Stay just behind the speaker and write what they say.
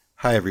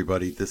Hi,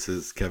 everybody. This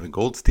is Kevin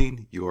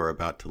Goldstein. You are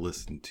about to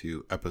listen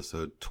to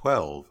episode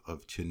 12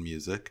 of Chin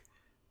Music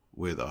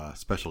with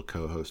special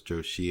co-host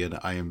Joe Sheehan.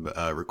 I am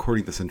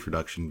recording this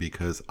introduction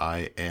because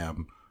I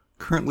am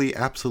currently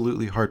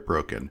absolutely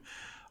heartbroken.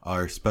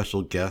 Our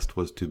special guest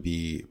was to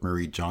be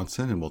Murray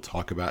Johnson, and we'll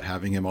talk about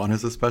having him on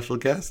as a special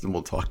guest, and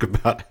we'll talk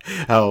about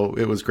how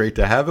it was great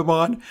to have him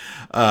on.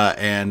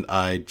 And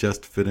I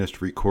just finished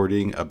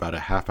recording about a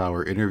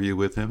half-hour interview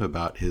with him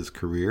about his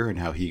career and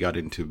how he got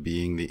into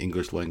being the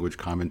English language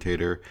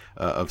commentator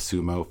of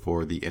sumo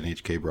for the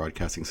NHK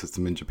broadcasting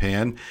system in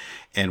Japan.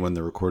 And when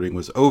the recording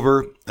was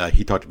over,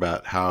 he talked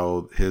about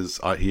how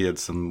he had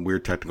some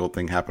weird technical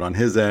thing happen on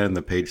his end.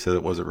 The page said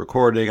it wasn't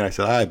recording, and I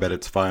said, I bet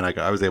it's fine.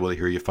 I was able to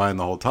hear you fine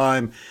the whole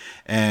time.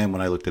 And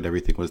when I looked at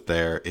everything was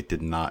there, it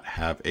did not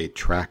have a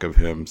track of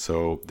him,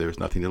 so there's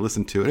nothing to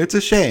listen to. And it's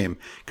a shame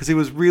because he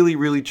was really,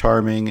 really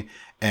charming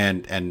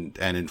and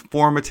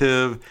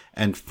informative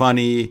and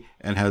funny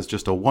and has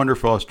just a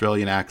wonderful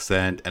Australian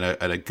accent and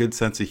a good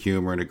sense of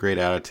humor and a great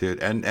attitude.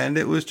 And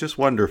it was just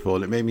wonderful,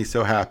 and it made me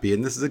so happy.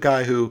 And this is a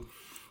guy who,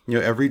 you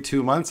know, every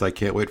 2 months I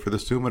can't wait for the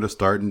sumo to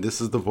start, and this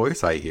is the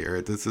voice I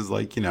hear. This is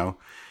like, you know,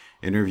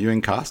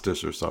 interviewing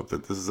Costas or something.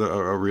 This is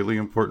a really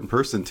important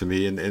person to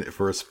me and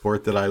for a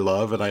sport that I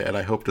love, and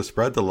I hope to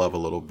spread the love a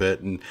little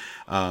bit, and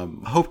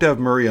hope to have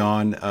Murray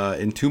on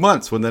in 2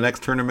 months when the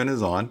next tournament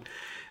is on,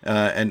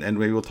 and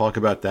maybe we'll talk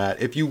about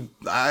that.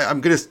 I'm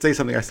going to say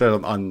something I said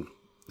on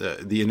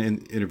the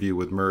interview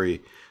with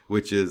Murray,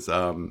 which is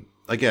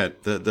again,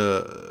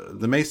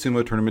 the May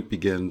Sumo tournament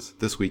begins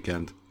this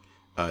weekend.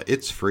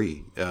 It's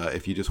free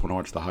if you just want to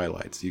watch the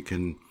highlights. You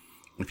can,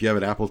 if you have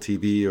an Apple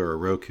TV or a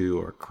Roku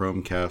or a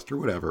Chromecast or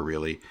whatever,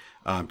 really,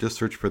 just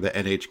search for the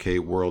NHK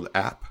World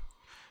app,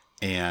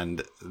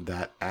 and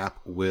that app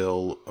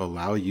will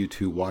allow you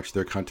to watch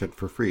their content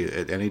for free.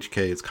 At NHK,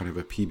 it's kind of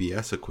a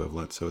PBS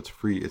equivalent, so it's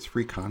free. It's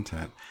free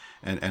content,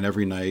 and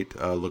every night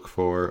look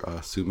for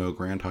Sumo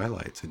Grand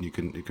Highlights, and you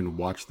can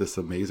watch this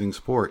amazing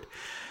sport.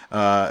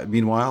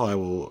 Meanwhile, I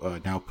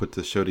will now put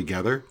the show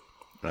together.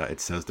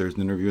 It says there's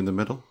an interview in the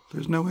middle.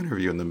 There's no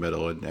interview in the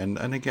middle.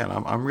 And again,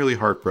 I'm really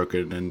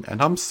heartbroken,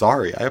 and I'm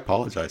sorry. I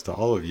apologize to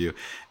all of you.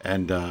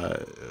 And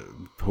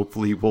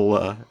hopefully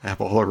we'll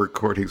have all our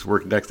recordings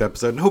work next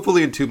episode. And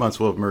hopefully in 2 months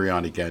we'll have Murray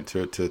on again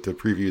to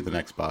preview the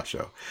next Boss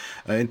show.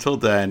 Until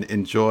then,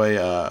 enjoy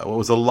what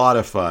was a lot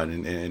of fun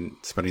in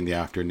spending the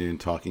afternoon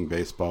talking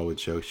baseball with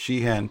Joe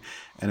Sheehan.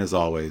 And as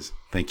always,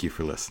 thank you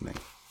for listening.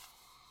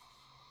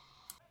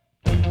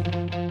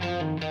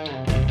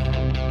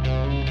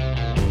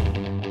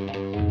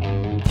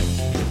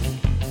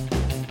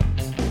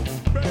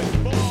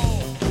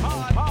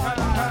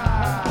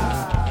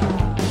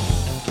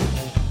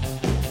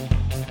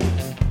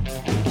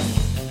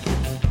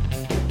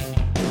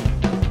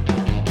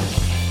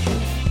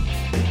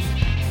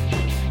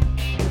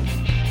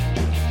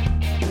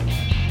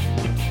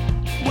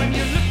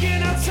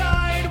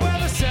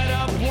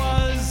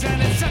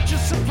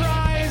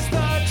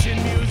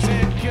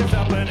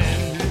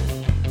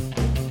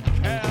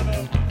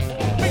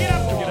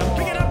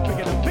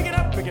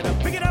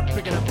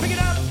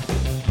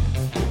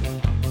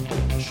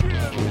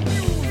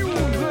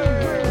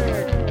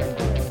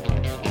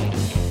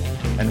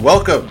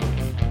 Welcome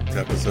to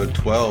episode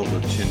 12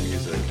 of Chin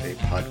Music, a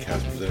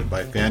podcast presented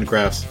by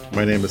Fangraphs.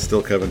 My name is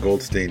still Kevin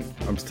Goldstein.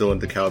 I'm still in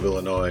DeKalb,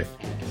 Illinois,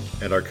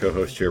 and our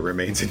co-host here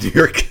remains in New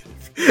York.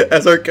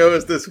 As our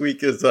co-host this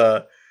week is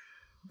a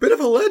bit of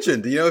a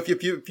legend. You know,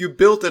 if you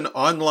built an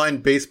online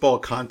baseball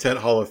content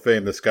hall of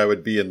fame, this guy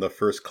would be in the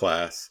first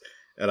class.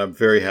 And I'm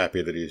very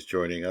happy that he's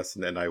joining us,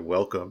 and I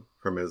welcome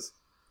from his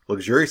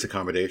luxurious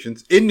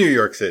accommodations in New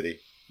York City.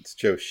 It's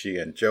Joe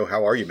Sheehan. Joe,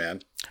 how are you,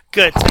 man?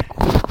 Good.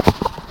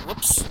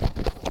 Whoops.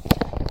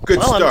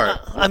 Good start.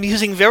 I'm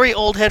using very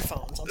old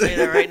headphones. I'll tell you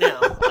that right now.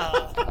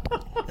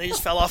 They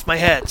just fell off my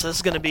head, so this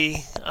is going to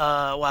be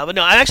wow. But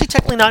no, I'm actually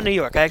technically not in New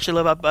York. I actually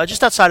live up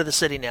just outside of the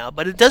city now.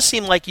 But it does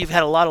seem like you've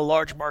had a lot of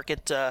large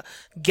market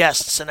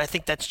guests, and I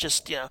think that's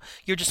just, you know,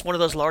 you're just one of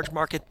those large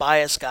market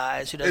bias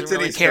guys who doesn't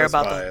really care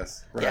about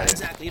bias. Right. Yeah,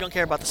 exactly. You don't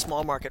care about the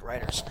small market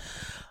writers.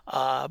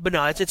 But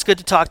no, it's good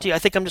to talk to you. I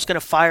think I'm just going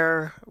to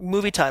fire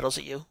movie titles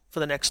at you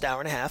for the next hour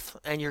and a half,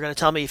 and you're going to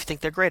tell me if you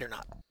think they're great or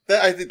not.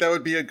 I think that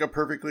would be a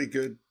perfectly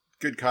good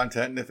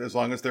content, and as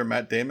long as they're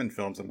Matt Damon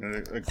films, I'm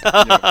going to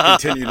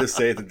continue to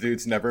say the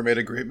dude's never made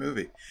a great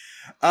movie.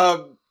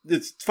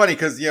 It's funny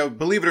because, you know,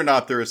 believe it or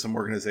not, there is some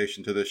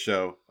organization to this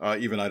show.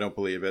 Even I don't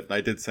believe it. And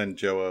I did send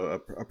Joe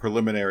a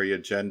preliminary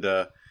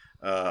agenda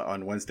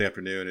on Wednesday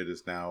afternoon. It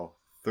is now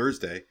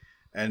Thursday,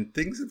 and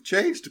things have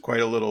changed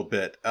quite a little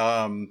bit.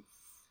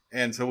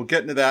 And so we'll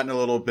get into that in a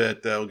little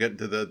bit. We'll get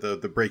into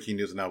the breaking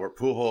news on Albert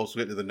Pujols.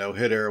 We'll get into the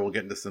no-hitter. We'll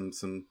get into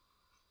some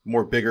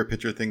more bigger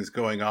picture things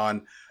going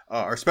on.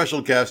 Our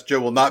special guest, Joe,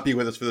 will not be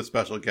with us for the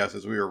special guest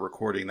as we are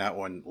recording that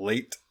one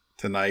late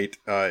tonight.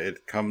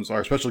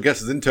 Our special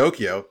guest is in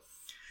Tokyo,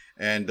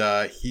 and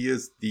he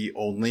is the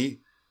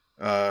only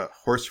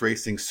horse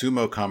racing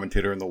sumo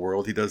commentator in the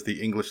world. He does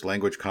the English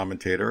language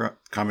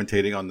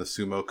commentating on the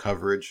sumo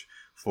coverage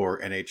for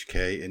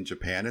NHK in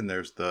Japan, and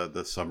there's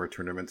the summer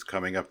tournaments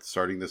coming up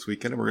starting this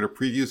weekend, and we're going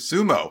to preview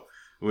sumo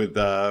with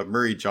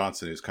Murray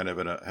Johnson, who's kind of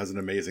has an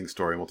amazing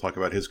story, and we'll talk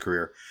about his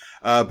career.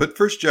 But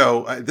first,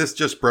 Joe, this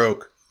just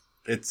broke.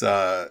 It's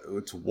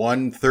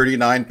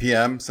 1:39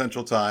 p.m.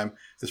 Central Time.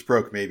 This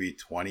broke maybe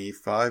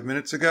 25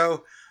 minutes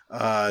ago.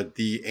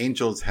 The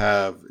Angels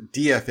have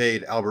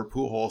DFA'd Albert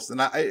Pujols,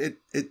 and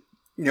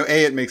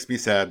it makes me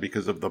sad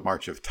because of the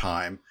march of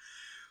time,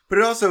 but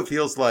it also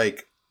feels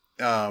like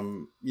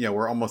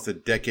we're almost a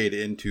decade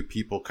into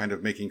people kind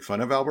of making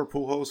fun of Albert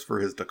Pujols for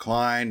his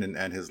decline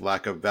and his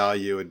lack of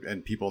value,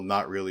 and people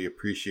not really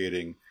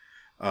appreciating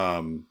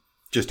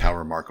just how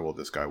remarkable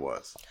this guy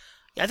was.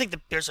 Yeah, I think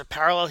there's a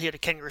parallel here to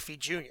Ken Griffey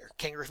Jr.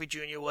 Ken Griffey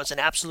Jr. was an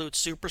absolute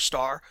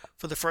superstar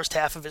for the first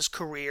half of his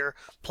career,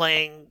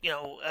 playing,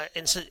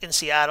 in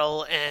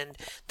Seattle, and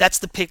that's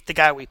the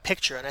guy we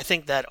picture. And I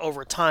think that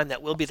over time,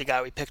 that will be the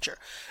guy we picture.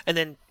 And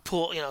then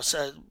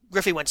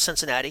Griffey went to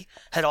Cincinnati,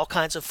 had all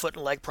kinds of foot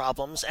and leg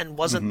problems, and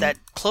wasn't that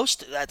close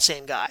to that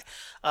same guy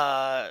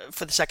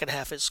for the second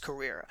half of his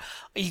career.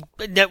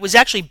 That was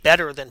actually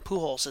better than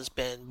Pujols has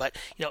been. But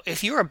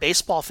if you're a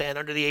baseball fan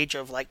under the age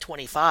of like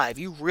 25,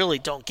 you really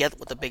don't get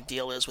what the big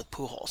deal is with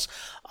Pujols.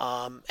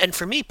 And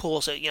for me,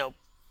 Pujols,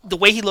 the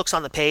way he looks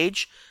on the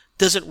page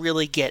doesn't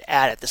really get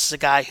at it. This is a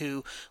guy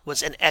who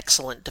was an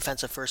excellent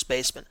defensive first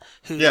baseman,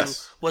 who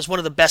was one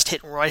of the best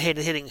hit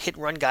and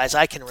run guys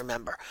I can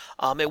remember.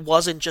 It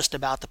wasn't just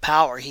about the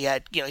power. He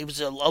had, he was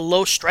a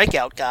low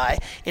strikeout guy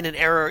in an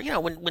era,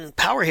 when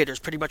power hitters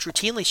pretty much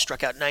routinely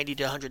struck out 90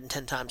 to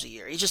 110 times a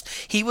year.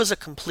 He was a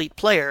complete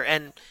player,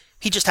 and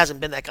he just hasn't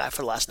been that guy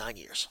for the last 9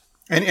 years.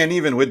 And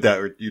even with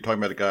that, you're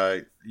talking about a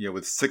guy,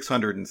 with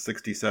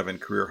 667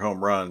 career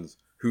home runs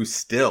who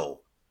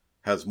still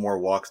has more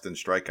walks than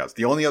strikeouts.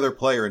 The only other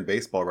player in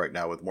baseball right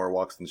now with more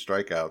walks than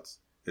strikeouts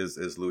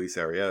is Luis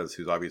Arias,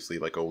 who's obviously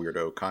like a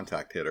weirdo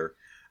contact hitter.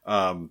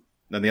 And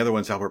the other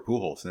one's Albert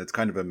Pujols, and it's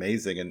kind of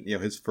amazing. And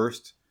his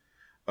first,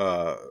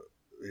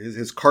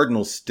 his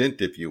Cardinals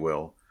stint, if you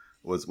will,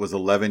 was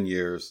 11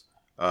 years,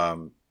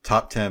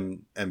 top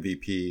 10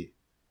 MVP.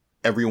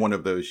 Every one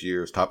of those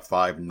years, top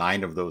 5,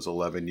 9 of those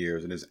 11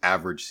 years, and his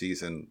average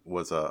season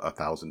was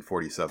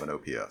 1,047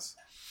 OPS.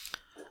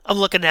 I'm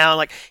looking now,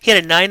 like he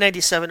had a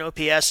 997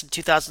 OPS in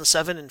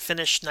 2007 and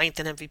finished 9th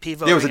in MVP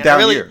voting. It was a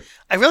down year.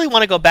 I really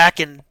want to go back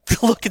and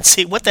look and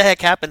see what the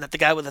heck happened that the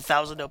guy with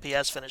 1,000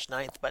 OPS finished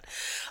 9th. But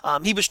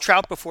he was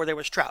Trout before there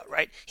was Trout,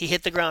 right? He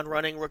hit the ground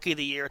running, Rookie of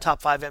the Year,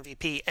 top 5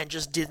 MVP, and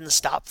just didn't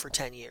stop for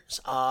 10 years.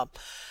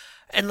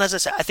 And as I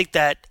said, I think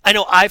that I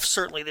know I've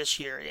certainly this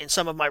year in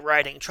some of my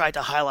writing tried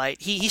to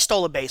highlight he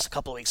stole a base a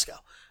couple of weeks ago,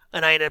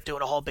 and I ended up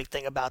doing a whole big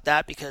thing about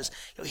that because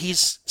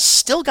he's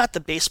still got the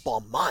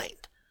baseball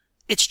mind.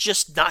 It's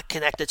just not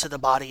connected to the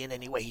body in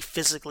any way. He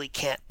physically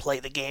can't play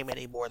the game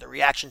anymore. The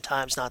reaction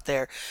time's not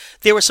there.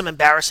 There were some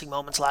embarrassing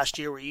moments last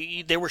year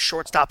where there were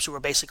shortstops who were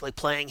basically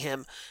playing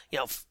him,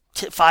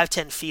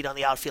 5-10 feet on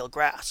the outfield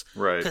grass.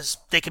 Right. Because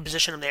they can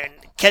position him there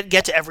and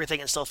get to everything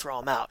and still throw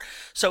him out.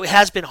 So it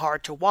has been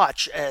hard to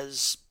watch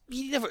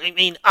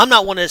I'm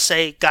not one to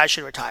say guys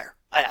should retire.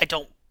 I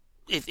don't.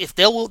 If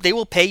they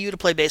will pay you to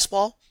play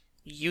baseball,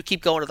 you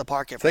keep going to the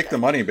park every day. Take the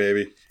money,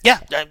 baby. Yeah,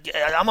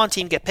 I'm on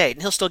team get paid,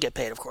 and he'll still get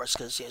paid, of course,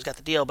 because he's got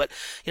the deal. But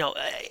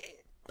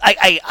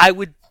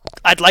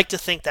I'd like to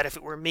think that if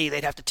it were me,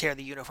 they'd have to tear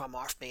the uniform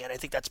off me, and I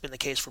think that's been the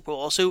case for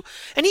Pujols.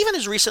 And even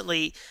as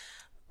recently,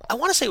 I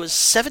want to say it was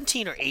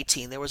 17 or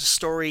 18, there was a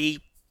story.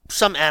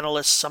 Some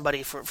analyst,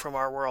 somebody from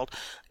our world,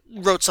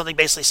 wrote something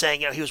basically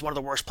saying he was one of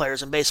the worst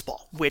players in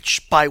baseball,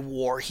 which by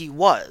WAR he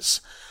was.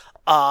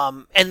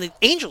 And the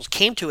Angels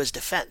came to his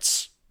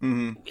defense.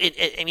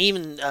 Mm-hmm. And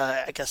even,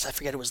 I guess I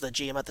forget it was the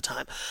GM at the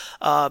time,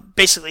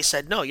 basically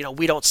said, no,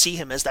 we don't see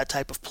him as that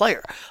type of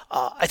player.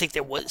 I think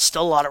there was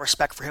still a lot of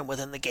respect for him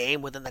within the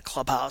game, within the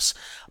clubhouse.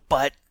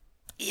 But,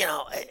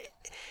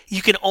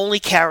 you can only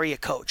carry a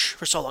coach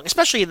for so long,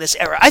 especially in this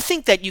era. I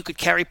think that you could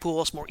carry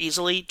Pujols more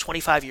easily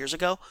 25 years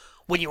ago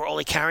when you were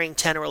only carrying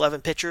 10 or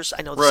 11 pitchers.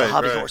 I know this is a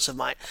hobby horse of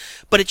mine.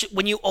 But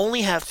when you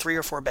only have 3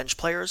 or 4 bench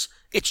players,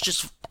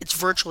 it's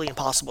virtually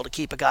impossible to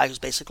keep a guy who's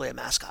basically a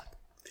mascot.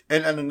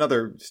 And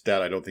another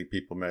stat I don't think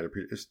people might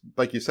appreciate is,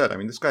 like you said, I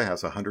mean, this guy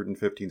has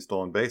 115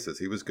 stolen bases.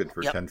 He was good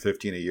for 10,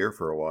 15 a year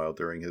for a while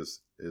during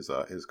his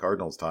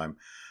Cardinals time.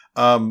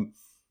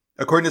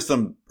 According to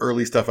some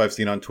early stuff I've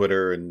seen on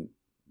Twitter, and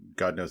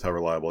God knows how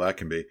reliable that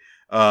can be,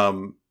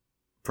 from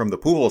the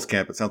Pujols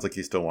camp, it sounds like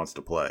he still wants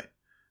to play.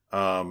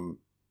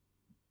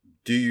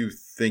 Do you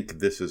think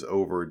this is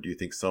over? Do you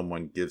think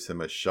someone gives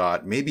him a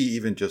shot? Maybe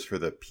even just for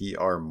the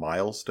PR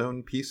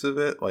milestone piece of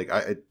it? Like,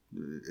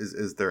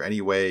 is there any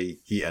way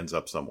he ends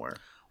up somewhere?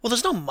 Well,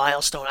 there's no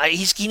milestone.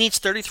 He needs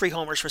 33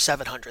 homers for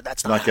 700.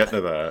 That's not getting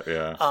to that,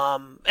 yeah.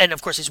 And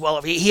of course, he's well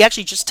over. He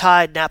actually just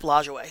tied Nap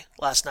Lajoie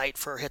last night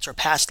for hits, or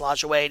passed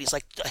Lajoie, and he's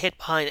like a hit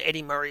behind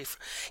Eddie Murray.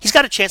 He's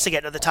got a chance to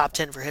get into the top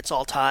 10 for hits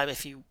all time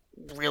if you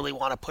really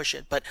want to push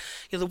it. But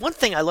the one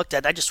thing I looked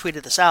at, I just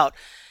tweeted this out.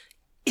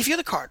 If you're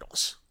the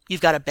Cardinals, you've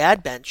got a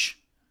bad bench.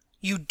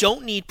 You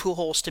don't need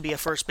Pujols to be a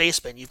first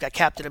baseman. You've got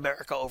Captain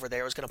America over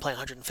there who's going to play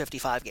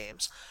 155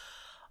 games.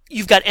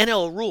 You've got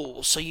NL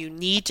rules, so you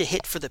need to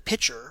hit for the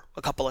pitcher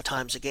a couple of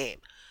times a game.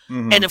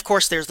 Mm-hmm. And of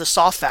course, there's the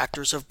soft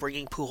factors of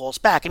bringing Pujols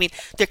back. I mean,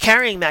 they're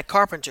carrying Matt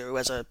Carpenter, who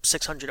has a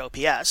 600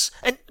 OPS,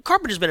 and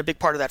Carpenter's been a big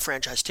part of that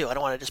franchise too. I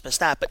don't want to dismiss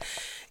that, but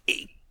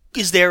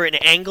is there an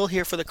angle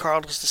here for the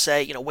Cardinals to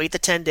say, wait the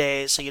 10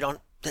 days so you're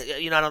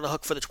not on the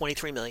hook for the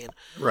 $23 million,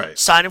 Right?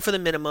 Sign him for the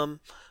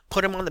minimum,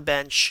 put him on the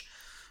bench.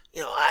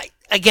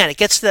 Again, it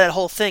gets to that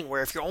whole thing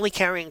where if you're only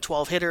carrying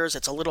 12 hitters,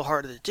 it's a little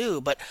harder to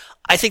do. But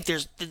I think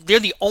they're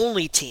the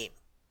only team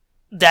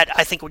that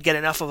I think would get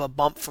enough of a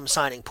bump from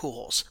signing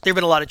Pujols. There've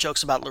been a lot of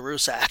jokes about La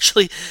Russa,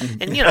 actually,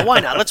 and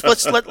why not? Let's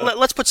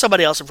put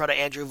somebody else in front of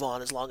Andrew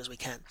Vaughn as long as we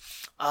can.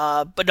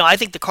 But no, I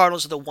think the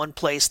Cardinals are the one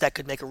place that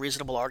could make a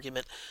reasonable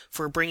argument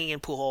for bringing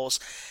in Pujols.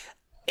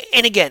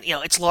 And again,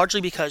 it's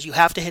largely because you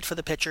have to hit for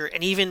the pitcher,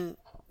 and even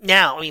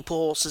now, I mean,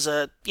 Pujols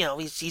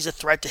is he's a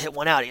threat to hit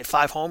one out. He had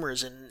 5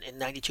 homers in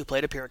 92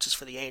 plate appearances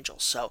for the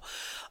Angels. So,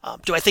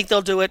 do I think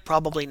they'll do it?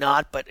 Probably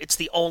not, but it's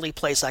the only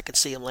place I could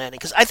see him landing,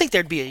 because I think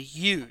there'd be a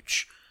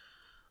huge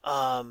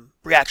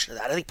reaction to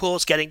that. I think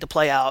Pujols getting to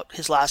play out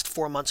his last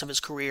 4 months of his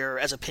career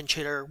as a pinch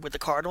hitter with the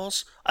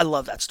Cardinals. I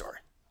love that story.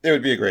 It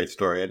would be a great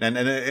story, and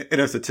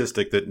a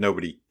statistic that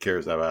nobody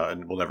cares about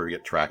and will never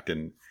get tracked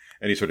in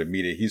any sort of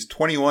media. He's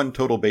 21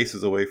 total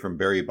bases away from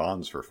Barry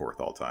Bonds for 4th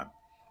all time.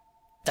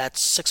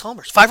 That's 6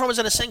 homers. 5 homers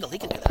and a single. He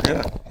can do that.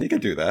 Yeah, he can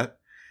do that.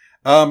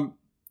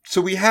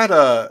 So we had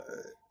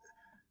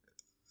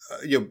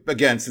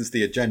again, since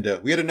the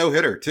agenda, we had a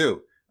no-hitter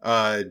too.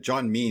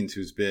 John Means,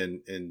 who's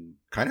been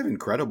kind of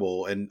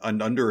incredible and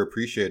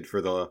underappreciated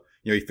for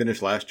he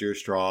finished last year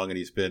strong and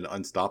he's been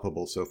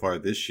unstoppable so far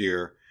this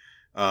year.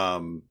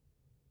 The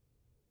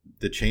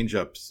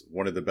changeup's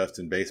one of the best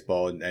in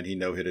baseball, and he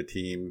no-hit a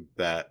team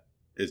that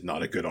is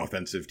not a good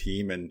offensive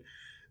team. And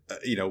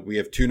we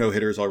have 2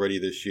 no-hitters already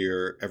this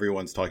year.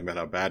 Everyone's talking about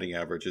how batting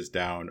average is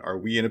down. Are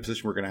we in a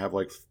position we're going to have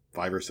like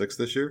 5 or 6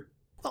 this year?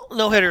 Well,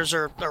 no-hitters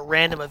are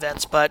random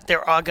events, but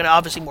they're going to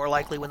obviously more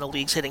likely when the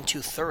league's hitting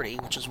 230,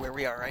 which is where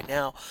we are right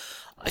now.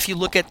 If you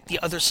look at the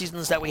other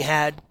seasons that we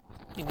had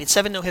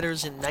 7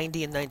 no-hitters in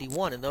 90 and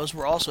 91, and those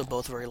were also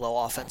both very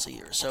low offensive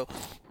years. So,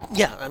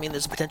 yeah, I mean,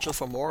 there's potential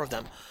for more of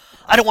them.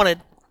 I don't want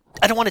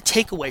to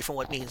take away from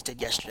what Means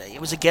did yesterday.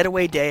 It was a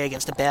getaway day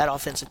against a bad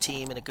offensive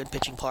team in a good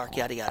pitching park,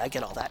 yada, yada. I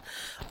get all that.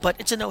 But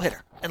it's a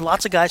no-hitter. And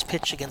lots of guys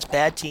pitch against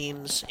bad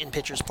teams in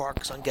pitchers'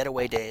 parks on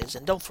getaway days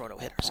and don't throw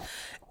no-hitters.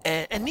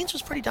 And Means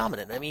was pretty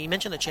dominant. I mean, you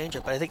mentioned the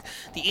changeup, but I think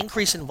the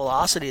increase in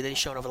velocity that he's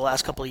shown over the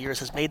last couple of years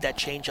has made that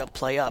changeup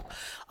play up.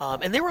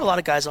 And there were a lot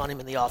of guys on him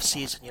in the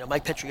offseason.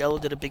 Mike Petriello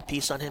did a big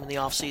piece on him in the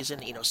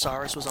offseason.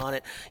 Cyrus was on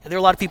it. And there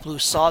were a lot of people who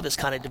saw this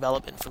kind of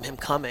development from him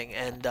coming.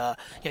 And,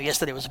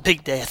 yesterday was a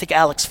big day. I think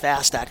Alex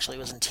Fast actually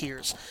was in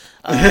tears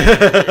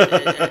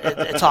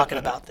talking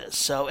about this.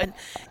 So, and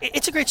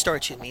it's a great story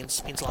too.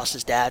 Means lost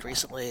his dad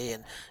recently,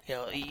 and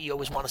you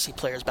always want to see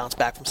players bounce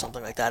back from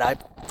something like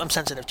that. I'm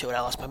sensitive to it.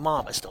 I lost my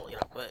mom. I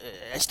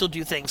still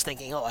do things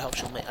thinking, I hope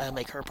I'll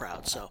make her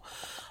proud. So,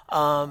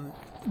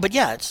 but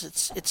yeah,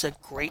 it's a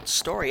great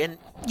story, and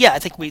yeah, I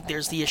think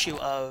there's the issue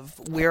of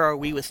where are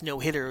we with no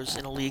hitters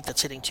in a league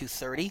that's hitting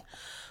 230.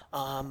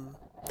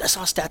 I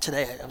saw a stat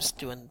today. I was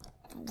doing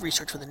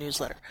research for the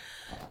newsletter.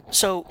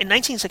 So in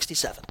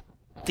 1967,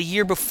 the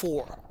year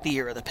before the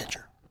year of the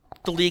pitcher,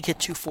 the league hit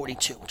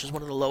 242, which is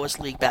one of the lowest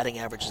league batting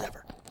averages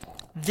ever.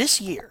 This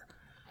year,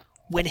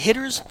 when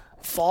hitters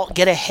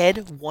get ahead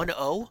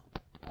 1-0,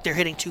 they're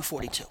hitting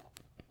 242.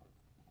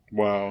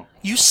 Wow.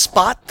 You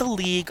spot the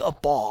league a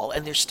ball,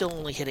 and they're still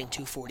only hitting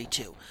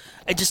 242.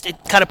 It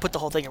kind of put the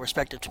whole thing in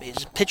perspective to me.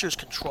 Pitchers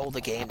control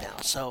the game now.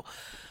 So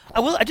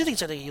I do think it's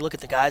something. You look at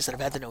the guys that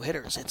have had the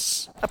no-hitters,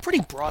 it's a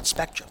pretty broad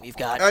spectrum. You've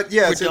got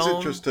it's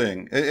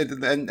interesting.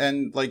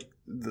 And like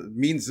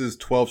Means'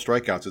 12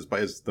 strikeouts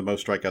is the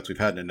most strikeouts we've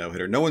had in a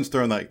no-hitter. No one's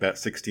thrown like that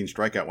 16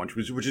 strikeout one,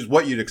 which is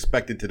what you'd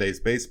expect in today's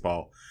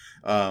baseball.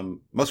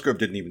 Musgrove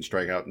didn't even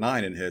strike out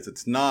 9 in his.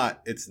 It's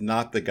not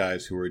the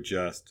guys who are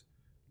just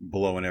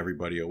blowing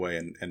everybody away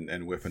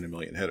and whiffing a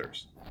million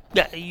hitters.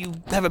 Yeah, you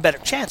have a better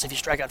chance if you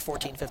strike out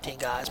 14, 15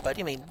 guys. But,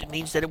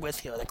 Means did it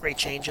with, the great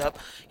changeup.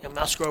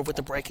 Musgrove with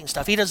the breaking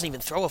stuff. He doesn't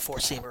even throw a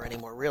four-seamer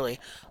anymore, really.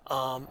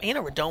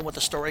 Rodon with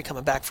the story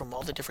coming back from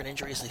all the different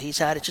injuries that he's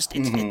had.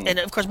 And,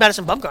 of course,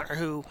 Madison Bumgarner,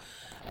 who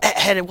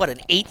had, an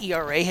 8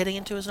 ERA heading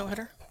into his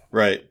no-hitter?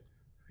 Right.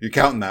 You're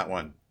counting that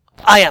one.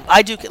 I am.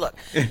 I do. Look,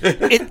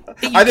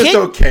 I just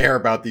don't care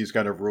about these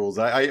kind of rules.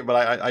 But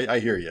I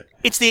hear you.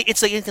 It's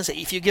like you can say,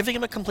 if you're giving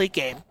him a complete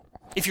game,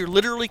 if you're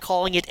literally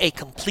calling it a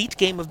complete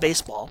game of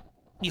baseball,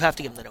 you have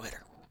to give him the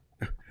no-hitter.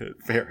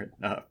 Fair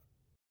enough.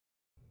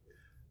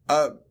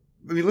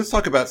 Let's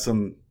talk about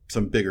some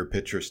bigger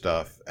picture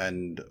stuff.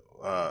 And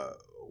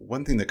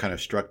one thing that kind of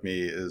struck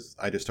me is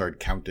I just started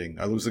counting.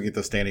 I was looking at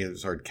the standings and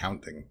started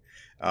counting.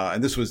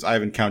 And this was, I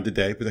haven't counted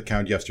today, but I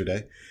counted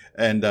yesterday.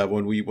 And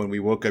when we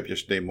woke up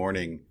yesterday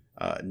morning,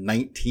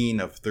 19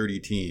 of 30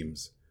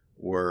 teams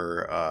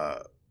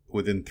were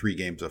within 3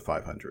 games of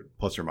 500,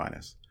 plus or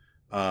minus.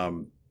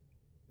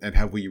 And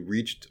have we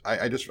reached?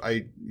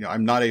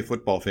 I'm not a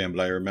football fan,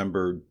 but I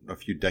remember a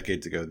few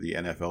decades ago the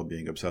NFL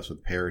being obsessed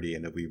with parody,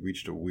 and have we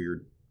reached a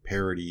weird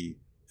parody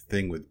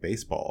thing with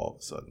baseball all of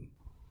a sudden?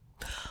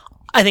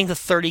 I think the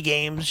 30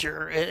 games,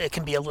 it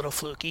can be a little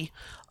fluky.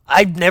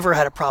 I've never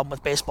had a problem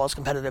with baseball's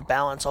competitive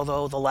balance,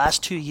 although the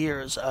last 2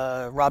 years,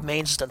 Rob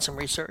Maines has done some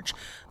research.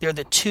 They're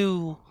the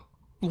two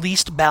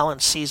least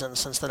balanced seasons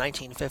since the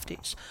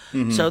 1950s.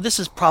 Mm-hmm. So this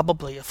is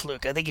probably a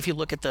fluke. I think if you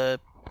look at the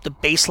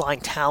baseline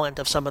talent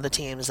of some of the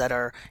teams that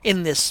are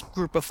in this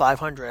group of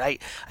 500, I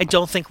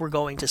don't think we're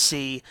going to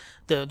see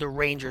the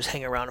Rangers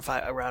hang around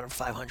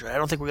 500. I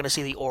don't think we're going to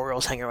see the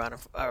Orioles hang out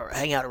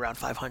around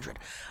 500.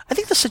 I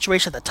think the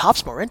situation at the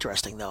top's more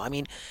interesting, though. I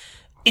mean,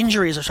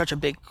 injuries are such a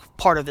big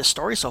part of this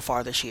story so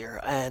far this year,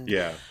 and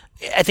Yeah.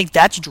 I think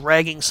that's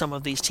dragging some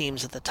of these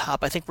teams at the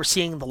top. I think we're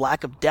seeing the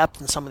lack of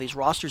depth in some of these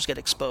rosters get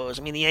exposed.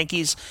 I mean, the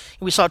Yankees,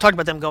 talked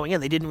about them going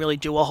in. They didn't really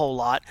do a whole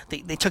lot.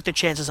 They took their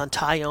chances on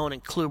Tyone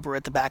and Kluber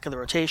at the back of the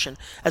rotation,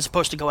 as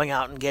opposed to going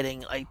out and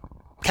getting a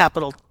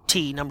capital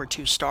T number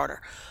 2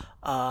 starter.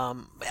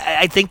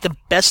 I think the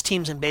best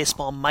teams in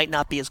baseball might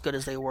not be as good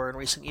as they were in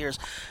recent years.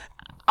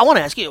 I want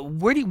to ask you,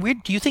 where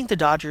do you think the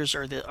Dodgers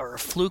are a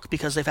fluke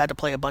because they've had to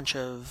play a bunch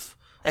of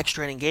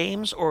extra inning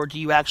games, or do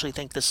you actually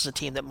think this is a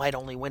team that might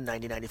only win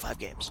 90-95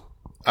 games?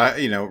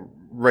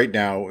 Right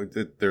now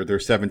they're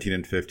 17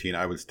 and 15.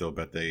 I would still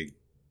bet they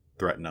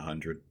threaten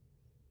 100.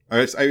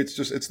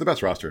 It's the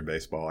best roster in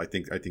baseball. I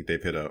think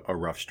they've hit a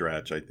rough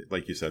stretch.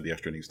 Like you said, the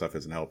extra inning stuff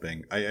isn't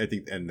helping. I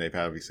think, and they've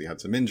obviously had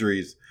some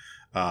injuries,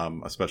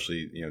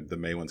 especially the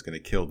May one's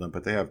going to kill them.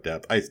 But they have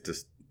depth.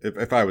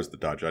 If I was the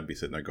Dodgers, I'd be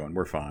sitting there going,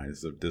 "We're fine.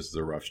 This is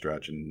a rough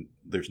stretch, and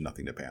there's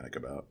nothing to panic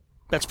about."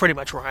 That's pretty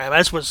much where I am. I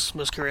just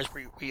was curious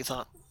what you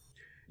thought.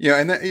 Yeah,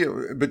 and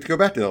that, but to go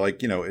back to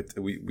that,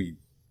 we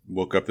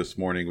woke up this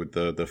morning with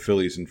the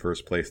Phillies in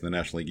first place in the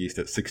National League East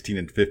at 16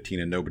 and 15,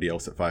 and nobody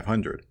else at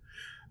 500.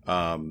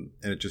 And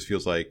it just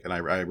feels like, and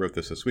I wrote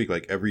this week,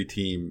 like every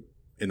team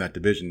in that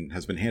division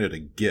has been handed a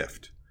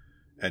gift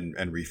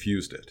and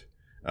refused it.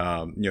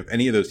 If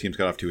any of those teams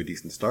got off to a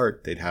decent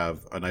start, they'd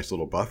have a nice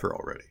little buffer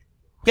already.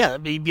 Yeah,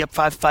 you'd be up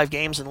five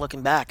games and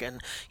looking back.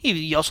 And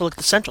you also look at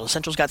the Central. The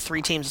Central's got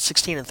 3 teams at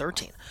 16 and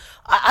 13.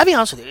 I'll be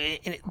honest with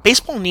you,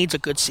 baseball needs a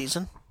good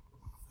season.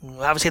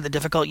 Obviously, had the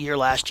difficult year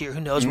last year.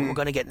 Who knows what we're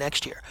going to get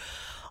next year?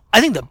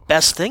 I think the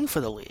best thing for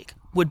the league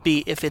would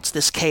be if it's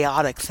this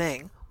chaotic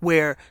thing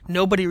where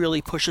nobody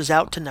really pushes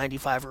out to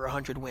 95 or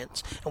 100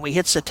 wins, and we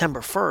hit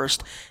September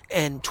 1st,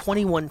 and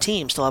 21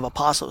 teams still have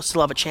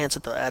a chance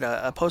at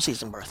a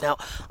postseason berth. Now,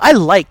 I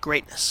like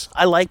greatness.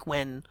 I like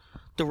when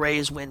the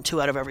Rays win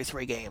 2 out of every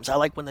 3 games. I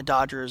like when the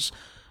Dodgers,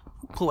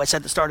 who I said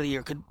at the start of the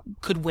year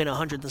could win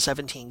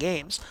 117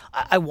 games.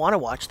 I want to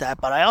watch that,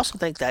 but I also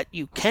think that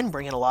you can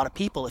bring in a lot of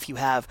people if you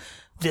have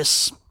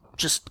this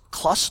just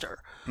cluster.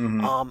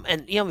 Mm-hmm.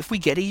 And if we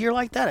get a year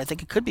like that, I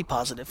think it could be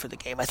positive for the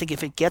game. I think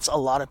if it gets a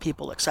lot of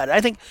people excited,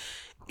 I think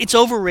it's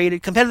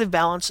overrated. Competitive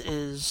balance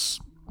is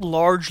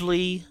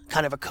largely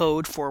kind of a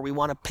code for we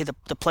want to pay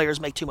the players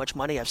make too much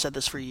money. I've said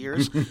this for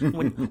years.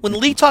 When the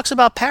league talks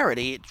about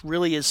parity, it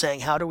really is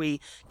saying how do we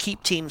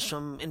keep teams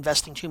from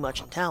investing too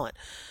much in talent.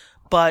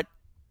 But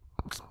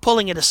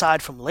pulling it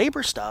aside from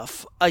labor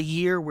stuff, a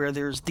year where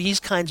there's these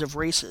kinds of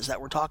races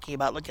that we're talking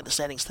about, look at the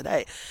standings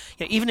today,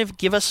 even if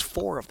give us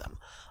 4 of them,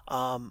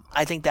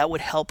 I think that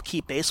would help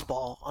keep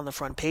baseball on the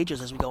front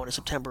pages as we go into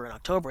September and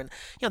October. And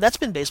that's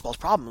been baseball's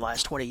problem the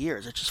last 20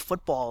 years. It's just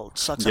football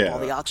sucks up all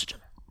the oxygen.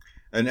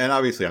 And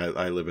obviously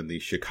I live in the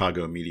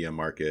Chicago media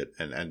market,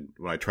 and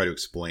when I try to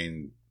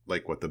explain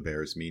like what the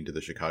Bears mean to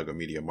the Chicago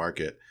media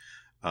market,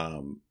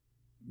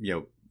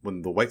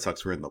 when the White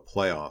Sox were in the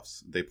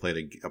playoffs, they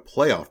played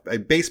a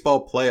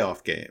baseball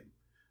playoff game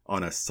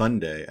on a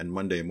Sunday and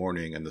Monday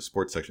morning in the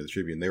sports section of the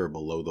Tribune. They were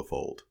below the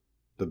fold.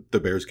 The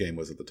Bears game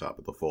was at the top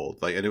of the fold,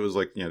 and it was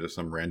like just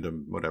some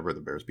random whatever.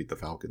 The Bears beat the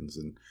Falcons,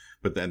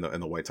 but then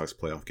the White Sox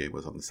playoff game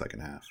was on the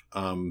second half.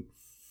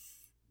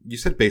 You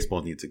said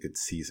baseball needs a good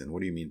season. What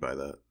do you mean by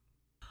that?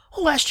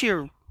 Well, last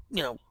year's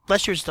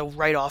the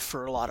write-off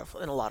in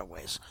a lot of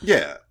ways.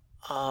 Yeah.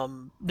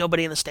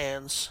 Nobody in the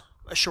stands,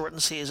 a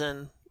shortened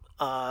season.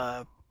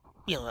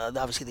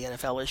 Obviously the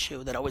NFL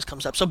issue that always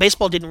comes up. So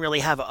baseball didn't really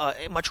have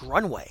much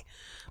runway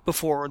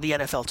before the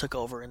NFL took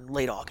over in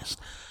late August.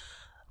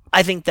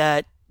 I think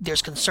that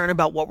there's concern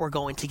about what we're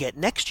going to get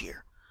next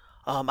year.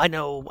 I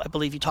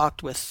believe you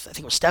talked with, I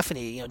think it was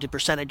Stephanie, did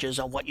percentages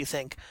on what you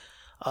think,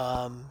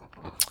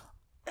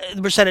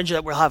 the percentage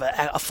that we'll have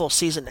a full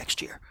season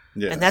next year.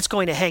 Yeah. And that's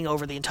going to hang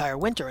over the entire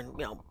winter. And,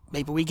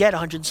 maybe we get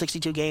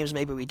 162 games,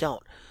 maybe we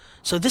don't.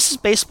 So this is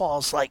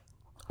baseball's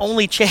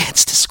only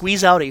chance to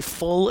squeeze out a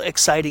full,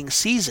 exciting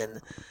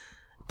season,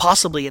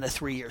 possibly in a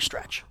 3-year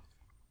stretch.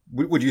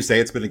 Would you say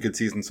it's been a good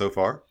season so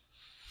far?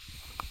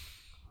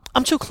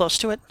 I'm too close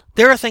to it.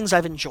 There are things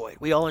I've enjoyed.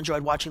 We all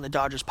enjoyed watching the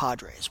Dodgers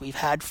Padres. We've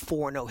had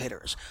 4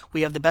 no-hitters.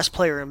 We have the best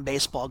player in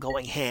baseball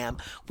going ham.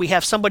 We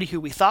have somebody who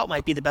we thought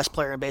might be the best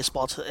player in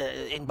baseball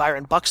in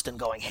Byron Buxton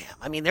going ham.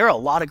 I mean, there are a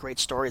lot of great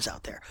stories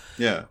out there.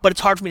 Yeah. But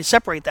it's hard for me to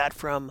separate that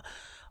from,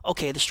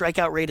 okay, the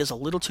strikeout rate is a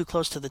little too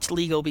close to the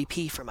league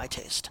OBP for my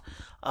taste.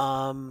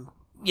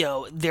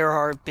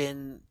 There have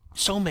been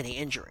so many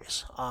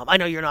injuries. I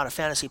know you're not a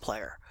fantasy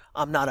player.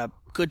 I'm not a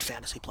good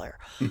fantasy player,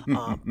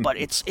 but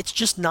it's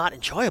just not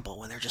enjoyable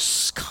when they're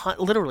just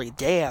literally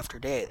day after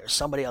day. There's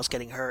somebody else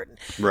getting hurt. And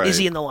Right. Is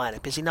he in the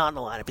lineup? Is he not in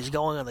the lineup? Is he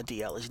going on the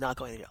DL? Is he not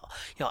going to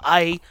the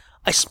DL?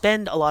 I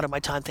spend a lot of my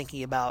time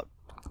thinking about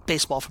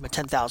baseball from a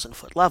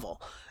 10,000-foot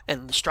level,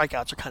 and the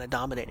strikeouts are kind of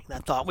dominating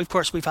that thought. Of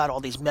course, we've had all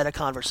these meta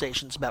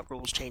conversations about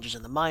rules changes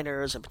in the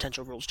minors and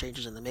potential rules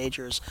changes in the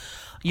majors.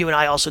 You and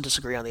I also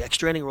disagree on the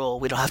extra inning rule.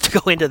 We don't have to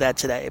go into that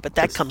today, but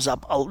that comes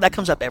up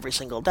every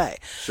single day.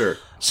 Sure.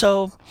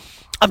 So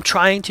I'm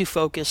trying to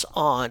focus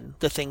on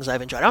the things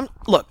I've enjoyed.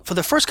 Look, for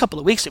the first couple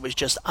of weeks, it was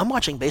just I'm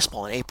watching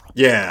baseball in April.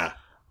 Yeah.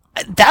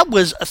 That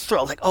was a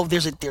thrill. Like, oh,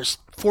 there's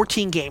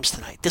 14 games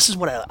tonight. This is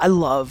what I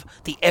love,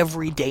 the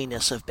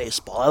everydayness of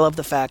baseball. I love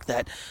the fact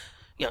that,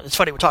 it's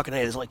funny we're talking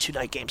today. There's only 2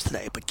 night games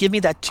today, but give me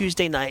that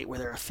Tuesday night where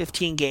there are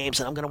 15 games,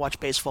 and I'm going to watch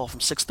baseball from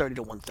 6:30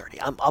 to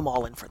 1:30. I'm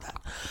all in for that.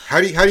 How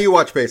do you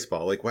watch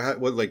baseball? Like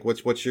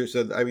what's your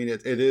said? I mean,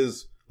 it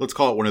is. Let's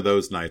call it one of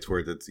those nights where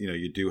it's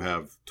you do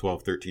have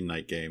 12, 13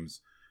 night games.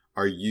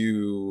 Are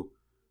you?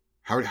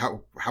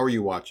 How are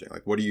you watching?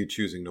 Like, what are you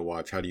choosing to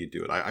watch? How do you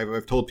do it?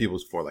 I've told people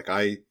before. Like,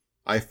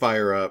 I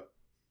fire up.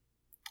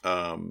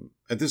 And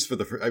this is for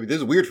the. This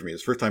is weird for me.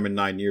 It's the first time in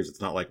 9 years. It's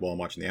not like, well, I'm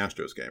watching the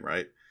Astros game,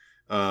 right?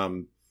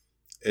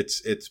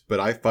 But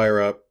I fire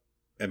up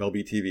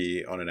MLB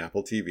TV on an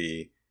Apple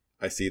TV.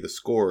 I see the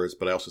scores,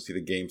 but I also see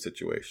the game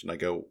situation. I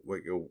go,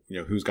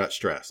 who's got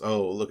stress?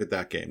 Oh, look at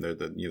that game.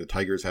 The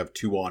Tigers have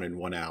 2 on and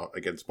 1 out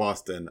against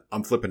Boston.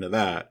 I'm flipping to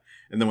that.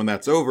 And then when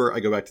that's over, I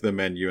go back to the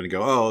menu and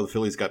go, oh, the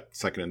Phillies got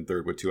second and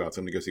third with 2 outs.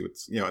 I'm going to go see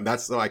what's, and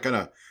that's, I kind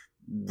of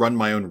run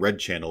my own red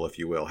channel, if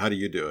you will. How do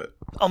you do it?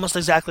 Almost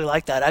exactly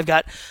like that. I've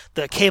got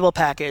the cable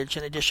package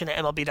in addition to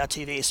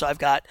MLB.TV. So I've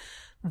got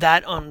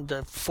that on the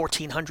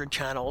 1,400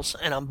 channels,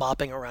 and I'm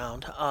bopping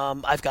around.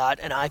 I've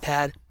got an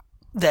iPad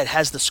that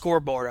has the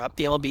scoreboard up,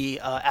 the MLB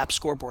app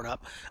scoreboard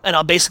up, and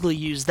I'll basically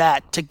use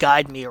that to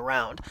guide me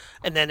around.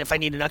 And then if I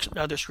need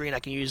another screen, I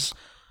can use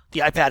the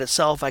iPad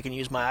itself. I can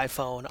use my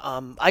iPhone.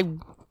 I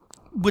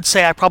would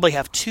say I probably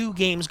have 2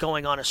 games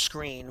going on a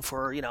screen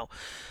for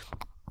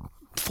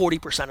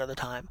 40% of the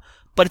time.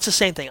 But it's the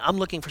same thing. I'm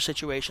looking for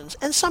situations,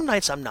 and some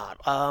nights I'm not.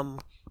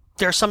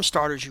 There are some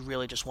starters you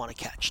really just want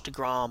to catch.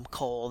 DeGrom,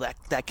 Cole,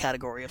 that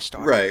category of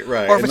starter.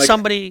 Right. Or if it's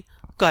somebody...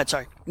 Go ahead,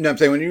 sorry. No, I'm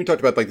saying when you talked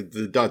about like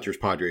the Dodgers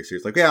Padres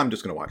series, like, yeah, I'm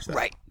just going to watch that.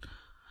 Right.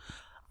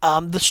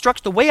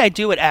 The way I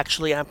do it,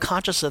 actually, and I'm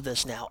conscious of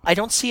this now, I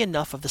don't see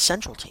enough of the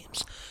Central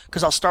teams.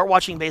 Because I'll start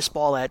watching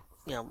baseball at,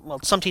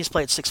 some teams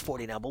play at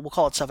 6:40 now, but we'll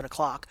call it 7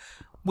 o'clock.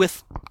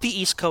 With the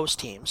East Coast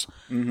teams,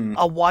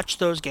 I'll watch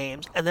those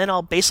games, and then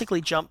I'll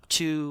basically jump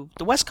to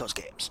the West Coast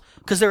games.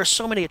 Because there are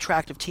so many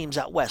attractive teams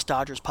out west.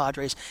 Dodgers,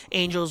 Padres,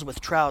 Angels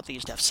with Trout. They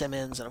used to have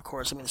Simmons, and of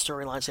course, the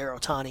storylines there,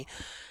 Ohtani.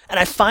 And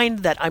I find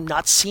that I'm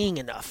not seeing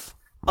enough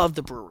of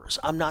the Brewers.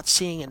 I'm not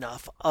seeing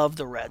enough of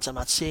the Reds. I'm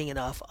not seeing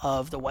enough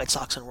of the White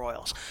Sox and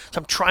Royals. So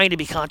I'm trying to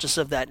be conscious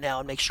of that now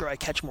and make sure I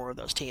catch more of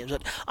those teams.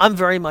 But I'm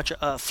very much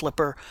a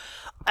flipper.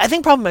 I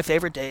think probably my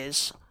favorite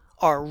days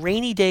are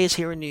rainy days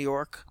here in New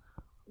York,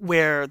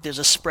 where there's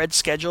a spread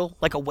schedule,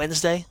 like a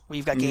Wednesday, where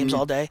you've got games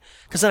all day.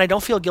 Because then I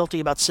don't feel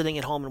guilty about sitting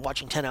at home and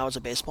watching 10 hours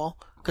of baseball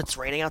because it's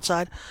raining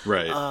outside.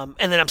 Right.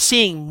 And then I'm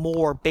seeing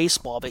more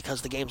baseball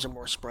because the games are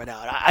more spread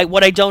out.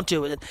 What I don't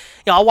do is,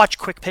 I'll watch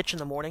Quick Pitch in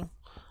the morning,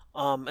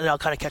 and that'll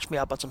kind of catch me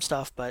up on some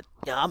stuff. But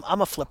I'm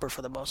a flipper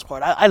for the most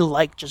part. I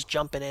like just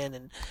jumping in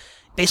and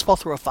baseball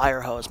through a fire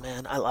hose,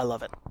 man. I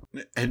love it.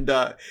 And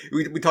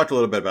we talked a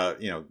little bit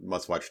about,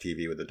 must-watch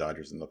TV with the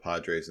Dodgers and the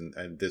Padres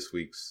and this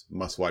week's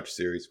must-watch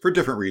series for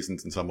different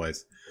reasons in some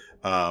ways.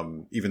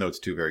 Even though it's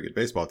 2 very good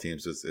baseball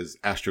teams, is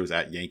Astros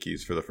at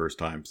Yankees for the first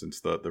time since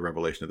the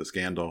revelation of the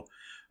scandal.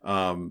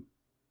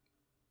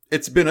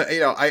 It's been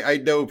I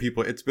know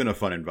people, it's been a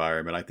fun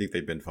environment. I think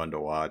they've been fun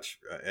to watch,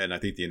 and I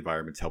think the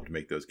environment's helped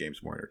make those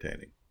games more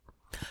entertaining.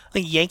 I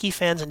think Yankee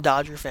fans and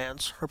Dodger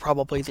fans are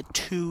probably the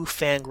 2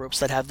 fan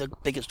groups that have the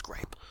biggest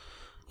gripe,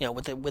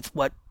 with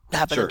what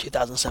happened in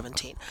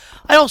 2017.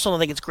 I also don't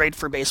think it's great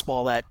for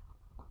baseball that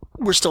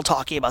we're still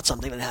talking about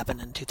something that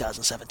happened in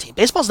 2017.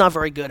 Baseball's not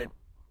very good at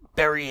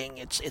burying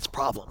its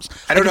problems.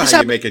 I don't know how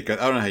you make it go. I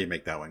don't know how you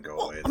make that one go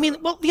away. I mean, the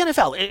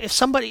NFL. If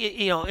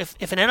somebody,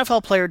 if an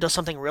NFL player does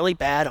something really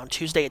bad on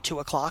Tuesday at 2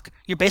 o'clock,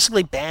 you're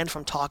basically banned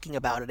from talking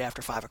about it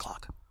after 5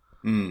 o'clock.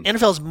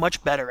 NFL is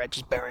much better at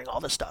just burying all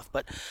this stuff.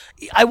 But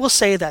I will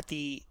say that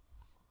you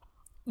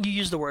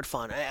use the word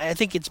fun. I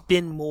think it's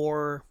been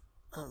more,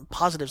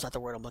 positive's not the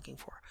word I'm looking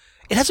for.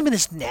 It hasn't been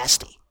as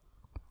nasty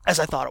as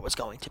I thought it was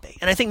going to be.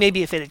 And I think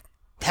maybe if it had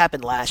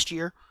happened last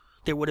year,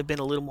 there would have been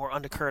a little more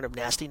undercurrent of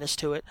nastiness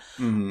to it.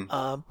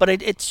 Mm-hmm. But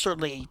it's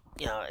certainly,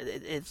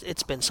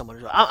 it's been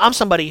someone. I'm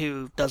somebody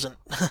who doesn't.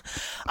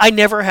 I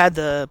never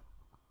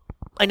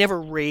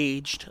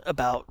raged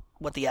about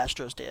what the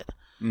Astros did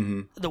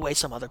Mm-hmm. the way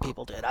some other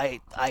people did. I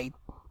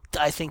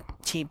think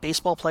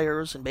baseball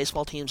players and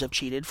baseball teams have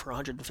cheated for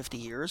 150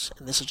 years,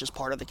 and this is just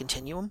part of the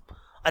continuum.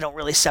 I don't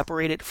really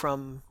separate it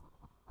from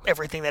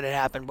everything that had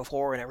happened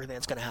before and everything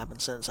that's going to happen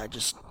since.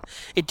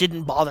 It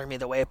didn't bother me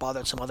the way it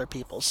bothered some other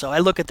people. So I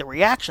look at the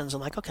reactions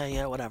and I'm like, okay,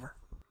 yeah, whatever.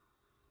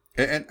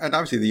 And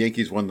obviously the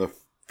Yankees won the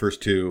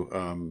first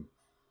two.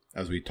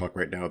 As we talk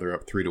right now, they're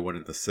up 3-1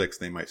 in the sixth.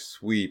 They might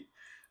sweep.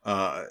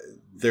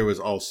 There was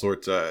all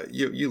sorts of,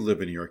 you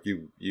live in New York,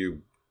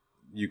 you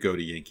go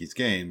to Yankees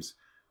games.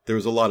 There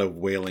was a lot of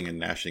wailing and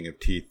gnashing of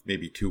teeth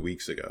maybe 2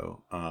 weeks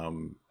ago.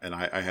 And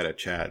I had a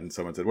chat and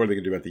someone said, what are they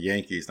going to do about the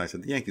Yankees? And I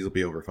said, the Yankees will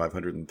be over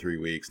 500 in 3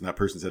 weeks. And that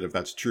person said, if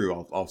that's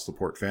true, I'll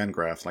support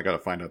Fangraphs. And I got to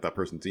find out that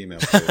person's email.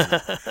 So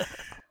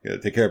yeah,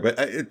 take care. But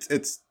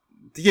it's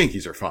the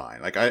Yankees are fine.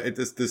 Like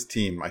this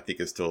team, I think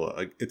is still,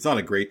 it's not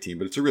a great team,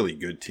 but it's a really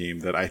good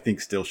team that I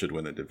think still should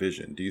win the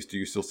division. Do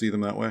you still see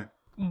them that way?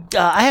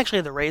 I actually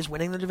have the Rays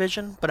winning the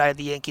division, but I have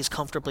the Yankees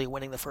comfortably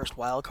winning the first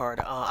wild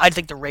card. I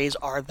think the Rays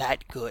are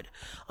that good,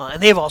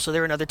 and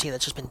they're another team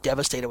that's just been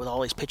devastated with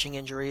all these pitching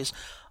injuries.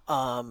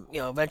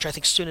 Eventually, I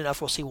think soon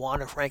enough we'll see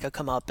Juan or Franco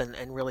come up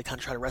and really kind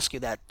of try to rescue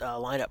that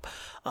lineup.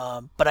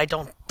 But I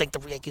don't think the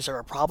Yankees are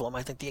a problem.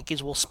 I think the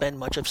Yankees will spend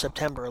much of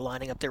September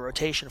lining up their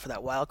rotation for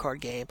that wild card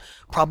game,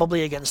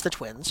 probably against the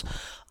Twins,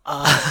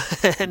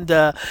 and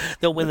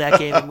they'll win that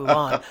game and move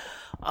on.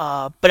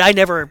 But when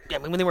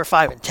they were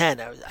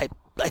 5-10,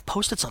 I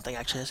posted something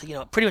actually. I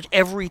said, pretty much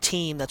every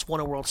team that's won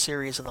a World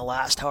Series in the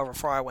last however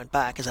far I went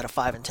back is at a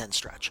 5-10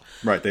 stretch.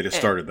 Right, they just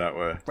started that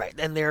way. Right,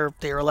 and they're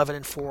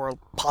 11-4,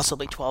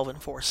 possibly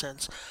 12-4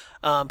 since.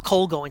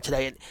 Cole going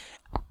today, and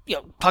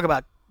talk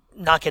about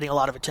not getting a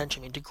lot of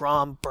attention. I mean,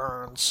 DeGrom,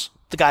 Burns,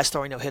 the guys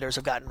throwing no hitters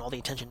have gotten all the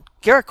attention.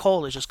 Garrett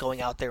Cole is just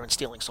going out there and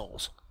stealing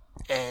souls,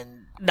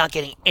 and not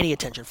getting any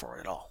attention for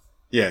it at all.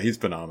 Yeah, he's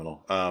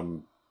phenomenal.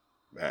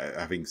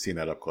 Having seen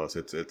that up close,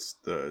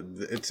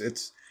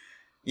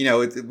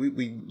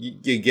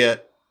 you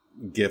get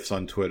GIFs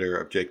on Twitter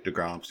of Jake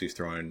DeGrom. He's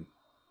throwing,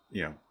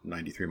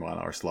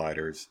 93-mile-an-hour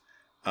sliders.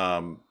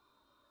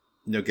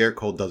 Garrett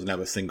Cole doesn't have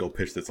a single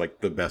pitch that's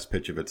like the best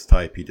pitch of its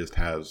type. He just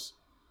has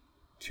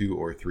 2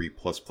 or 3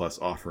 plus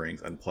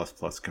offerings and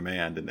plus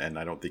command, and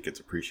I don't think it's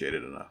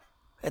appreciated enough.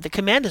 The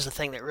command is the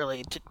thing that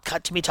really,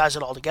 to me, ties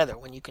it all together.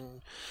 When you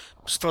can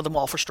just throw the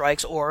ball for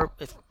strikes, or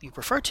if you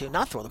prefer to,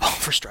 not throw the ball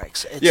for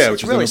strikes.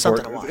 It's really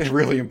something to watch. A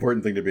really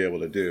important thing to be able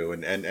to do.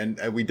 And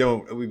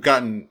we've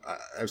gotten,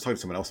 I was talking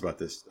to someone else about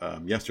this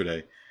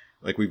yesterday.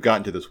 Like, we've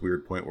gotten to this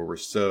weird point where we're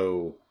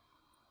so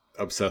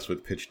obsessed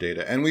with pitch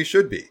data, and we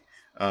should be.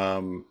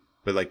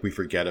 But like, we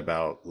forget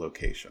about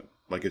location.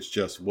 Like, it's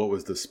just, what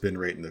was the spin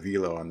rate and the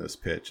velo on this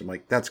pitch? I'm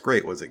like, that's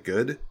great. Was it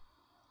good?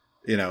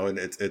 And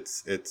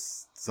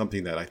it's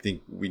something that I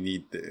think we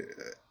need,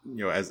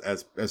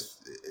 as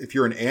if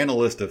you're an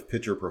analyst of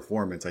pitcher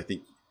performance, I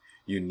think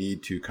you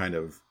need to kind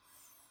of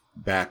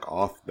back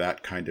off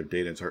that kind of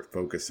data and start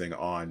focusing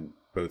on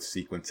both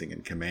sequencing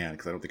and command,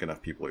 because I don't think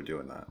enough people are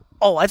doing that.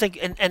 Oh, I think,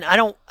 and I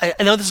know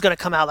this is going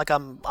to come out like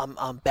I'm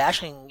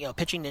bashing,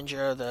 Pitching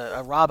Ninja,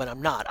 the Robin.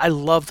 I'm not. I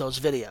love those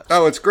videos.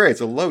 Oh, it's great.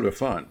 It's a load of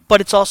fun. But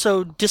it's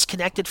also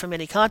disconnected from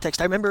any context.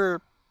 I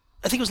remember,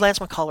 I think it was Lance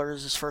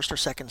McCullers' first or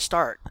second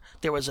start.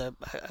 There was a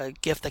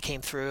gift that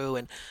came through,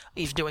 and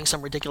he's doing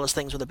some ridiculous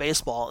things with a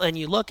baseball. And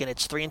you look, and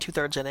it's 3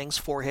 2/3 innings,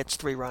 4 hits,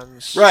 3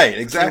 runs, right?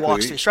 Exactly. 3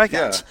 walks, 3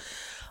 strikeouts. Yeah.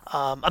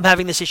 I'm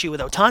having this issue with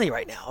Ohtani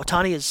right now.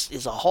 Ohtani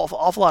is a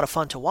awful lot of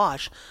fun to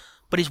watch,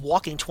 but he's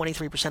walking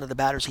 23% of the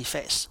batters he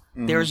faced.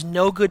 Mm-hmm. There's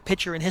no good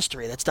pitcher in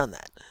history that's done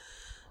that.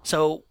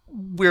 So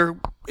we're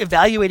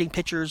evaluating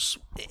pitchers.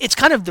 It's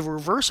kind of the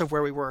reverse of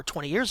where we were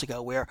 20 years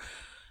ago, where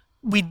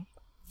we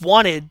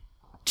wanted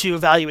to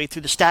evaluate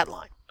through the stat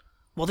line.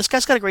 Well, this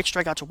guy's got a great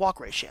strikeout to walk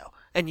ratio,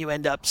 and you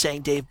end up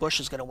saying Dave Bush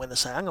is going to win the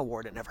Cy Young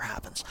Award. It never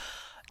happens.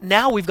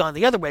 Now we've gone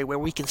the other way, where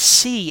we can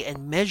see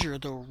and measure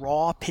the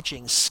raw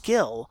pitching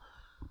skill,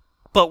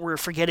 but we're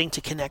forgetting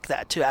to connect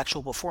that to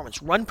actual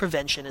performance. Run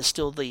prevention is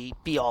still the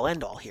be-all,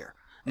 end-all here.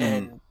 Mm-hmm.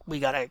 And we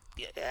got to,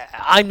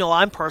 I know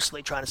I'm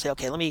personally trying to say,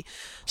 okay, let me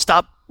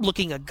stop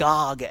looking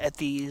agog at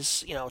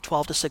these,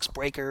 12-6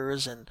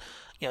 breakers and,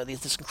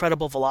 this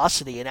incredible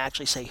velocity, and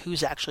actually say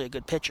who's actually a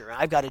good pitcher.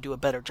 I've got to do a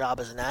better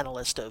job as an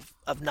analyst of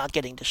not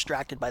getting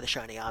distracted by the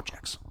shiny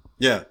objects.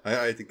 Yeah,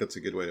 I think that's a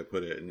good way to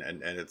put it.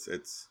 And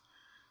it's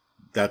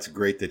that's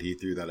great that he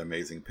threw that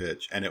amazing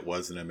pitch, and it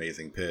was an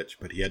amazing pitch,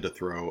 but he had to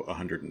throw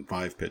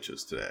 105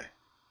 pitches today.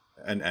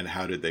 And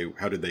how did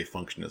they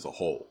function as a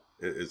whole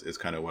is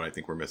kind of what I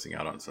think we're missing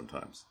out on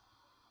sometimes.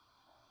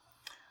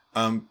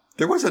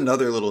 There was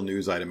another little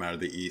news item out of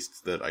the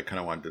East that I kind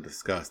of wanted to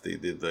discuss,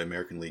 the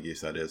American League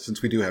East, that is,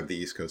 since we do have the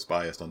East Coast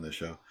bias on this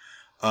show,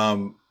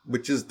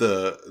 which is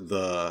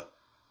the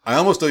I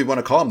almost don't even want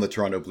to call them the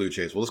Toronto Blue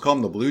Jays. We'll just call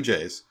them the Blue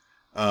Jays,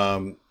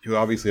 who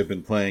obviously have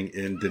been playing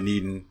in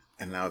Dunedin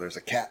and now there's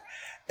a cat.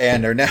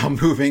 And are now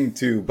moving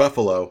to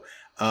Buffalo,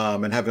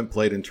 and haven't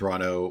played in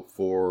Toronto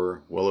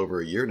for well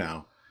over a year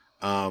now.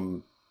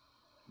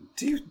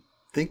 Do you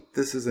think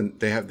this isn't?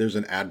 There's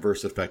an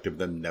adverse effect of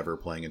them never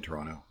playing in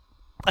Toronto?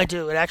 I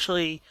do. It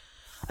actually,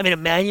 I mean, a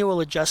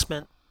manual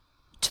adjustment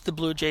to the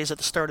Blue Jays at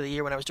the start of the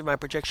year when I was doing my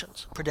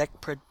projections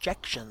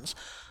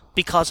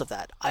because of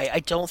that. I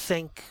don't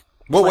think.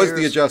 What was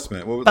the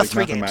adjustment? What was about like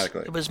 3 games.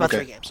 mathematically? It was about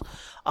 3 games.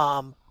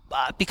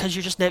 Because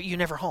you're just you're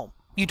never home.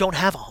 You don't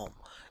have a home.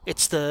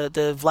 It's the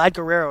Vlad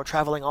Guerrero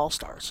traveling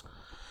all-stars.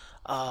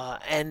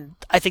 And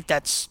I think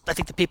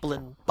the people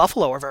in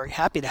Buffalo are very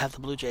happy to have the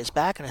Blue Jays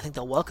back, and I think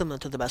they'll welcome them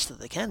to the best that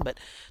they can. But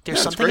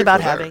there's something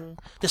about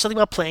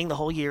playing the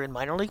whole year in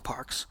minor league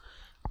parks.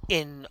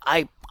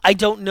 I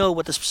don't know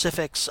what the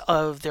specifics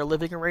of their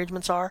living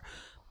arrangements are,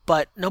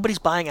 but nobody's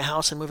buying a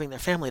house and moving their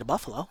family to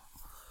Buffalo.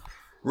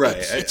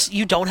 Right.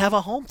 You don't have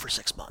a home for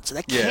 6 months.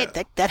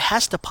 That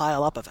has to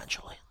pile up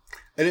eventually.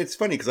 And it's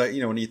funny because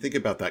when you think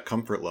about that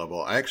comfort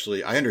level, I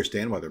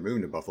understand why they're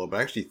moving to Buffalo, but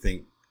I actually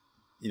think,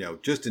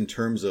 just in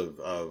terms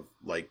of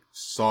like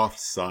soft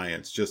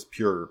science, just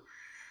pure,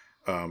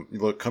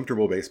 look,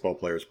 comfortable baseball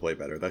players play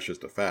better. That's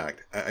just a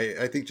fact.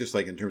 I think just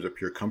like in terms of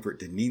pure comfort,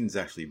 Dunedin's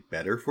actually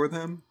better for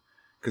them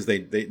because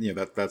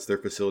that's their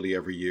facility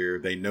every year.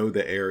 They know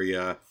the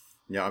area.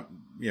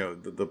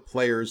 The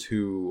players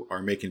who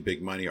are making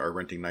big money are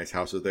renting nice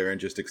houses there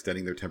and just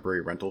extending their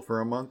temporary rental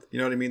for a month. You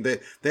know what I mean? They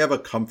have a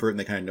comfort and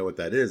they kind of know what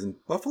that is. And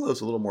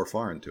Buffalo's a little more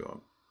foreign to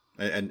them,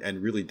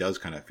 and really does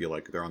kind of feel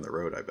like they're on the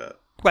road, I bet.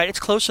 Right,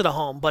 it's closer to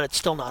home, but it's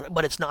still not.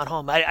 But it's not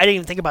home. I didn't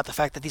even think about the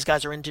fact that these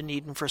guys are in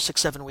Dunedin for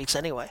 6-7 weeks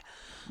anyway.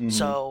 Mm-hmm.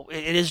 So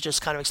it is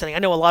just kind of extending. I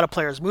know a lot of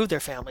players move their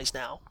families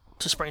now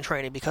to spring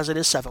training because it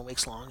is 7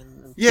 weeks long,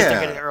 and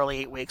they're getting early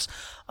 8 weeks.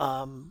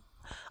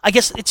 I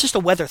guess it's just a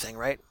weather thing,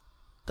 right?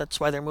 That's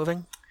why they're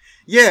moving.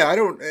 Yeah,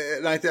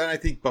 I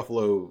think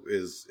Buffalo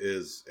is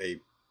a,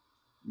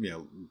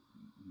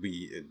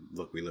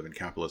 we live in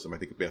capitalism. I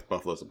think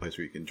Buffalo is a place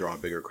where you can draw a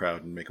bigger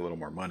crowd and make a little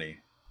more money.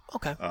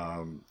 Okay.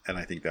 And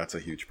I think that's a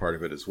huge part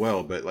of it as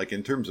well. But like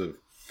in terms of,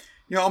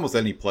 almost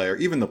any player,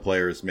 even the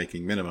players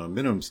making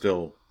minimum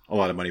still a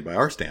lot of money by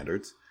our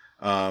standards.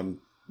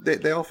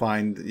 They all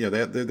find,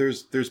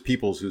 there's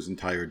peoples whose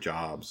entire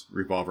jobs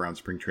revolve around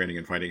spring training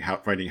and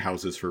finding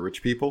houses for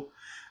rich people.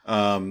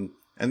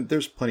 And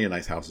there's plenty of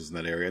nice houses in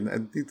that area.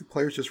 And the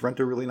players just rent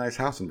a really nice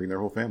house and bring their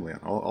whole family on.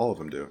 All of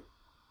them do.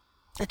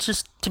 It's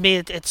just, to me,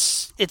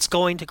 it's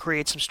going to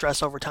create some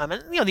stress over time.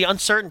 And, the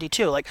uncertainty,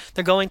 too. Like,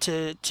 they're going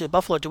to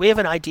Buffalo. Do we have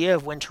an idea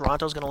of when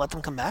Toronto's going to let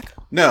them come back?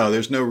 No,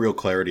 there's no real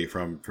clarity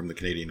from the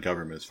Canadian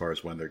government as far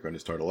as when they're going to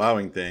start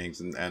allowing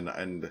things.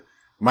 And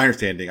my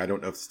understanding, I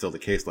don't know if it's still the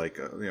case, like,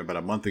 about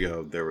a month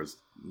ago,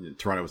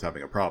 Toronto was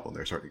having a problem.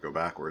 They're starting to go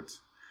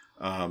backwards.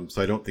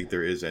 So I don't think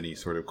there is any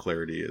sort of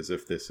clarity as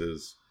if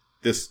there's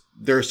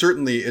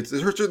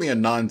certainly a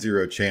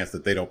non-zero chance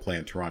that they don't play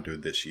in Toronto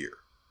this year.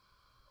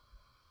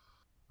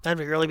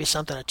 That'd really be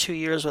something. 2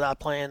 years without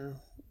playing,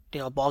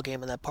 a ball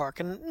game in that park,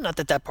 and not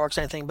that park's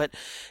anything. But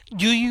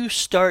do you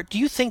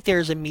think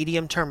there's a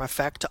medium-term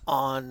effect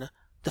on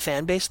the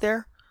fan base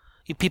there?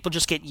 People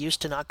just get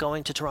used to not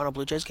going to Toronto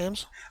Blue Jays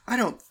games? I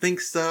don't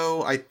think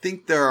so. I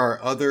think there are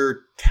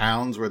other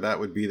towns where that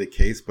would be the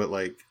case, but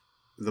like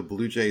the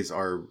Blue Jays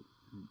are,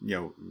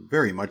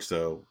 very much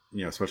so.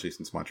 Especially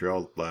since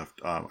Montreal left.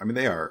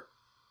 They are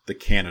the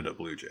Canada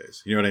Blue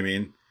Jays. You know what I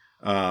mean?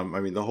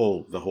 The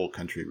whole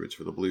country roots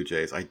for the Blue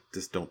Jays. I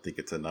just don't think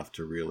it's enough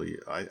to really.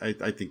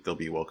 I think they'll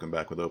be welcomed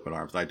back with open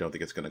arms. I don't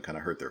think it's going to kind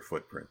of hurt their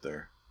footprint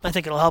there. I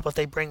think it'll help if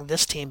they bring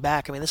this team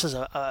back. This is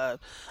a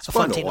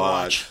fun team to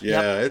watch.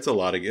 Yeah, It's a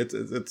lot of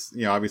it's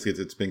obviously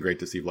it's been great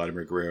to see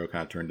Vladimir Guerrero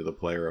kind of turn to the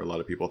player a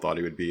lot of people thought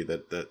he would be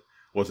that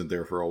wasn't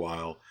there for a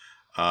while.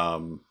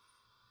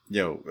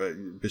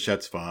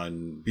 Bichette's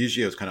fun.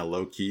 Biggio's kind of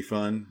low key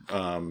fun.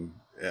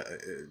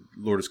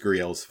 Lourdes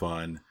Gurriel's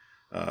fun.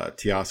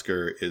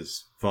 Teoscar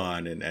is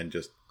fun and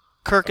just.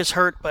 Kirk is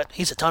hurt, but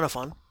he's a ton of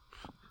fun.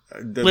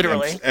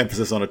 Literally.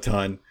 Emphasis on a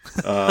ton.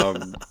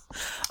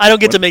 I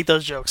don't get to make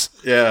those jokes.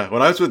 Yeah.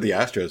 When I was with the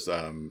Astros,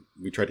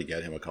 we tried to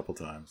get him a couple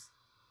times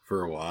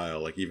for a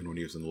while, like even when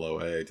he was in low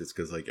A, just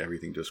because like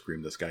everything just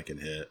screamed this guy can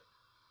hit.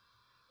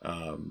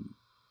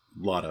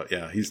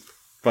 He's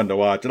fun to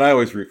watch. And I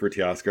always root for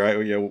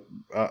Teoscar.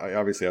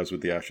 Obviously I was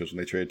with the Astros when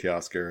they traded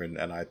Teoscar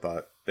and I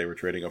thought they were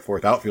trading a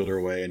fourth outfielder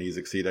away and he's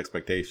exceeded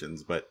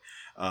expectations. But,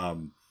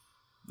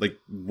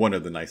 one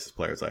of the nicest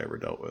players I ever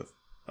dealt with.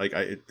 Like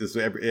I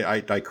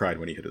cried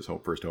when he hit his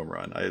first home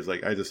run. I was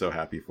just so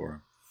happy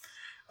for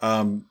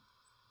him.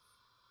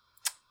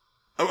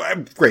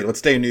 Great. Let's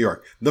stay in New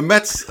York. The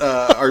Mets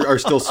are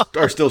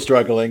still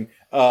struggling,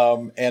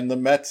 and the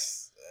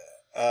Mets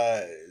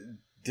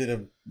did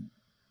a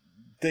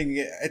thing.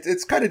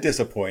 It's kind of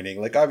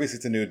disappointing. Like obviously,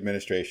 it's a new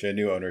administration,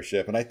 new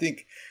ownership, and I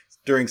think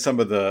during some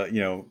of the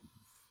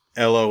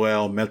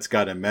LOL Mets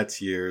got a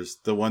Mets years,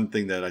 the one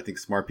thing that I think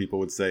smart people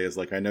would say is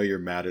like, I know you're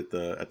mad at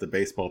the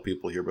baseball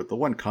people here, but the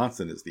one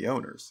constant is the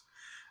owners,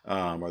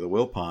 or the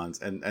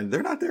Wilpons, and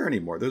they're not there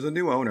anymore. There's a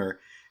new owner,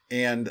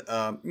 And,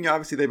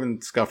 obviously they've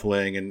been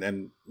scuffling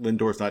and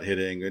Lindor's not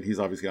hitting, and he's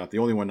obviously not the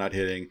only one not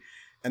hitting.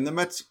 And the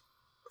Mets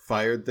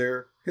fired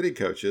their hitting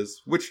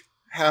coaches, which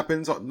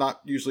happens,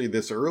 not usually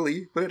this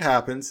early, but it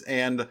happens.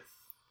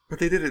 But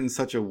they did it in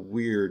such a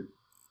weird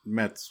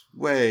Mets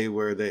way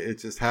where it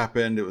just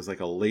happened. It was like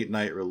a late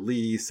night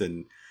release,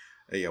 and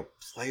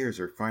players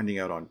are finding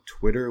out on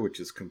Twitter, which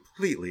is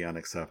completely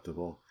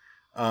unacceptable.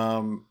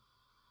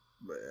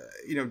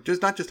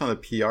 Just not just on the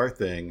PR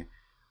thing.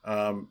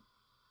 The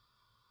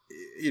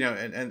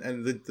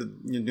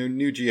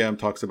new GM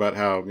talks about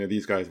how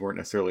these guys weren't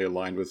necessarily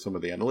aligned with some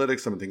of the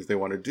analytics, some of the things they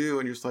want to do,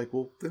 and you're just like,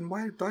 well, then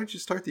why don't you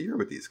start the year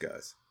with these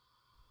guys?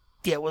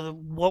 Yeah, well,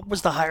 what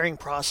was the hiring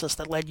process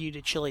that led you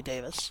to Chili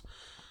Davis?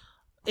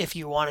 If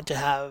you wanted to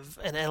have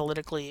an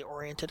analytically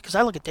oriented, because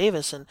I look at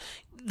Davis and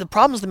the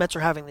problems the Mets are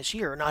having this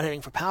year, not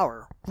hitting for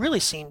power, really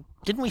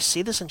didn't we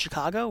see this in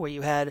Chicago where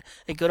you had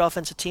a good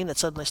offensive team that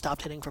suddenly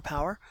stopped hitting for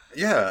power?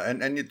 Yeah,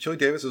 and Chili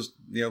Davis has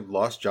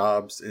lost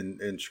jobs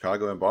in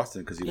Chicago and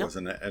Boston because he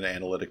wasn't an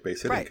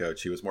analytic-based hitting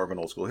coach. He was more of an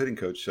old-school hitting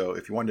coach. So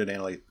if you wanted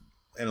an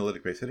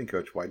analytic-based hitting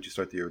coach, why did you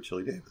start the year with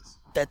Chili Davis?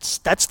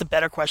 That's the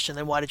better question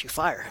than why did you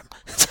fire him?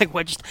 It's like,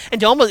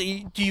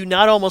 do you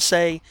not almost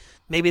say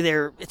maybe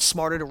it's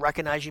smarter to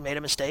recognize you made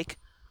a mistake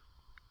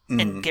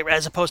and get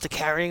as opposed to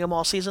carrying him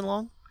all season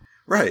long?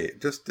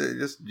 Right. Just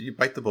you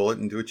bite the bullet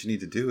and do what you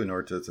need to do in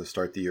order to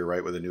start the year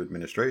right with a new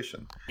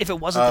administration. If it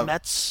wasn't the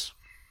Mets,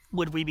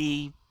 would we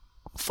be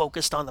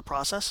focused on the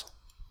process?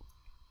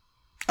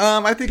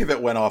 I think if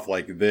it went off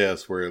like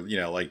this, where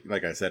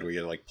like I said, we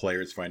get like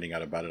players finding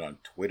out about it on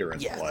Twitter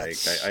and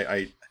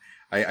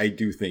I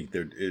do think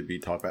it'd be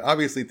talked about.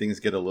 Obviously, things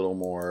get a little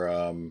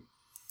more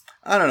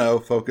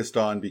focused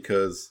on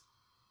because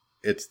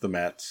it's the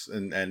Mets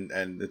and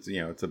it's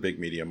it's a big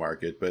media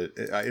market, but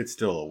it's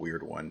still a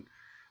weird one.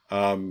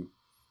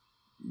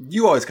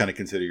 You always kind of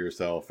consider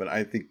yourself, and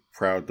I think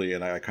proudly,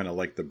 and I kind of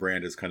like the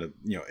brand as kind of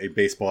a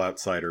baseball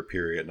outsider,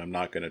 period. And I'm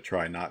not going to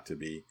try not to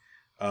be.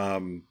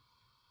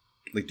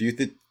 Do you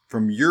think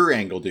from your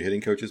angle, do hitting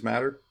coaches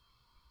matter?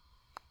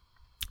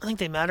 I think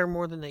they matter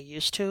more than they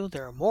used to.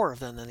 There are more of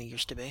them than there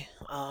used to be.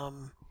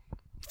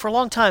 For a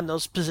long time,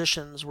 those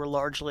positions were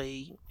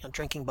largely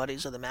drinking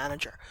buddies of the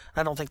manager.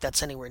 I don't think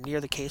that's anywhere near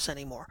the case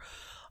anymore.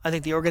 I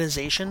think the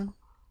organization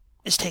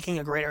is taking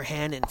a greater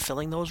hand in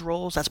filling those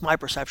roles. That's my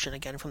perception,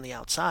 again, from the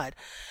outside.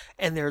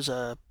 And there's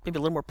maybe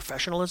a little more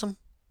professionalism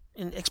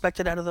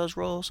expected out of those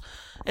roles.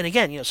 And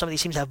again, some of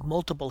these teams have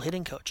multiple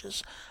hitting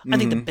coaches. I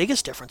think the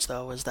biggest difference,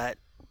 though, is that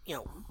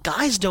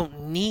guys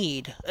don't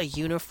need a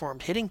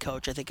uniformed hitting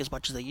coach, I think, as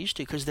much as they used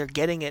to, because they're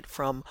getting it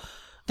from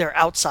their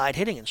outside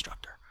hitting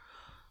instructor.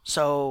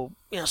 So,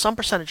 some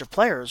percentage of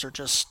players are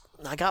just,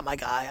 I got my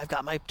guy, I've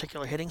got my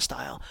particular hitting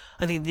style.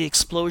 I think the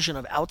explosion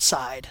of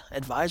outside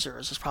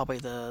advisors is probably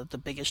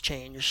the biggest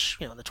change,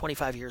 in the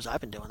 25 years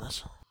I've been doing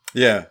this.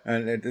 Yeah,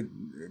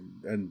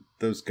 and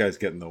those guys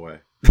get in the way.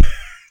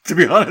 To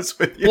be honest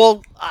with you.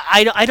 Well,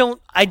 I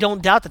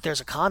don't doubt that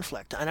there's a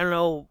conflict. I don't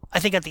know. I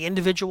think at the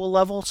individual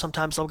level,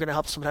 sometimes they're going to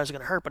help, sometimes they're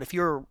going to hurt. But if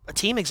you're a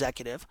team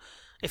executive,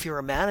 if you're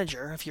a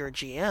manager, if you're a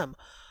GM,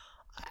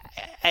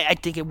 I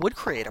think it would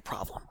create a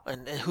problem.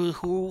 And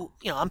who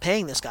I'm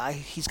paying this guy.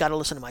 He's got to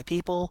listen to my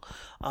people.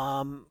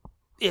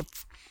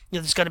 If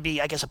there's going to be,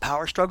 I guess, a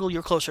power struggle,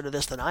 you're closer to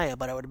this than I am.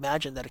 But I would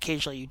imagine that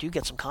occasionally you do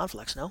get some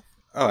conflicts. No?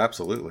 Oh,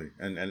 absolutely.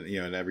 And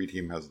every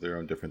team has their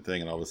own different thing,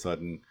 and all of a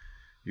sudden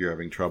you're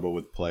having trouble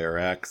with player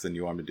X and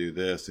you want him to do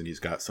this, and he's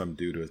got some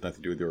dude who has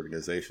nothing to do with the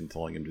organization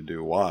telling him to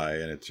do Y,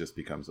 and it just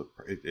becomes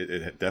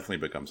it definitely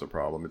becomes a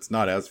problem. It's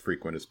not as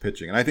frequent as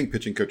pitching, and I think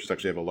pitching coaches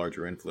actually have a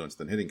larger influence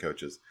than hitting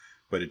coaches,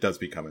 but it does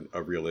become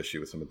a real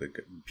issue with some of the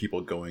people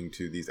going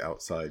to these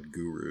outside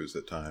gurus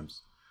at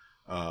times.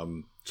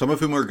 Some of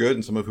whom are good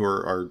and some of whom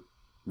are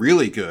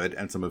really good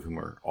and some of whom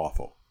are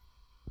awful.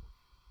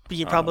 But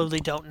you probably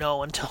don't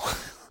know until...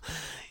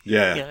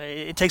 Yeah.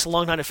 It takes a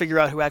long time to figure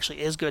out who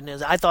actually is good and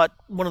is. I thought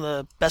one of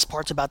the best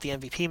parts about the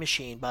MVP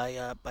machine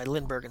by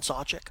Lindbergh and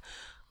Sawchik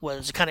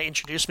was it kind of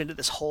introduced me to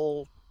this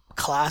whole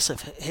class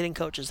of hitting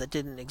coaches that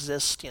didn't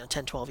exist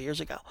 10, 12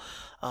 years ago.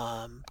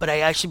 But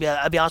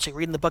I'll be honest with you,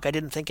 reading the book, I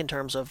didn't think in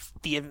terms of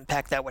the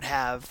impact that would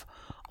have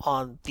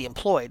on the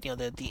employed,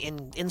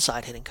 the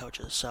inside hitting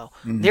coaches. So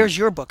there's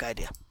your book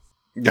idea.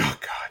 Oh,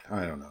 God,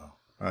 I don't know.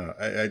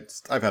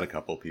 I've had a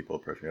couple of people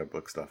approach me about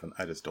book stuff, and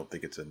I just don't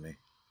think it's in me.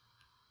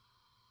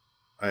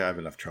 I have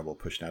enough trouble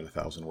pushing out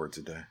 1,000 words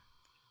a day.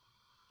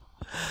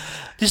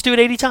 Just do it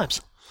 80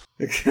 times.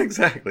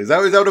 Exactly. Is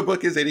that what a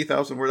book is?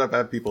 80,000 words? I've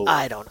had people.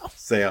 I don't know.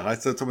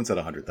 Someone said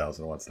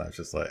 100,000 once, and I was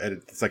just like,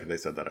 and the second they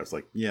said that, I was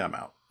like, yeah, I'm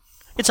out.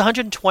 It's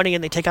 120,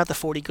 and they take out the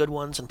 40 good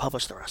ones and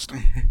publish the rest.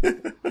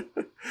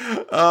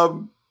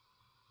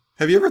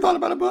 Have you ever thought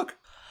about a book?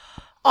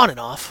 On and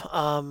off.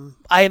 I'm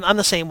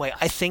the same way.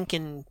 I think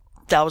in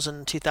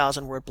 1,000,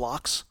 2,000 word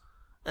blocks,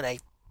 and I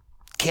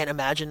can't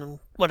imagine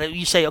when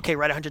you say, okay,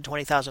 write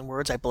 120,000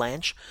 words, I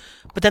blanch.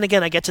 But then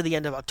again, I get to the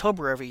end of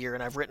October every year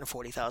and I've written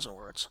 40,000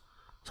 words.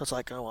 So it's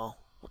like, oh, well,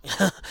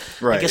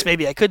 right. I guess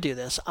maybe I could do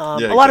this. A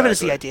lot of it is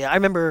the idea. I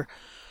remember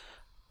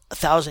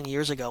 1,000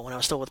 years ago when I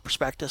was still with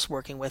Prospectus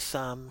working with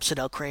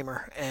Sidell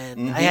Kramer,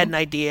 and I had Mm-hmm. an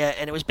idea,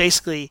 and it was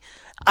basically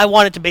I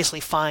wanted to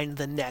basically find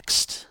the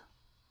next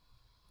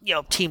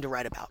team to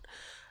write about.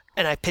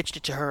 And I pitched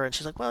it to her, and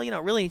she's like, "Well, it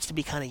really needs to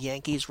be kind of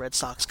Yankees, Red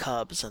Sox,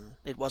 Cubs," and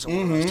it wasn't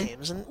one of those Mm-hmm.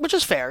 teams, and which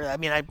is fair. I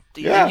mean,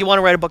 Yeah. you want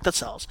to write a book that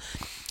sells.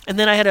 And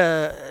then I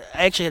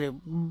actually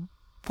had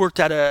worked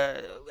out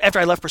after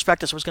I left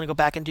Prospectus, I was going to go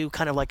back and do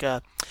kind of like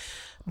a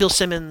Bill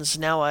Simmons,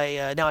 now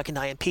I can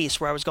die in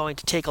peace, where I was going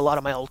to take a lot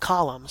of my old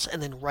columns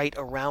and then write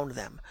around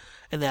them,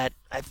 and that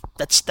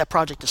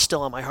project is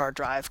still on my hard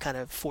drive, kind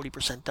of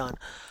 40% done.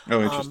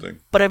 Oh, interesting.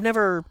 But I've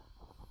never,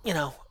 you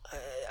know,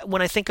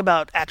 when I think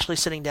about actually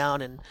sitting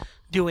down and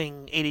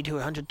doing 80 to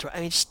 100, I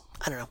mean, just,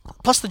 I don't know.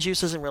 Plus, the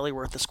juice isn't really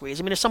worth the squeeze.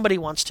 I mean, if somebody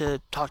wants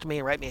to talk to me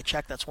and write me a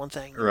check, that's one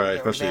thing. Right, In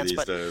especially advance. these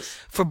But days.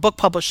 for book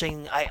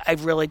publishing, I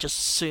really just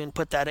soon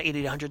put that 80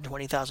 to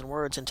 120,000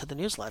 words into the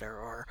newsletter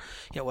or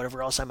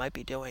whatever else I might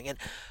be doing. And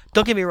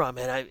don't get me wrong,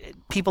 man.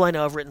 People I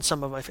know have written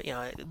some of my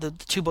the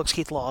two books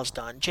Keith Law has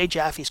done. Jay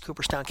Jaffe's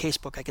Cooperstown Case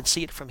book, I can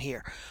see it from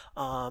here,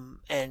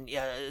 and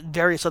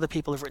various other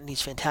people have written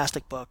these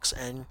fantastic books,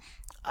 and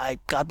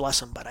God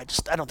bless them, but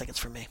I don't think it's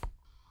for me.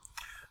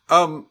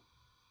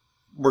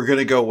 We're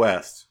gonna go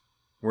west.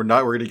 We're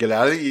not. We're gonna get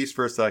out of the east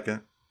for a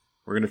second.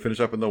 We're gonna finish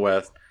up in the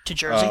west. To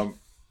Jersey.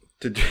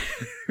 To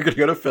we're gonna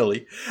go to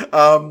Philly.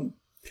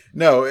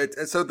 No.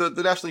 So the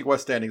National League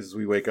West standings, as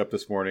we wake up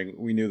this morning,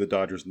 we knew the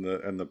Dodgers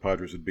and the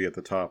Padres would be at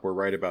the top. We're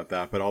right about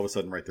that, but all of a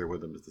sudden, right there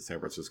with them is the San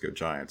Francisco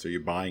Giants. Are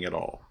you buying it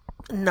all?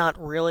 Not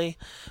really,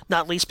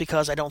 not least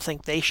because I don't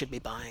think they should be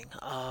buying.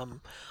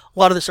 A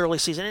lot of this early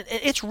season,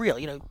 it's real.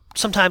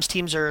 Sometimes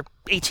teams are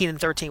 18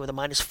 and 13 with a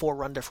 -4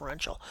 run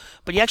differential,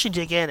 but you actually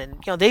dig in,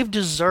 and they've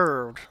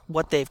deserved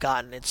what they've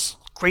gotten. It's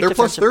great. They're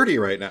plus defensive. 30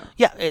 right now.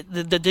 Yeah,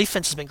 the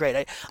defense has been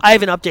great. I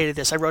haven't updated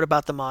this. I wrote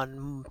about them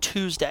on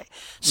Tuesday.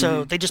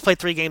 So they just played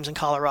 3 games in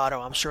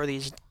Colorado. I'm sure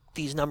these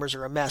numbers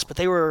are a mess, but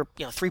they were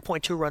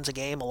 3.2 runs a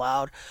game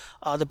allowed,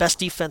 the best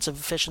defensive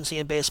efficiency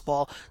in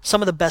baseball,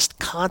 some of the best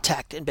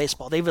contact in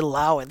baseball.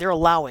 They're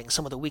allowing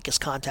some of the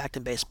weakest contact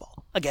in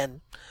baseball.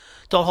 Again,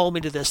 don't hold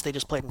me to this. They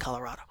just played in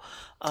Colorado,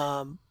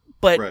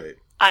 but Right.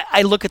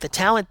 I look at the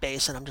talent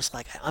base and I'm just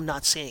like, I'm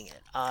not seeing it.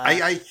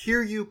 I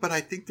hear you, but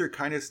I think they're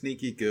kind of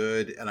sneaky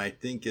good, and I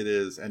think it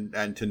is,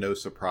 and to no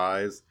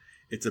surprise,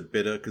 it's a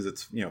bit of, because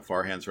it's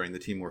Farhan's running the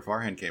team where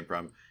Farhan came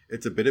from.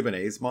 It's a bit of an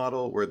A's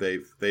model where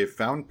they've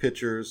found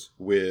pitchers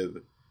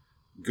with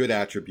good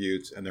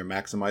attributes, and they're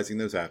maximizing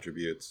those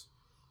attributes,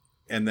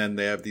 and then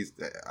they have these.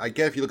 I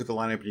get if you look at the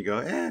lineup and you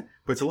go,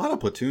 but it's a lot of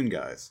platoon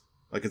guys.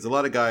 Like it's a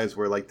lot of guys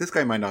where like this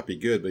guy might not be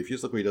good, but if you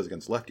just look what he does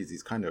against lefties,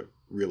 he's kind of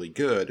really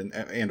good,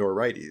 and or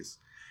righties,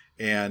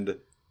 and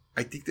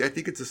I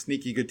think it's a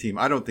sneaky good team.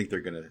 I don't think they're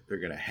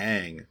gonna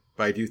hang,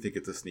 but I do think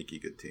it's a sneaky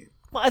good team.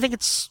 Well, I think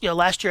it's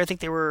last year I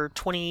think they were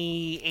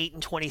 28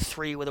 and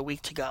 23 with a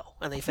week to go,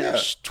 and they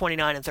finished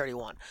 29 and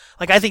 31.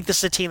 Like I think this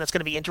is a team that's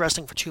going to be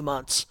interesting for 2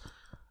 months,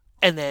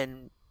 and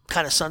then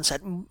kind of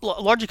sunset.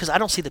 Largely because I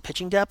don't see the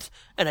pitching depth,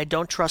 and I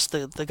don't trust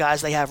the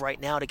guys they have right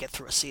now to get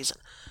through a season.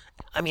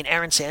 I mean,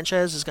 Aaron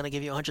Sanchez is going to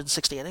give you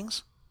 160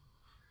 innings.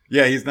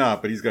 Yeah, he's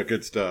not, but he's got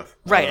good stuff.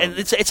 Right, and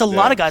it's a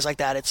lot of guys like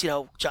that. It's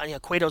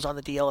Cueto's on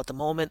the DL at the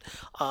moment.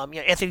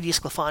 Anthony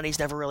DeSclafani's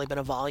never really been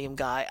a volume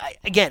guy.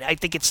 I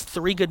think it's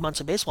 3 good months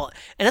of baseball,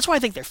 and that's why I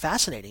think they're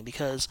fascinating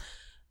because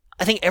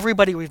I think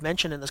everybody we've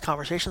mentioned in this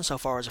conversation so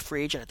far is a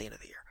free agent at the end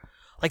of the year.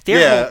 Like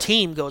their whole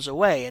team goes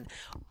away, and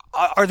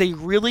are they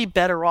really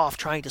better off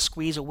trying to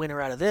squeeze a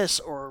winner out of this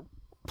or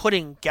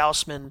putting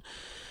Gausman,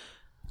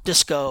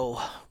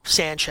 Disco,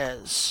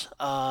 Sanchez?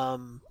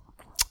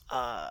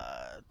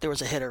 There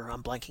was a hitter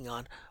I'm blanking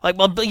on.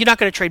 But you're not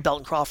going to trade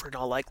Belton Crawford in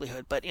all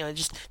likelihood, but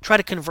just try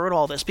to convert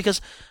all this because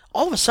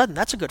all of a sudden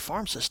that's a good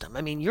farm system.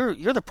 I mean,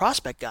 you're the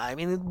prospect guy. I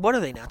mean, what are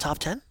they now? Top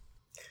 10?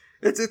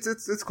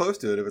 It's close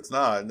to it if it's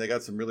not, and they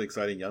got some really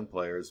exciting young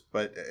players.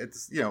 But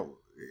it's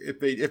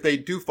if they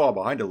do fall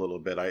behind a little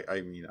bit,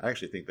 I mean I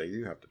actually think they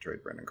do have to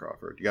trade Brandon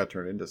Crawford. You got to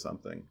turn it into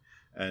something,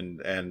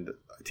 and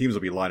teams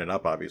will be lining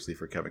up obviously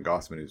for Kevin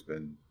Gausman, who's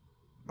been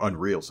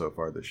unreal so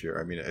far this year.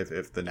 I mean,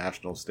 if the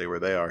Nationals stay where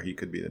they are, he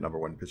could be the number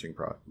one pitching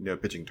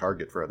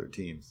target for other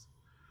teams.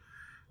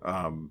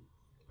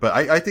 But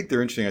I think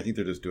they're interesting. I think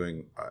they're just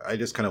doing. I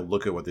just kind of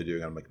look at what they're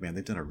doing. And I'm like, man,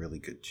 they've done a really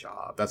good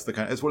job. That's the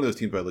kind. It's one of those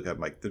teams where I look at.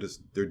 I'm like,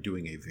 they're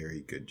doing a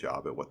very good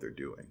job at what they're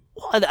doing.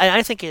 Well,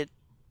 I think it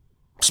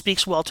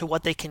speaks well to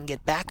what they can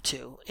get back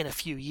to in a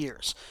few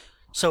years.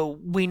 So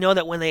we know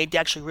that when they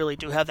actually really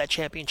do have that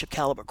championship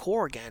caliber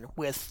core again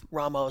with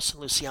Ramos and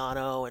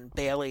Luciano and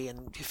Bailey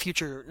and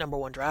future number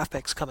 1 draft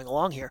picks coming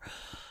along here,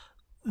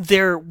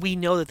 we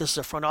know that this is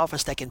a front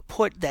office that can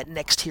put that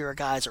next tier of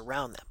guys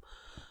around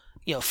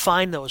them.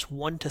 Find those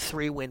 1 to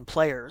 3 win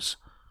players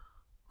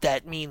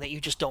that mean that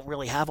you just don't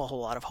really have a whole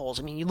lot of holes.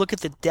 I mean, you look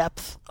at the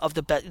depth of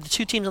the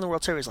 2 teams in the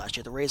World Series last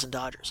year, the Rays and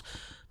Dodgers.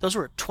 Those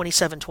were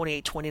 27,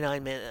 28,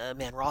 29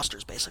 man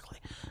rosters, basically.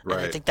 Right.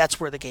 And I think that's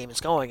where the game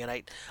is going.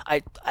 And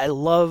I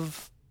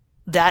love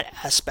that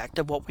aspect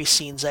of what we've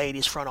seen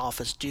Zaidi's front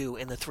office do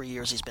in the 3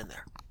 years he's been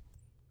there.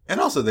 And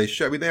also, they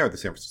are the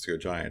San Francisco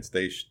Giants.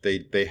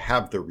 They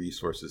have the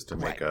resources to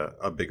make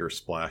a bigger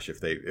splash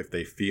if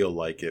they feel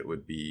like it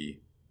would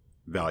be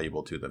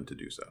valuable to them to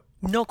do so.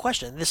 No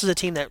question. This is a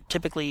team that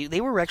typically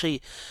they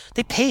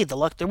paid the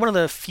luck. They're one of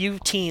the few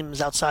teams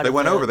outside. They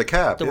went over the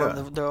cap.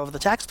 They're over the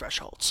tax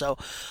threshold. So,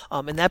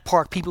 in that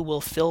park, people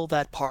will fill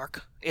that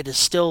park. It is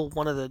still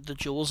one of the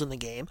jewels in the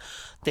game.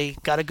 They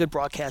got a good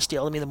broadcast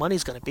deal. I mean, the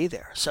money's going to be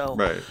there. So,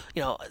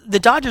 the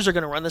Dodgers are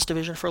going to run this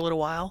division for a little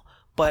while.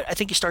 But I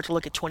think you start to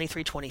look at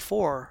 23,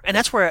 24, and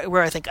that's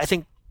where I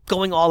think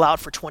going all out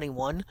for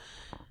 21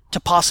 to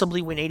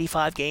possibly win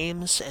 85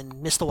 games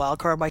and miss the wild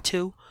card by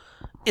 2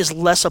 is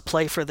less a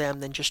play for them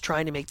than just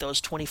trying to make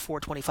those 24,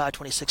 25,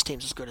 26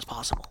 teams as good as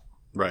possible.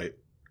 Right.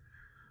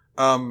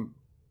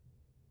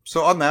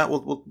 So on that,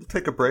 we'll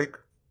take a break.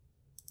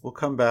 We'll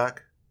come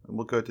back and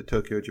we'll go to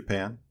Tokyo,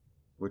 Japan,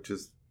 which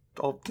is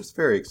all just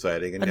very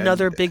exciting. And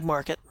another big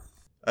market.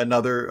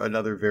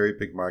 Another very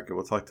big market.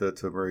 We'll talk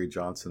to Murray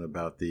Johnson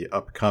about the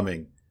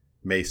upcoming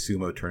May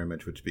Sumo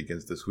tournament, which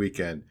begins this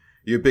weekend.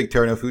 You a big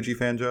Teruno Fuji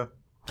fan, Joe?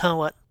 Huh,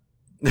 what?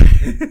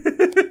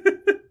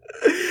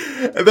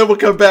 And then we'll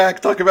come back,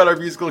 talk about our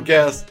musical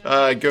guest,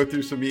 go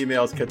through some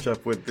emails, catch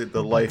up with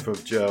the life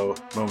of Joe.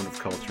 Moment of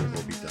culture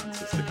will be done,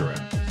 so stick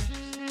around.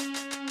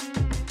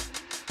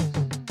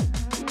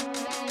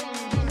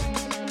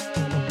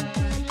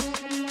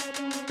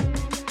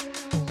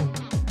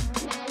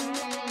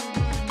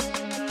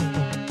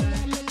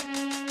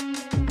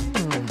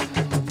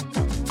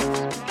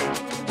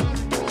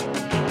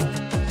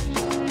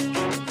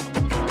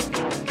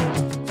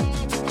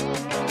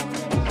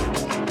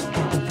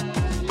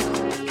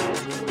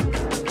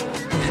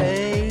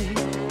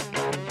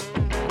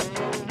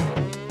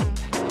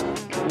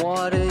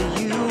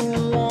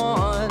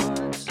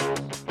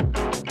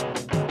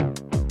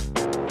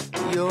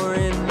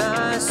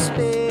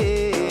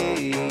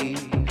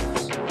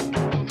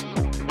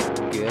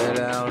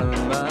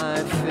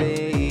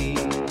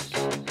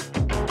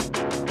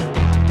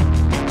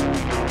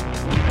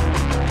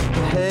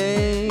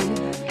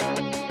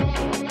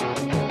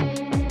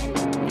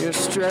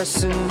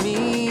 Stressing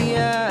me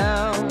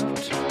out.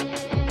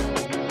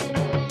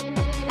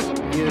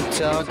 You're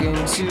talking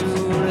too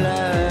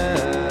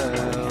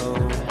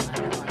loud.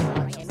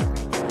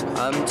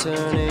 I'm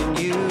turning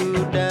you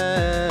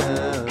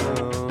down.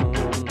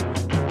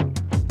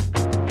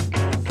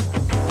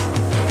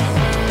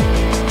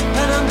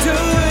 And I'm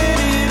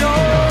doing it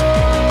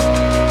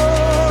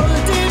all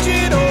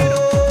digital.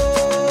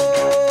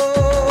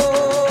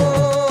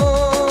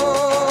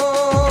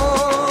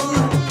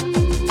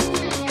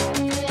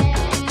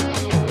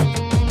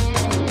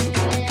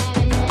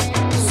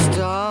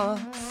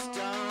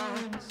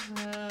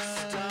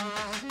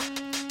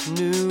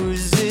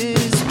 News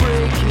is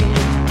breaking.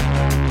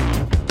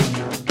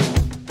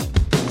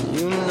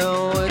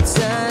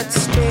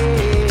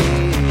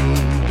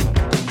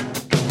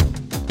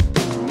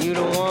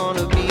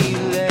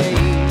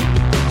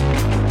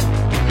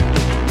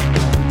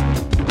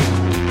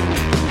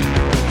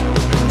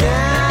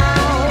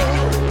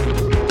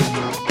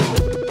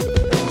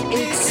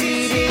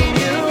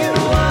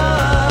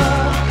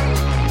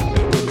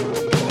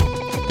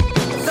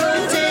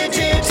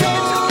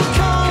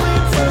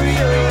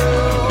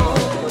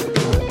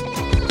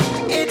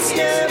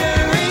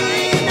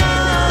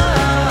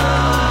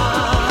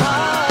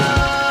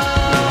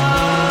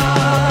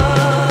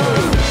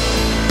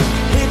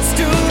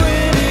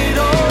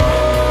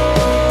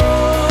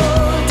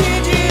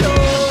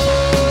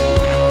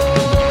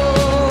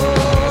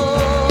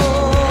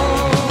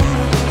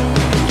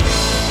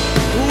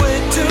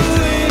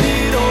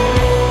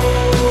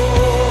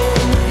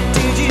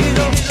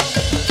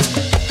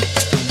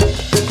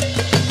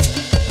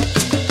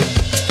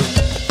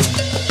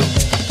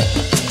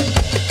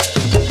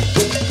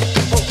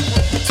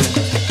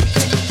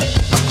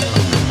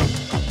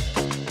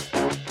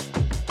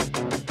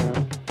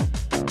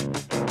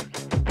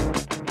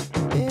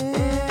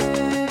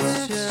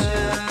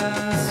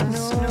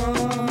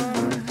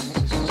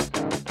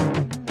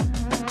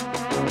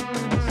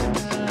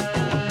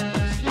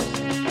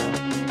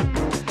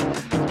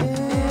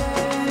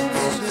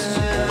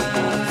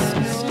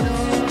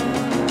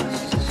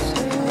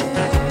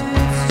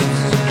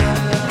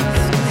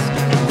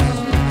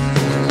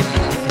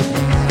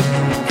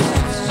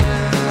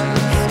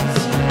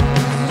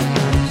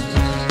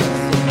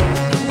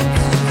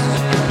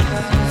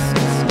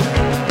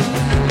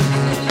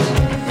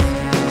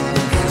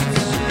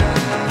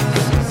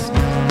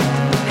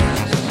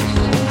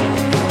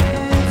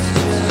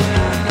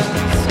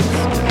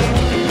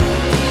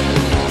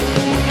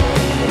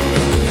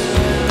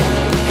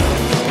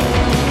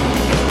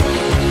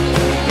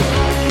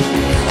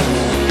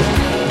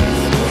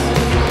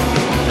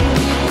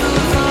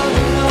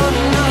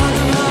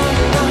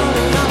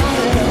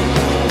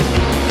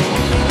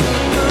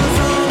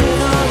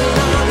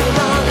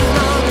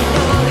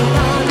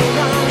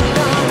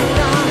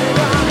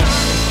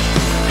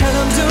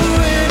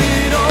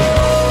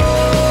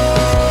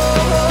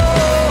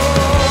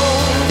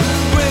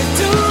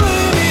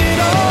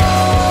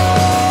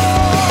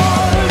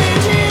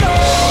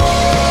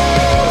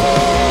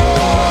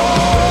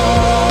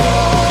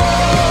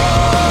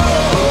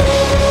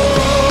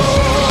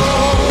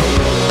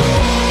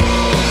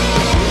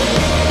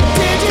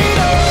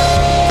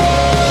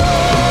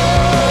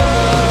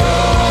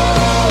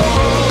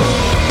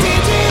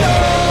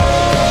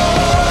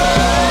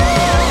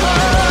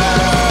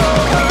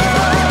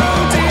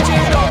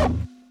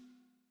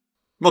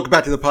 Welcome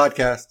back to the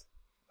podcast.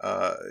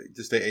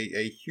 Just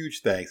a huge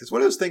thanks. It's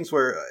one of those things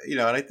where,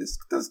 and this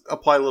does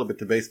apply a little bit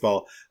to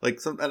baseball. Like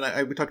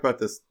we talked about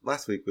this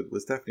last week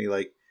with Stephanie.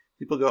 Like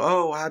people go,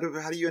 oh, how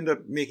do you end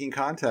up making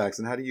contacts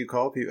and how do you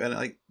call people? And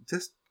like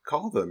just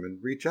call them and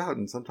reach out,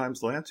 and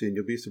sometimes they'll answer you and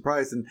you'll be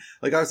surprised. And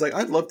like I was like,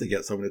 I'd love to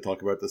get someone to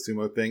talk about the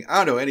sumo thing.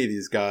 I don't know any of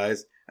these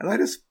guys, and I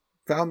just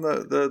found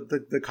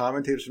the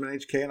commentators from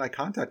NHK and I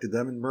contacted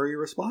them and Murray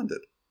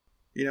responded.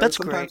 That's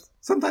great.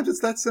 Sometimes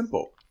it's that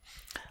simple.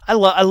 I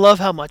love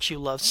how much you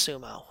love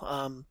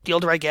sumo. The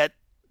older I get,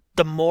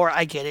 the more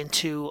I get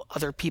into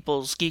other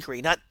people's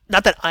geekery. Not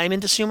that I'm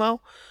into sumo,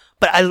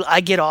 but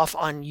I get off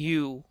on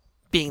you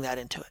being that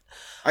into it.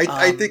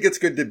 I think it's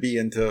good to be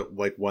into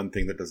like one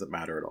thing that doesn't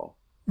matter at all.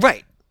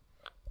 Right.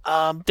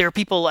 There are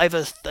people, I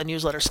have a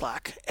newsletter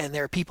Slack, and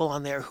there are people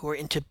on there who are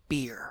into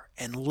beer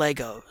and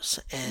Legos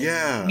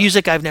and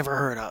music I've never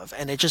heard of.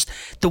 And it just,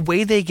 the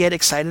way they get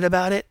excited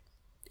about it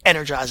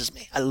energizes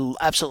me. I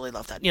absolutely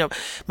love that.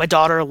 My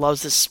daughter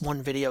loves this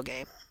one video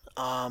game.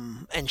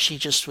 And she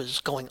just was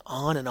going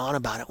on and on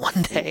about it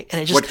one day. And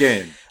it just, what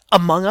game?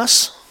 Among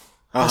Us.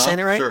 Am I saying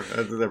it right? Sure.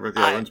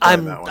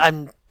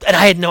 And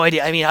I had no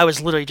idea. I mean, I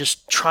was literally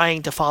just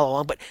trying to follow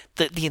along, but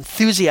the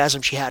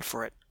enthusiasm she had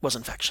for it was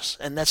infectious.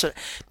 And that's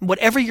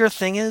whatever your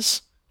thing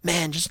is,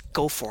 man, just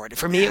go for it.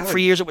 For me, for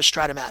years, it was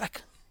Stratomatic.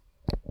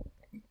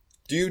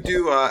 Do you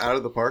do Out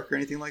of the Park or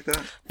anything like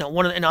that? No,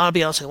 and I'll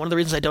be honest, one of the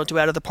reasons I don't do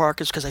Out of the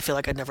Park is because I feel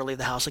like I'd never leave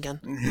the house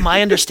again.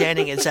 My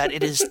understanding is that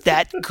it is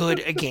that good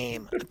a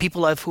game. The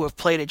people who have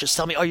played it just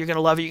tell me, oh, you're going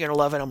to love it, you're going to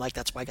love it. I'm like,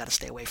 that's why I got to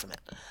stay away from it.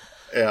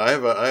 Yeah, I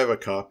have a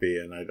copy,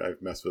 and I've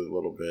messed with it a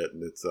little bit,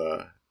 and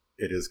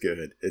it is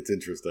good. It's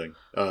interesting.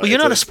 Well, you're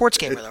not a sports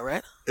gamer, though,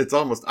 right? It's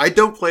almost. I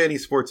don't play any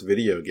sports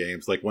video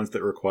games, like ones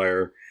that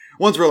require.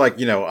 Ones where like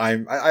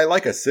I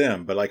like a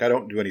sim, but like I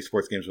don't do any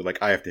sports games where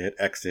like I have to hit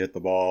X to hit the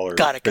ball or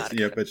pitch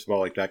the ball,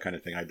 like that kind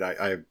of thing.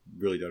 I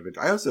really don't.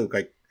 I also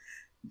like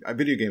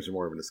video games are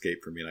more of an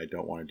escape for me, and I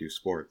don't want to do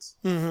sports.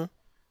 Mm-hmm.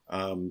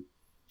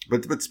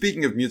 But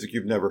speaking of music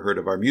you've never heard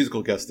of, our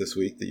musical guest this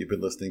week that you've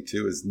been listening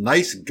to is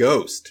Nice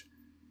Ghost.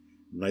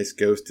 Nice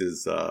Ghost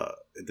is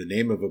the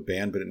name of a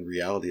band, but in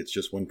reality, it's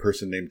just one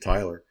person named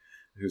Tyler,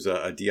 who's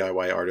a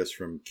DIY artist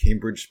from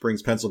Cambridge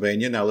Springs,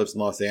 Pennsylvania, now lives in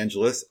Los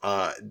Angeles.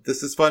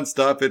 This is fun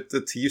stuff.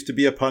 He used to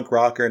be a punk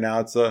rocker. Now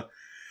it's a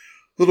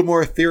little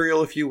more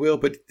ethereal, if you will,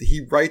 but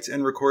he writes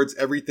and records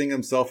everything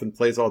himself and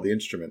plays all the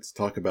instruments.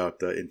 Talk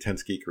about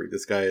intense geekery.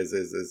 This guy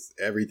is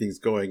everything's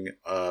going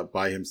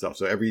by himself.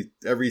 So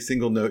every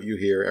single note you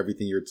hear,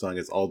 everything you're sung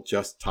is all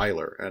just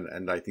Tyler.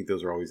 And I think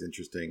those are always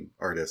interesting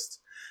artists.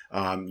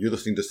 You're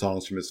listening to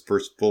songs from his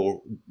first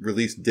full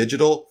release,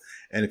 Digital.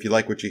 And if you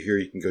like what you hear,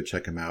 you can go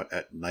check him out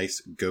at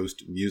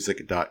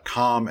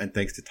niceghostmusic.com. And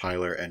thanks to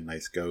Tyler and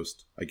Nice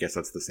Ghost, I guess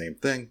that's the same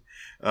thing,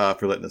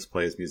 for letting us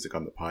play his music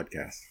on the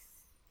podcast.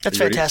 That's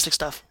fantastic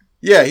stuff.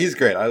 Yeah, he's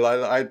great. It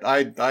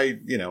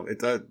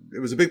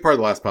was a big part of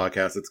the last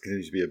podcast. It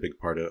continues to be a big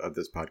part of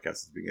this podcast,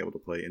 is being able to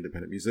play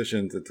independent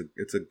musicians.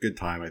 It's a good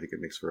time. I think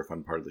it makes for a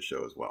fun part of the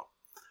show as well.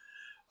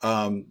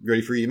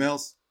 Ready for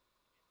emails?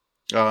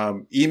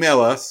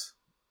 Email us.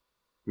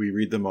 We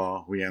read them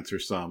all. We answer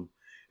some.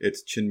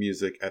 It's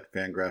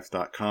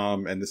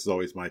chinmusic@fangraphs.com. And this is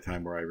always my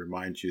time where I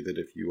remind you that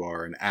if you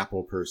are an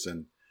Apple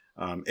person,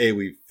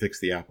 we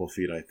fixed the Apple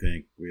feed, I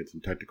think. We had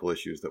some technical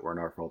issues that weren't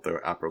our fault. They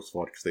were Apple's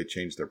fault because they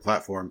changed their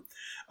platform.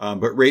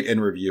 But rate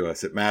and review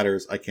us. It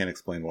matters. I can't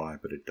explain why,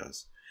 but it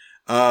does.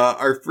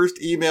 Our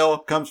first email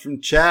comes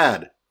from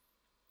Chad.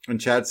 And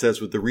Chad says,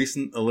 with the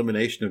recent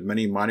elimination of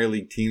many minor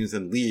league teams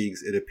and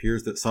leagues, it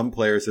appears that some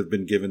players have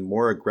been given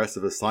more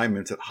aggressive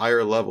assignments at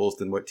higher levels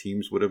than what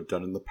teams would have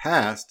done in the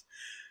past.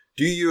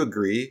 Do you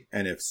agree?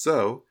 And if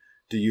so,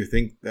 do you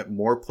think that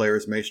more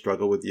players may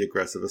struggle with the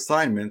aggressive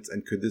assignments?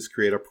 And could this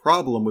create a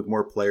problem with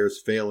more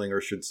players failing, or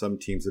should some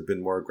teams have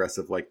been more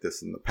aggressive like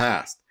this in the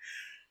past?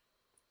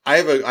 I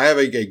have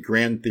a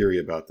grand theory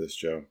about this,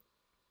 Joe,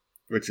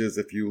 which is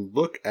if you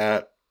look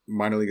at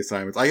minor league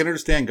assignments, I can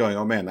understand going,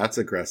 oh man, that's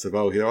aggressive.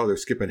 Oh, they're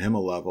skipping him a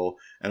level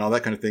and all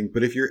that kind of thing.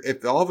 But if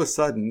all of a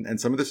sudden,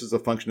 and some of this is a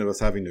function of us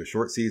having no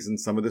short season,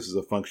 some of this is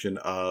a function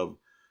of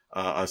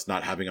us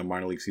not having a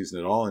minor league season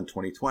at all in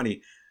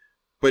 2020.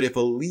 But if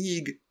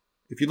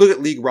you look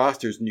at league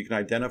rosters and you can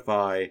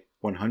identify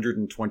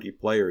 120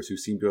 players who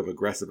seem to have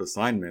aggressive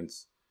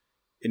assignments,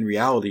 in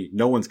reality,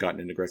 no one's gotten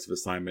an aggressive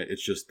assignment.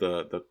 It's just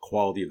the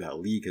quality of that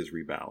league has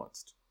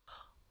rebalanced.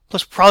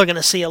 Plus, we're probably going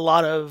to see a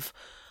lot of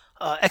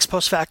ex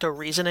post facto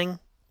reasoning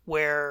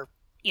where,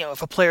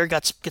 if a player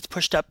gets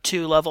pushed up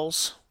 2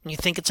 levels and you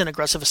think it's an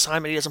aggressive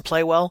assignment, he doesn't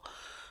play well,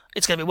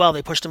 it's going to be, well,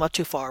 they pushed him up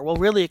too far. Well,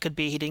 really, it could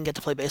be he didn't get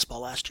to play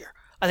baseball last year.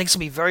 I think it's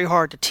going to be very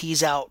hard to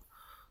tease out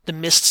the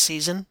missed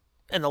season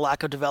and the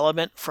lack of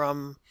development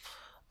from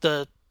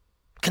the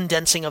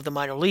condensing of the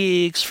minor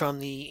leagues, from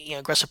the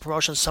aggressive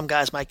promotions some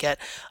guys might get.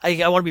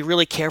 I want to be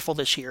really careful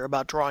this year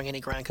about drawing any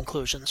grand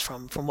conclusions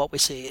from what we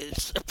see.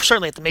 It's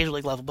certainly at the major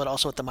league level, but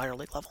also at the minor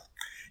league level.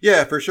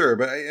 Yeah, for sure.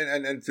 But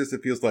and it just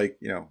it feels like,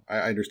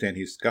 I understand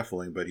he's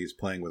scuffling, but he's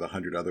playing with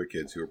 100 other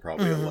kids who are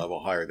probably a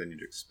level higher than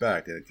you'd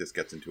expect, and it just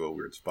gets into a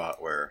weird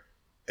spot where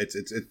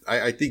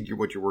I think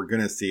we're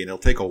going to see, and it'll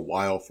take a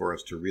while for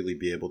us to really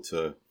be able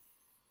to.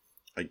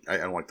 I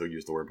don't like to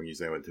use the word when you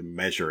say it, to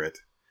measure it.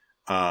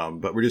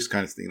 But we're just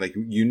kind of thinking like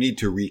you need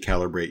to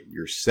recalibrate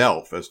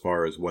yourself as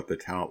far as what the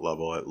talent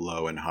level at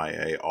low and high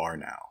A are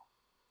now,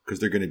 because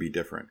they're going to be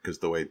different because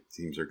the way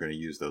teams are going to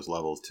use those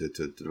levels to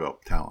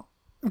develop talent.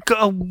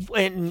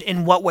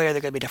 In what way are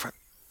they going to be different?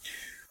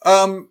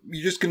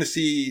 You're just going to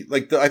see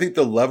I think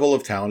the level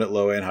of talent at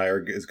low and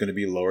higher is going to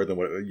be lower than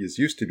what it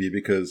used to be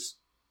because,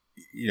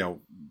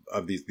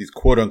 of these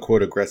quote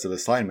unquote aggressive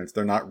assignments,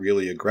 they're not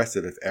really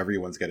aggressive if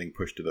everyone's getting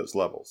pushed to those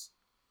levels.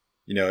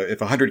 If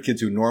 100 kids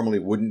who normally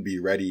wouldn't be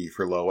ready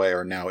for low A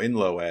are now in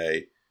low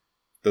A,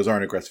 those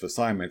aren't aggressive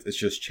assignments. It's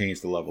just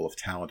changed the level of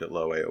talent at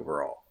low A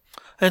overall.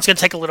 And it's going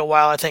to take a little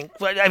while, I think.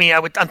 I mean,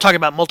 I'm talking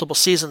about multiple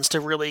seasons to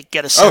really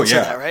get a sense of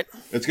that, right?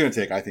 It's going to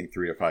take, I think,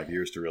 3 to 5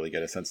 years to really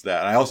get a sense of that.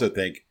 And I also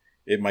think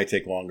it might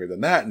take longer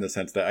than that in the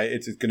sense that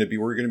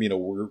we're going to be in a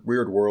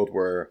weird world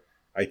where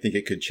I think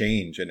it could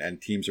change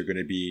and teams are going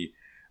to be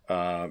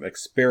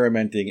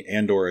experimenting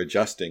and or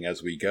adjusting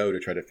as we go to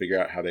try to figure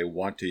out how they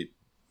want to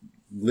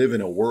live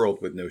in a world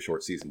with no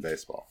short season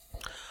baseball.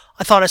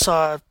 I thought I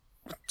saw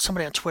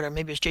somebody on Twitter,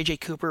 maybe it was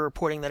JJ Cooper,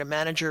 reporting that a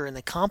manager in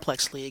the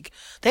complex league,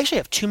 they actually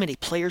have too many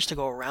players to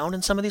go around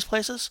in some of these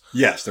places.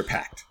 Yes, they're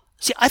packed.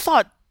 See, I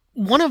thought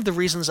one of the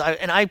reasons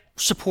I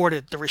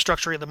supported the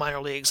restructuring of the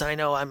minor leagues, and I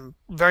know I'm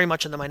very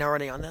much in the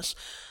minority on this,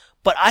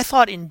 but I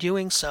thought in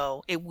doing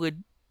so, it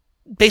would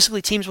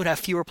basically teams would have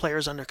fewer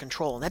players under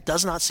control, and that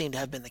does not seem to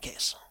have been the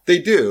case. They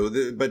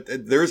do, but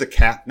there is a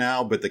cap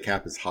now, but the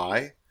cap is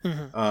high.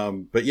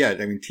 Mm-hmm. But yeah,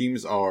 I mean,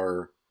 teams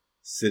are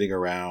sitting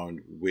around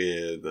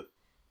with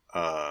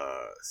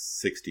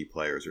 60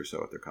 players or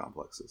so at their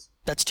complexes.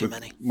 That's too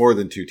many. More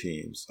than 2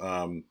 teams.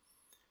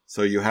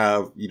 So you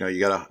have, you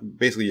have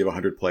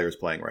 100 players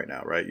playing right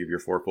now, right? You have your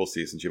 4 full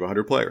seasons. You have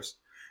 100 players.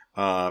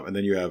 And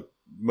then you have,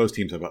 most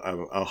teams have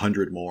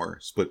 100 more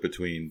split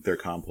between their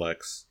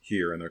complex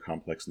here and their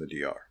complex in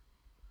the DR.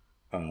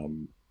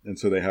 And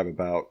so they have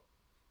about,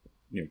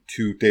 they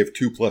have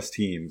 2+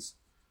 teams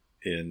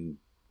in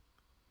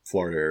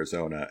Florida,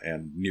 Arizona,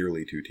 and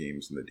nearly 2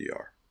 teams in the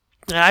DR.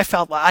 And I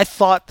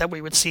thought that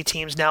we would see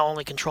teams now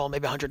only control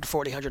maybe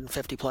 140,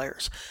 150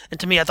 players. And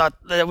to me, I thought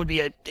that would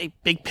be a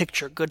big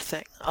picture good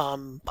thing.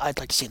 I'd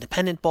like to see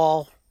independent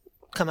ball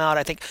come out.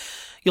 I think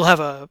you'll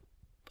have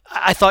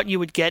I thought you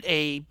would get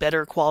a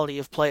better quality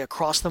of play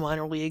across the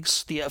minor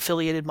leagues, the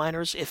affiliated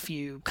minors, if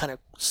you kind of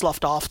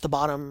sloughed off the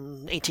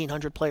bottom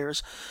 1,800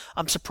 players.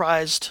 I'm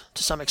surprised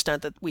to some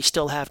extent that we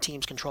still have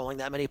teams controlling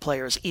that many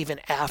players even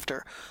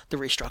after the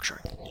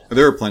restructuring.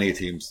 There are plenty of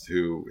teams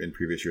who in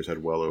previous years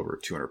had well over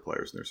 200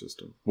 players in their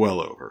system. Well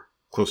over.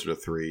 Closer to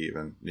 3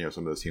 even.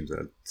 Some of those teams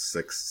had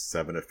 6,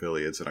 7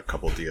 affiliates and a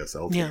couple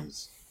DSL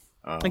teams.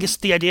 Yeah. I guess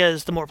the idea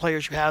is the more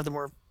players you have, the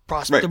more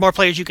the more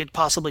players you could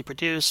possibly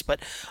produce, but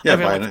buy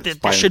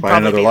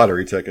another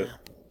lottery ticket.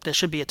 There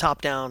should be a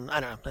top-down. I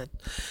don't know,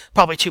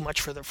 probably too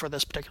much for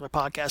this particular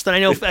podcast. And I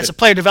know as a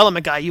player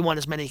development guy, you want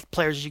as many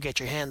players as you get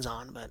your hands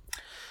on, but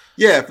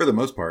yeah, for the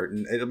most part,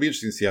 and it'll be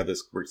interesting to see how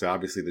this works out.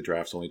 Obviously, the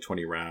draft's only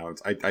 20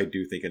 rounds. I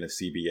do think in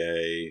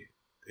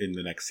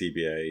the next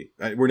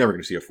CBA, we're never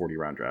going to see a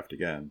 40-round draft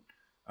again.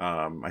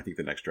 I think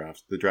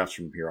the drafts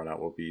from here on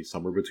out will be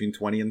somewhere between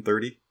 20 and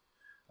 30.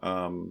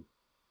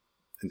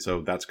 And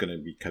so that's going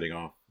to be cutting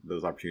off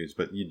those opportunities.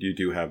 But you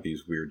do have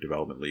these weird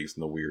development leagues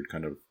and the weird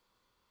kind of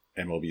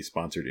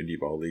MLB-sponsored indie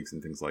ball leagues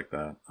and things like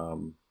that.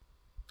 How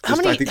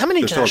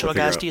many international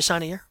guys do you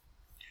sign a year?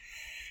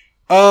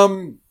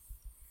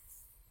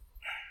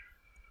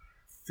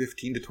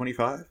 15 to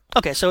 25.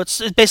 Okay, so it's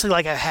basically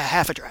like a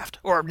half a draft,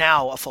 or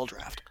now a full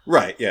draft.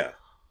 Right, yeah.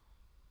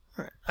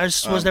 All right. I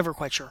just was never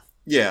quite sure.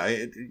 Yeah,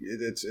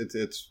 it's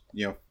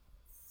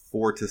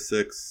 4 to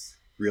 6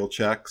 real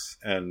checks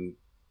and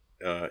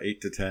 8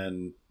 to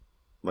 10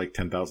 like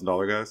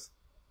 $10,000 guys.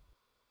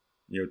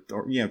 10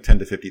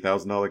 to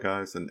 $50,000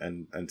 guys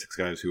and 6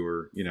 guys who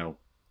are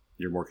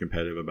you're more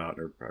competitive about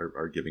or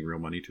are giving real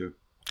money to.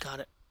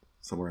 Got it.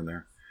 Somewhere in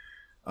there.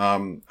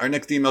 Our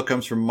next email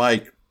comes from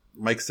Mike.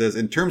 Mike says,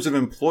 in terms of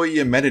employee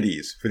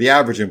amenities for the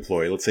average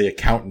employee, let's say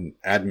accountant,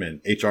 admin,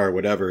 HR,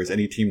 whatever, is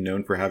any team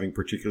known for having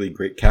particularly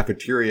great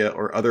cafeteria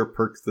or other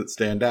perks that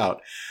stand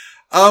out?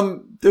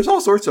 There's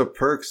all sorts of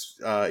perks,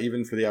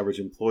 even for the average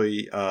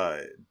employee.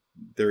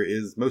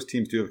 Most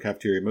teams do have a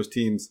cafeteria. Most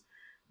teams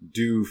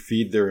do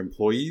feed their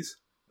employees,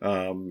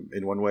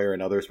 in one way or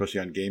another,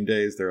 especially on game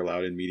days. They're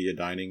allowed in media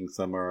dining.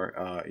 Some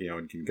are,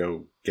 and can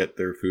go get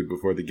their food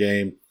before the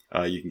game.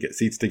 You can get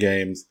seats to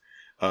games.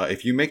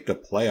 If you make the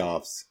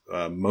playoffs,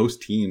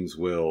 most teams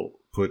will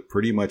put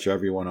pretty much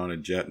everyone on a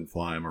jet and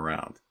fly them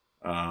around.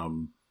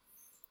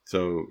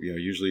 So,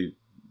 usually,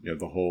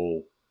 the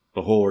whole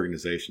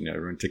organization,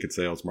 everyone, ticket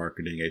sales,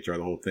 marketing, HR,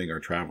 the whole thing are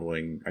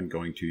traveling and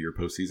going to your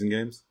postseason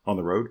games on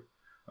the road,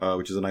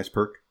 which is a nice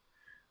perk.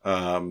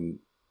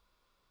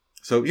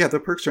 So yeah, the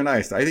perks are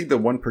nice. I think the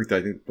one perk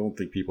that don't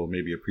think people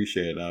maybe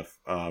appreciate enough,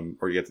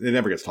 it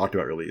never gets talked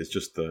about really, is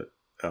just the,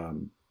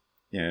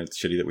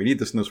 it's shitty that we need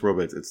this in this world,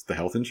 but it's the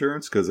health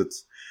insurance, because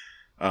it's,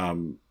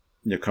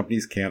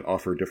 companies can't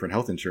offer different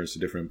health insurance to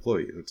different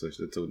employees.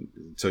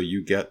 So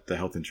you get the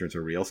health insurance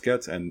everybody else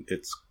gets, and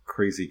it's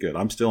crazy good.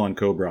 I'm still on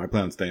Cobra. I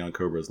plan on staying on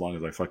Cobra as long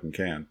as I fucking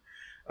can,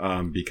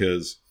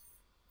 because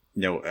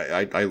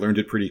I learned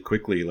it pretty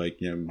quickly. Like,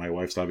 my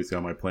wife's obviously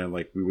on my plan.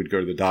 Like, we would go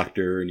to the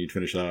doctor and you'd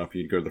finish up,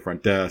 you'd go to the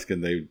front desk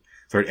and they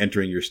start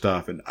entering your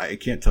stuff. And I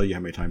can't tell you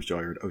how many times, Joe,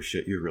 I heard, "Oh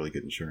shit, you have really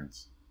good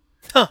insurance."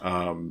 Huh.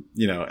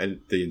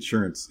 And the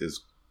insurance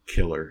is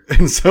killer.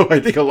 And so I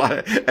think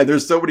and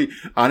there's so many,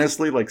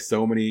 honestly, like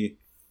so many,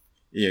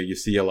 you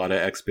see a lot of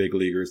ex-big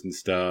leaguers and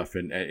stuff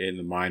and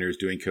the minors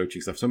doing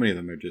coaching stuff. So many of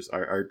them are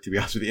to be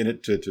honest with you, in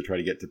it to try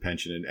to get to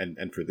pension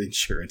and for the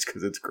insurance,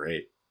 because it's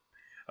great.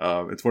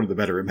 It's one of the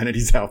better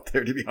amenities out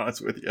there, to be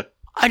honest with you.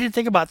 I didn't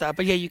think about that,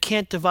 but yeah, you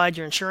can't divide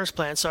your insurance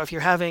plan. So if you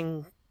have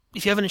an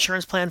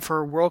insurance plan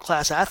for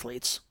world-class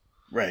athletes,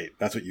 right,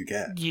 that's what you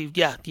get. You've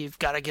got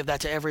to give that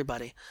to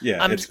everybody.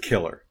 Yeah, it's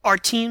killer. Are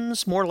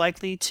teams more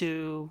likely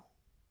to,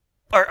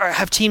 or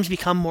have teams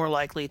become more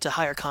likely to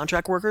hire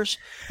contract workers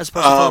as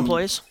opposed to full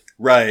employees?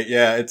 Right,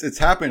 yeah, it's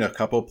happened a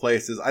couple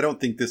places. I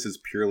don't think this is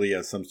purely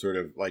as some sort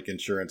of like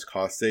insurance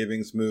cost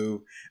savings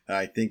move.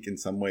 I think in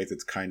some ways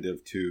it's kind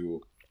of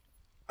to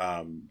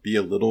be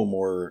a little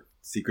more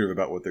secretive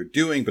about what they're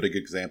doing. But a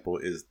good example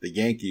is the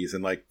Yankees.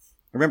 And like,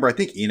 remember, I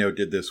think Eno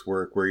did this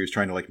work where he was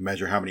trying to like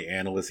measure how many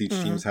analysts each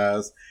team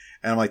has.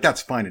 And I'm like,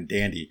 that's fine and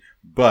dandy.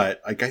 But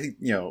like, I think,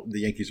 the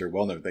Yankees are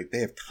well known. Like, they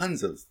have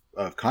tons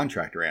of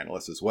contractor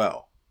analysts as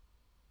well.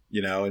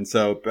 And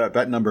so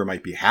that number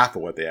might be half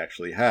of what they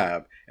actually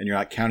have. And you're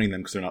not counting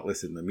them because they're not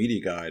listed in the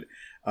media guide.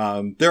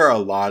 There's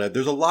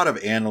a lot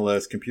of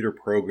analysts, computer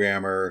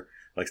programmer,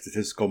 like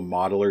statistical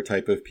modeler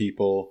type of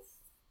people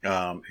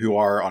who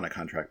are on a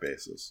contract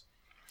basis.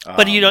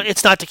 But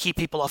it's not to keep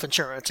people off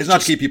insurance. It's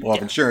not to keep people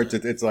off insurance.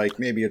 It's like,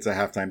 maybe it's a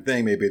halftime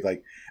thing. Maybe it's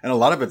like, and a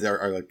lot of it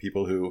are like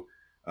people who,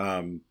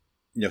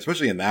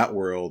 especially in that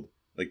world,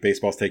 like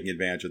baseball's taking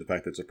advantage of the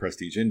fact that it's a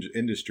prestige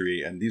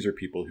industry. And these are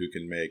people who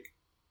can make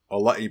a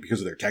lot, because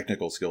of their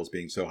technical skills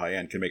being so high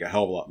end, can make a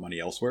hell of a lot of money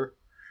elsewhere.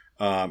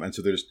 And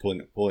so they're just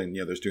pulling,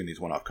 they're just doing these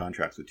one-off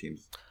contracts with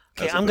teams.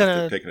 Okay, I'm going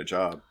to taking a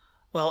job.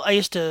 Well,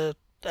 I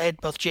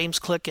had both James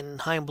Click and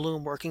Chaim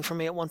Bloom working for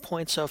me at one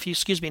point. So if you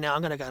excuse me now,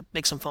 I'm going to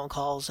make some phone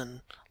calls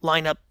and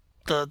line up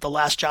the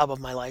last job of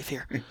my life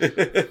here.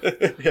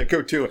 Yeah,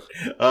 go to it.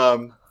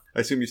 I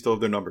assume you still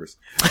have their numbers.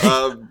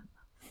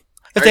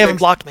 If they haven't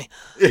blocked me.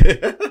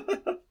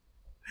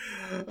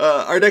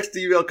 Our next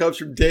email comes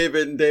from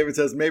David, and David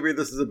says, maybe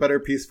this is a better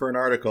piece for an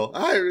article.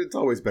 It's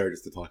always better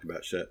just to talk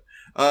about shit.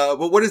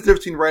 But what is the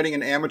difference between writing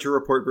an amateur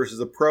report versus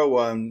a pro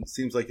one?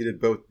 Seems like you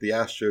did both the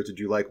Astros. Did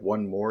you like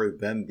one more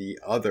than the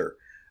other?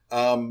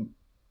 I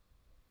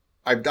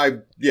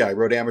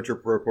wrote amateur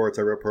reports.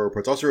 I wrote pro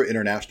reports. Also wrote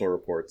international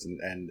reports.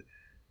 And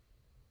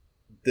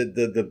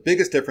the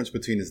biggest difference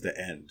between is the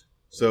end.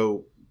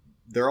 So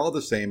they're all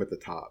the same at the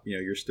top.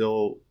 You're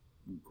still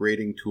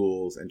grading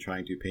tools and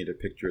trying to paint a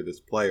picture of this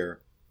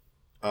player.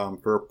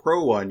 For a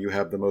pro one, you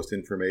have the most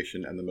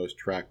information and the most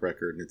track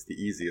record, and it's the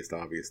easiest,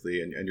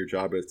 obviously. And your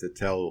job is to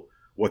tell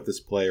what this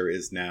player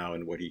is now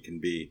and what he can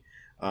be.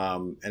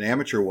 An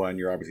amateur one,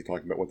 you're obviously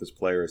talking about what this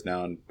player is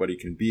now and what he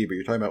can be, but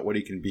you're talking about what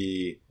he can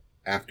be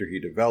after he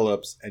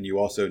develops, and you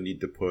also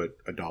need to put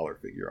a dollar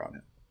figure on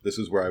it. This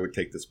is where I would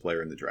take this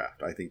player in the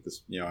draft. I think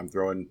this, I'm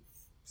throwing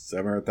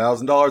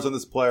 $700,000 on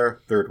this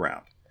player, third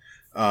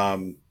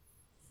round.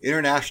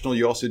 International,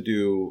 you also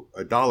do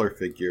a dollar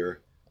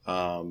figure.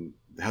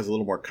 It has a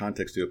little more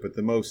context to it, but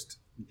the most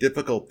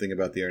difficult thing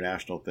about the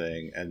international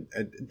thing, and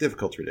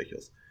difficult's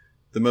ridiculous,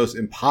 the most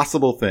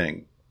impossible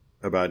thing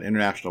about an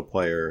international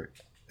player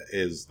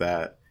is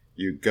that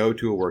you go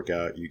to a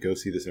workout, you go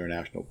see this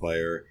international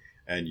player,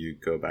 and you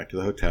go back to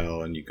the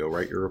hotel and you go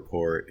write your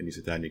report and you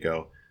sit down and you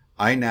go,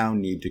 I now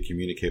need to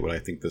communicate what I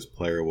think this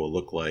player will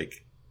look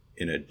like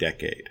in a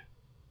decade.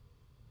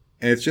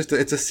 And it's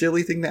a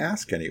silly thing to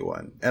ask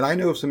anyone. And I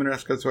know of some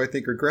international guys who I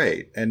think are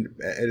great. And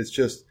it's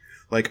just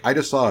like, I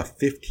just saw a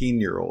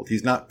 15-year-old.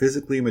 He's not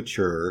physically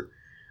mature.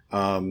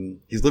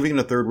 He's living in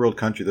a third world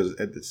country.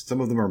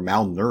 Some of them are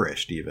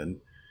malnourished even.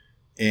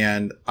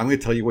 And I'm going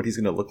to tell you what he's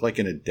going to look like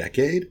in a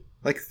decade.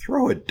 Like,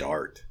 throw a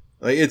dart.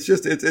 Like, it's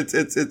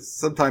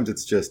sometimes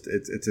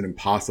it's an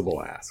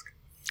impossible ask.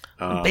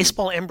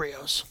 Baseball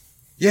embryos.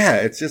 Yeah,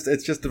 it's just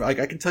I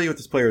can tell you what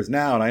this player is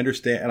now, and I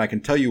understand, and I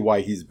can tell you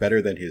why he's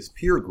better than his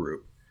peer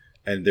group,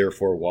 and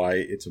therefore why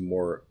it's a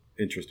more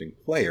interesting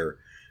player.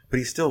 But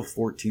he's still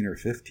 14 or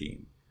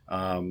 15,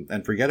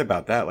 and forget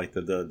about that. Like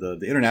the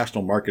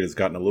international market has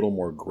gotten a little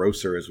more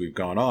grosser as we've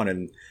gone on,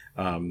 and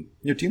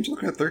teams are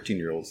looking at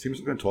 13-year-olds, teams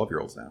are looking at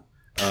 12-year-olds now,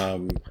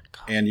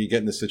 and you get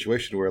in this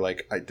situation where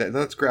like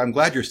that's great. I'm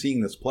glad you're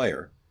seeing this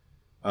player,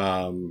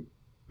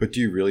 but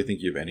do you really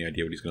think you have any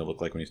idea what he's going to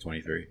look like when he's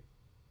 23?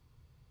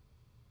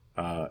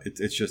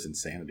 It's just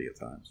insanity at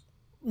times.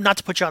 Not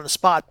to put you on the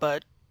spot,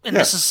 but and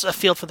this is a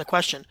field for the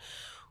question,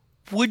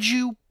 would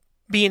you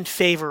be in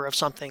favor of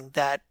something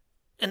that,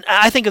 and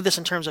I think of this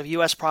in terms of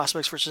U.S.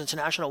 prospects versus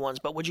international ones,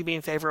 but would you be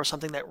in favor of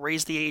something that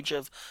raised the age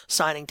of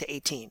signing to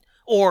 18?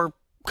 Or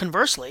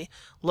conversely,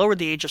 lowered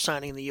the age of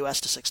signing in the U.S.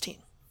 to 16?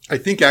 I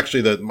think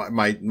actually that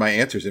my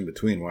answer's in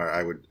between, where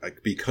I would, like,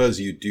 because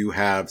you do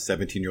have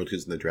 17-year-old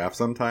kids in the draft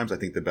sometimes, I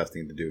think the best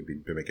thing to do would be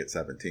to make it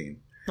 17.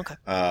 Okay.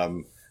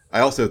 I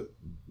also,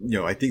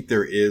 I think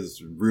there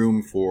is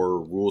room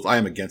for rules. I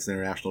am against the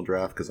international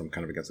draft because I'm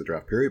kind of against the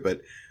draft period,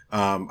 but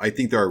I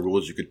think there are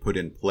rules you could put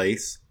in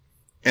place.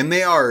 And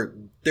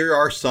there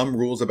are some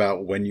rules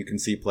about when you can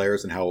see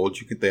players and how old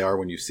they are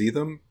when you see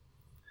them.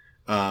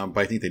 But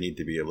I think they need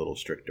to be a little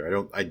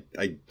stricter. I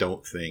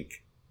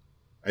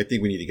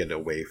think we need to get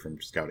away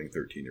from scouting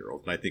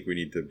 13-year-olds. And I think we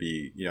need to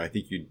be,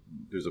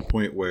 there's a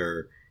point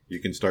where you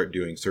can start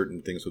doing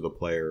certain things with a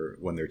player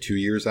when they're 2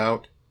 years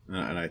out.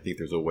 And I think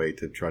there's a way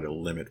to try to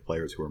limit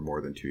players who are more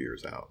than 2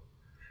 years out.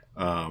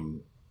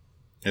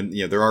 And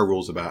there are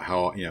rules about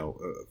how,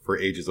 for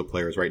ages of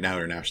players right now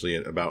internationally,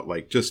 about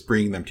like just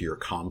bringing them to your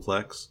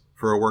complex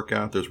for a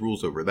workout. There's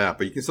rules over that,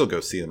 but you can still go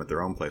see them at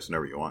their own place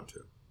whenever you want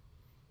to.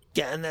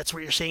 Yeah, and that's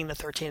where you're seeing the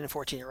 13 and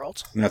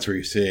 14-year-olds. And that's where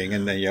you're seeing,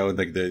 and then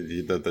like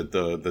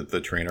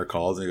the trainer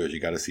calls and he goes, "You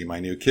got to see my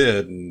new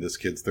kid, and this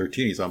kid's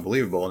 13. He's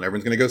unbelievable," and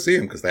everyone's going to go see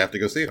him because they have to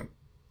go see him.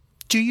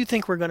 Do you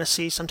think we're going to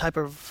see some type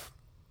of,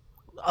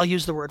 I'll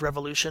use the word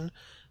revolution,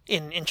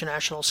 in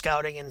international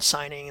scouting and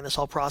signing and this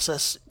whole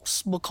process,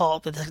 we'll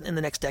call it in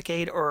the next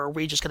decade, or are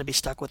we just going to be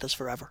stuck with this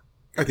forever?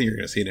 I think you're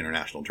going to see an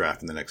international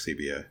draft in the next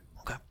CBA.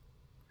 Okay.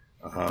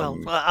 Well,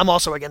 I'm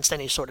also against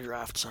any sort of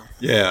draft, so.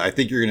 Yeah, I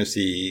think you're going to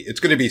see, it's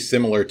going to be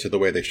similar to the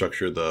way they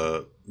structure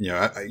the,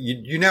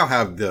 you now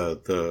have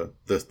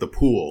the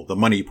pool, the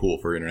money pool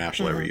for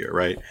international every year,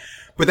 right?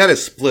 But that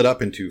is split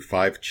up into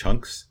 5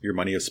 chunks. Your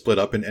money is split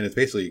up, and it's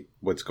basically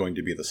what's going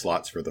to be the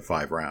slots for the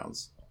 5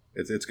 rounds.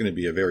 It's going to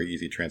be a very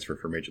easy transfer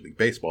for Major League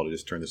Baseball to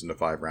just turn this into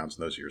 5 rounds,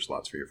 and those are your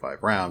slots for your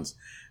 5 rounds.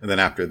 And then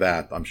after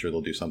that, I'm sure they'll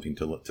do something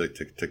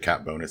to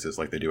cap bonuses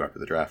like they do after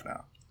the draft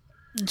now.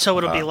 So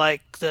it'll be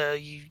like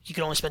you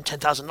can only spend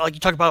 $10,000. Like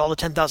you talk about all the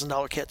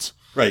 $10,000 kits.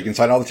 Right, you can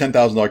sign all the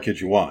 $10,000 kits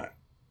you want.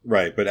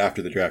 Right, but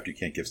after the draft, you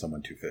can't give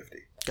someone $250.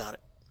 Got it.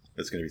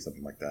 It's going to be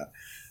something like that.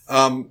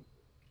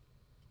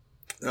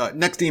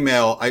 Next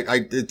email,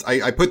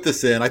 I put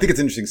this in. I think it's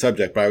an interesting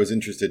subject, but I was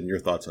interested in your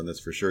thoughts on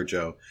this for sure,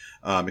 Joe.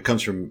 It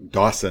comes from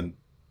Dawson,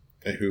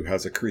 who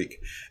has a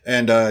creek.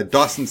 And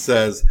Dawson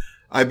says,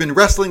 "I've been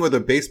wrestling with a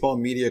baseball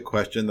media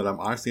question that I'm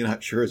honestly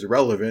not sure is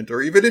relevant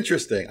or even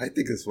interesting." I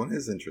think this one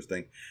is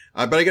interesting.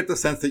 But I get the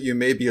sense that you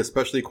may be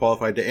especially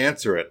qualified to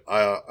answer it.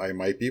 I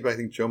might be, but I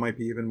think Joe might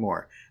be even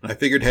more. And I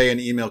figured, hey, an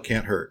email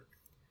can't hurt.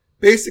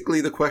 Basically,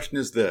 the question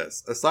is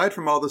this. Aside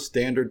from all the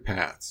standard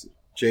paths,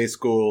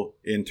 J-School,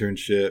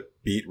 internship,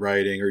 beat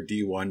writing, or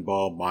D1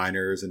 ball,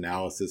 minors,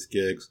 analysis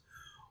gigs,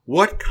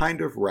 what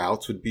kind of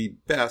routes would be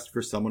best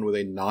for someone with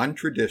a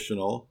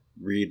non-traditional,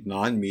 read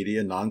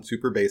non-media,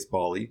 non-super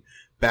baseball-y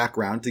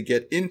background to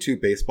get into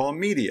baseball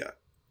media?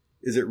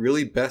 Is it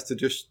really best to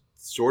just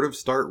sort of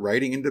start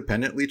writing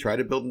independently, try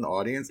to build an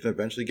audience, and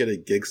eventually get a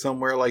gig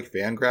somewhere like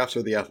Fangraphs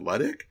or The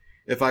Athletic?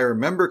 If I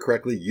remember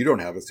correctly, you don't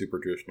have a super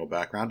traditional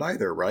background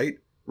either, right?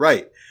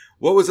 Right.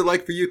 What was it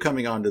like for you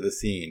coming onto the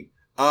scene?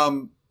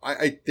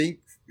 I think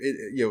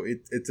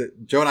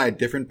Joe and I had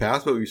different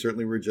paths, but we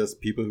certainly were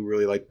just people who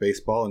really liked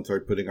baseball and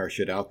started putting our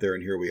shit out there,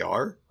 and here we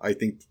are. I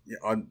think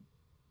on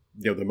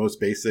the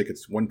most basic,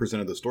 it's 1%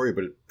 of the story,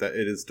 but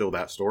it is still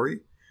that story,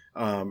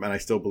 and I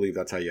still believe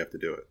that's how you have to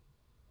do it.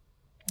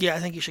 Yeah, I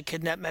think you should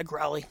kidnap Meg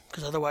Rowley,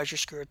 because otherwise you're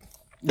screwed.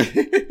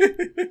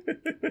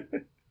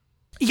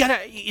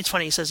 It's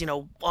funny, he says,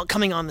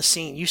 coming on the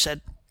scene, you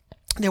said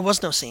there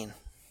was no scene.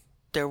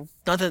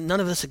 None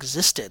of this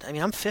existed. I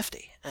mean, I'm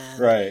 50. And,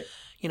 right.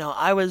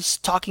 I was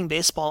talking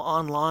baseball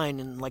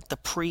online in like the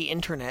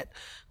pre-internet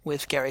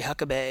with Gary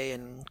Huckabee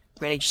and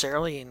Randy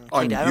Gisarelli and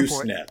Clay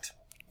Davenport.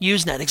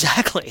 Usenet,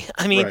 exactly.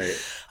 I mean, right.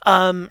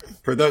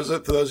 For those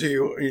of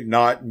you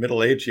not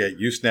middle-aged yet,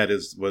 Usenet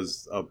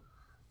was a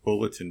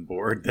bulletin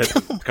board that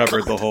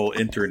covered the whole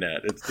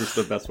internet. It's just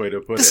the best way to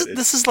put it.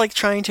 This is like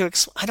trying to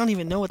I don't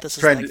even know what this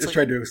is like. It's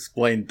trying to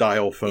explain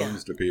dial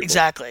phones to people.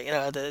 Exactly.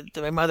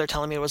 My mother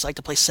telling me it was like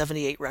to play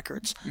 78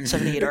 records,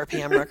 78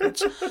 RPM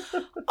records.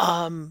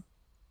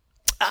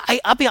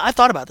 I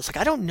thought about this. Like,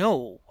 I don't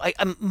know.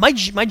 My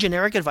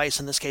generic advice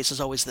in this case is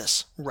always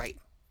this: write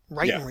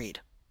and read.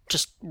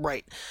 Just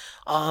write.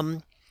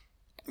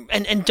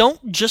 And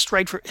don't just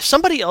write for... If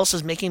somebody else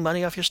is making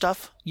money off your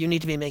stuff, you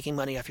need to be making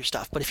money off your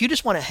stuff. But if you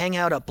just want to hang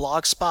out a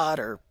blog spot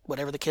or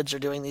whatever the kids are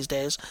doing these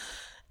days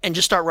and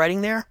just start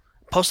writing there,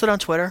 post it on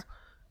Twitter,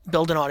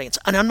 build an audience.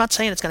 And I'm not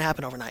saying it's going to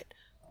happen overnight,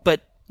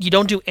 but you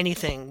don't do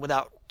anything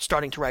without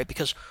starting to write,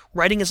 because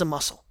writing is a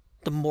muscle.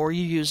 The more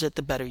you use it,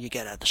 the better you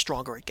get at it, the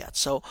stronger it gets.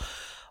 So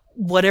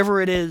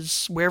whatever it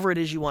is, wherever it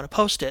is you want to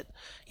post it,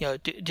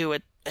 do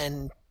it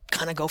and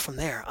kind of go from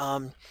there.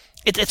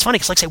 It's funny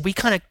because, like I say, we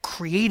kind of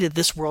created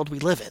this world we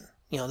live in.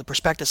 the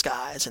prospectus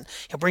guys, and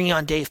bringing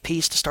on Dave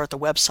Peace to start the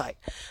website.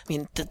 I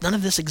mean, none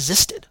of this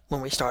existed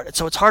when we started.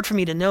 So it's hard for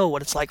me to know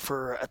what it's like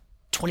for a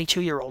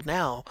 22-year-old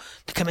now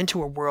to come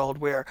into a world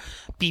where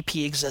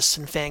BP exists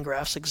and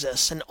Fangraphs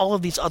exists and all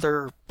of these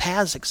other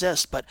paths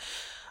exist. But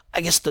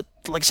I guess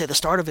like I say, the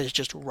start of it is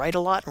just write a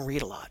lot and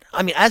read a lot.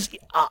 I mean,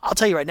 I'll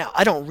tell you right now,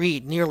 I don't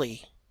read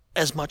nearly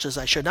as much as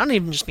I should. I don't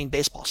even just mean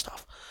baseball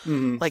stuff.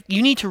 Mm-hmm. Like,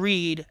 you need to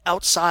read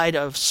outside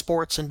of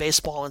sports and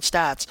baseball and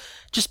stats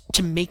just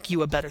to make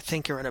you a better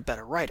thinker and a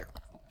better writer.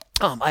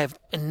 I have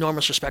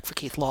enormous respect for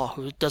Keith Law,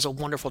 who does a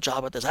wonderful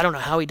job at this. I don't know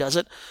how he does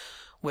it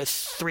with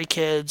 3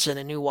 kids and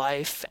a new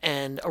wife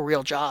and a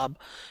real job,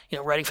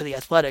 writing for The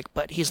Athletic,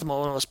 but he's one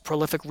of the most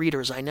prolific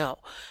readers I know.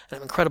 And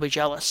I'm incredibly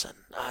jealous.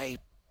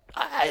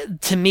 And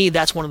to me,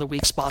 that's one of the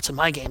weak spots in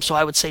my game. So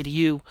I would say to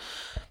you,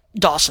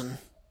 Dawson,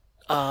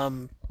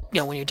 when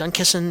you're done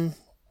kissing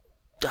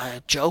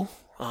Joe,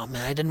 oh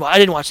man, I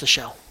didn't watch the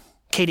show.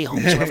 Katie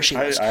Holmes, whoever she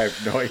was. I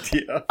have no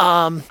idea.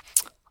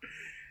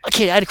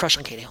 Katie, I had a crush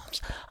on Katie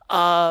Holmes.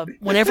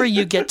 Whenever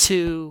you get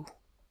to,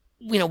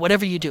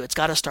 whatever you do, it's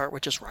got to start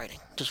with just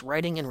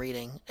writing and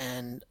reading.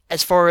 And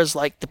as far as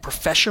like the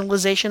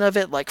professionalization of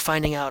it, like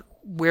finding out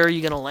where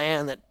you're going to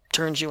land that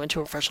turns you into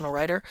a professional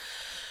writer.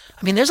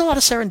 I mean, there's a lot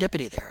of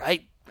serendipity there.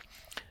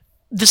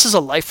 This is a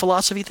life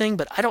philosophy thing,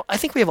 but I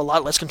think we have a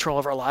lot less control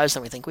of our lives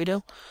than we think we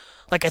do.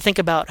 Like, I think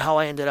about how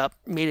I ended up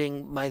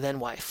meeting my then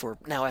wife, or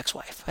now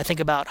ex-wife. I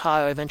think about how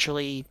I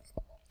eventually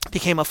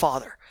became a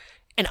father.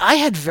 And I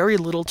had very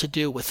little to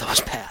do with those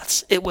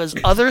paths. It was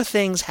other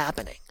things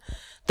happening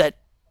that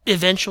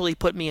eventually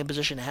put me in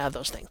position to have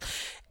those things.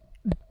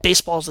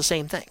 Baseball's the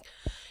same thing.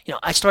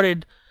 I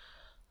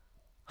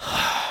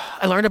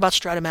learned about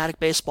Stratomatic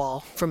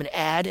baseball from an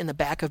ad in the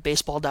back of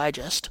Baseball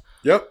Digest.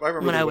 Yep, I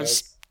remember when I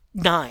was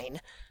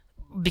 9.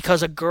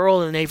 Because a girl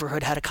in the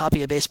neighborhood had a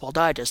copy of Baseball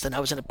Digest, and I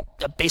was a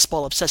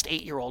baseball-obsessed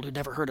 8-year-old who'd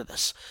never heard of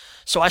this.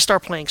 So I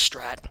start playing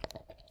Strat.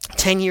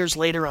 10 years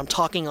later, I'm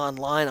talking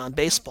online on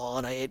baseball,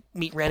 and I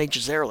meet Randy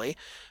Gizzerli,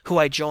 who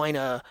I join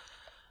an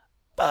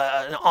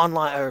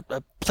online or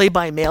a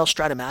play-by-mail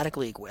Stratomatic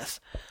league with.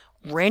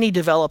 Randy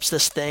develops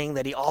this thing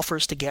that he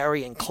offers to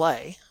Gary and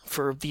Clay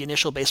for the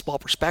initial baseball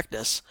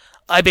prospectus.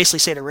 I basically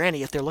say to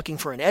Randy, if they're looking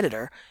for an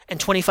editor, and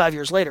 25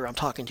 years later, I'm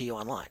talking to you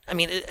online. I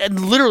mean, and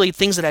literally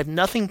things that have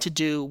nothing to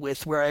do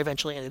with where I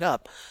eventually ended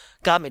up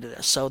got me to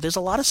this. So there's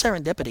a lot of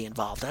serendipity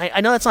involved. And I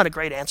know that's not a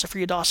great answer for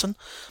you, Dawson,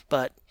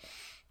 but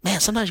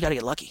man, sometimes you got to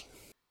get lucky.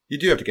 You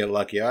do have to get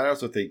lucky. I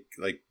also think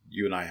like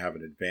you and I have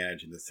an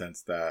advantage in the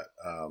sense that,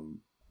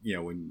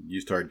 when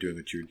you started doing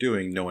what you were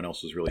doing, no one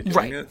else was really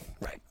doing it.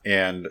 Right.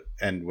 And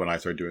when I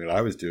started doing what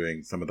I was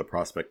doing, some of the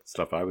prospect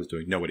stuff I was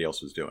doing, nobody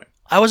else was doing.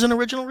 I was an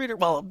original reader.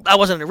 Well, I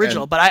wasn't an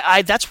original, but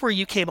I that's where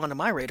you came onto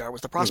my radar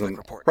was the prospect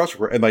report.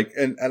 And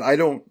I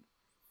don't,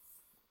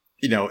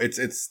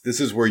 this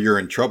is where you're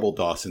in trouble,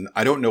 Dawson.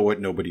 I don't know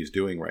what nobody's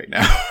doing right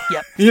now.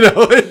 Yep.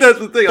 That's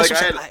the thing.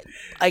 Like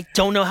I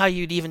don't know how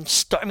you'd even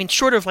start. I mean,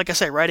 short of, like I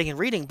say, writing and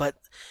reading, but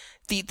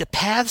the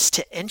paths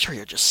to entry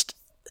are just,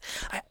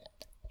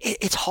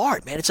 it's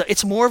hard, man.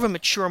 It's more of a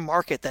mature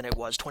market than it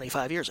was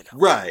 25 years ago.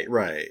 Right.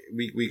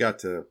 We got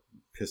to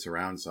piss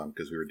around some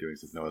because we were doing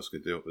stuff no one else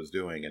was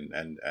doing,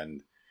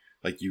 and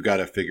like you got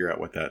to figure out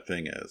what that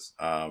thing is,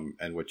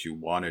 and what you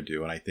want to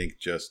do. And I think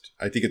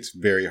it's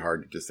very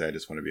hard to just say I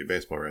just want to be a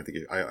baseball writer. I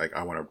think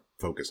I want to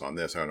focus on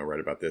this. I want to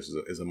write about this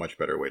is a much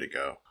better way to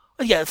go.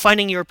 Yeah,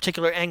 finding your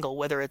particular angle,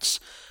 whether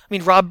it's,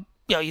 Rob.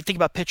 You think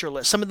about Pitcher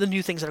List, some of the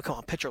new things that have come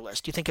on Pitcher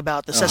List. You think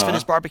about the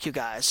Cespedes Barbecue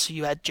guys.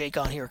 You had Jake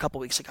on here a couple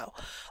weeks ago.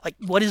 Like,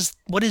 what is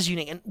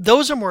unique? And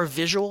those are more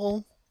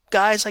visual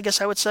guys, I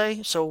guess I would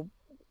say. So,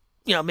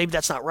 maybe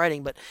that's not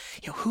writing, but,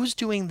 who's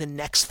doing the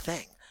next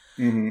thing?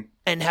 Mm-hmm.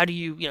 And how do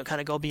you,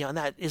 kind of go beyond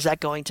that? Is that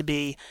going to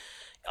be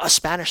a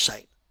Spanish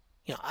site?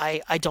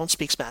 I don't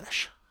speak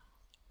Spanish.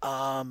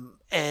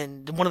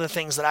 And one of the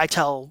things that I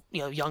tell,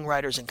 young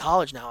writers in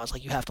college now is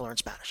like, you have to learn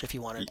Spanish if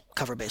you want to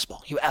cover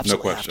baseball. You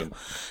absolutely have to.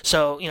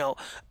 So,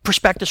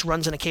 Prospectus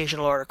runs an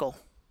occasional article.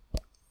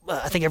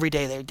 I think every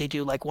day they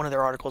do like one of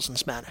their articles in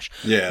Spanish.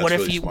 Yeah. What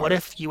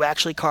if you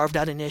actually carved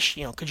out a niche?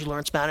 Could you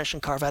learn Spanish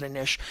and carve out a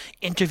niche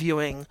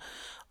interviewing,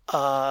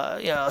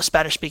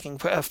 Spanish speaking,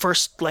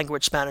 first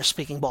language Spanish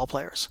speaking ball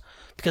players,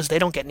 because they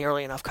don't get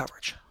nearly enough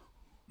coverage.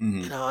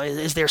 Mm-hmm.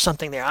 Is there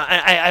something there?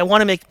 I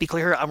want to be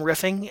clear, I'm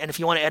riffing, and if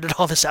you want to edit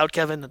all this out,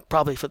 Kevin, it's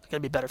probably going to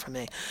be better for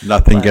me.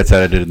 Nothing gets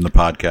edited in the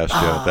podcast,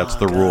 Joe. That's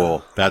the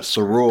rule. That's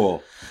the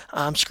rule.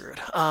 I'm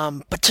screwed.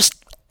 But just,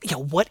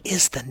 what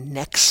is the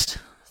next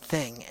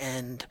thing?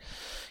 And,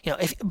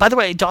 by the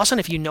way, Dawson,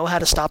 if you know how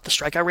to stop the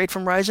strikeout rate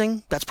from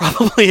rising, that's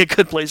probably a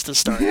good place to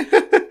start.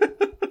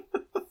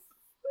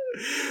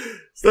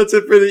 So that's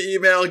it for the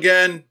email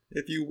again.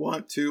 If you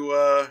want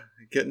to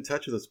get in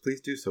touch with us, please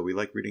do so. We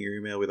like reading your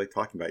email. We like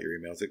talking about your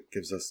emails. It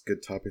gives us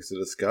good topics to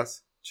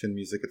discuss.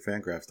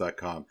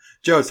 chinmusic@fangraphs.com.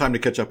 Joe, it's time to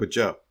catch up with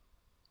Joe.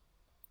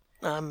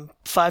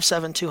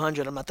 5'7",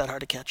 200. I'm not that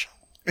hard to catch.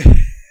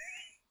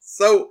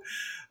 So,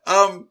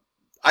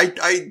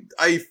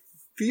 I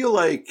feel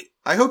like,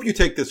 I hope you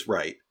take this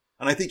right,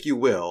 and I think you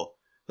will.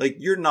 like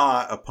you're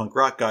not a punk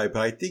rock guy,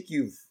 but I think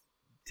you've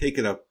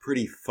taken a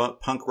pretty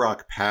punk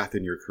rock path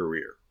in your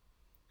career.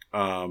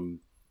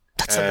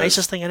 That's the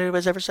nicest thing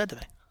anybody's ever said to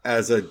me.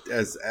 I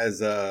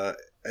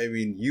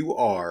mean, you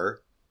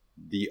are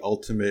the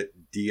ultimate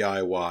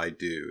DIY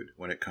dude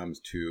when it comes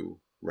to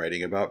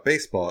writing about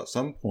baseball. At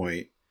some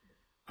point,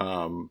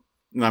 and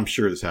I'm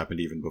sure this happened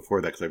even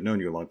before that because I've known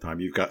you a long time.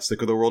 You've got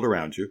sick of the world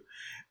around you,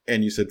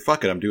 and you said,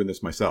 "Fuck it, I'm doing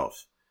this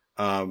myself."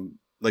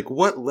 Like,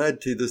 what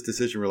led to this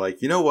decision? We're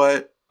like, you know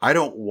what? I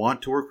don't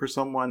want to work for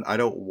someone. I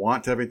don't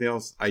want to have anything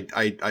else.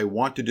 I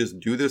want to just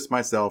do this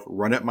myself,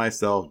 run it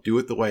myself, do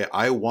it the way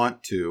I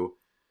want to.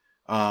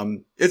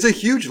 It's a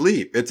huge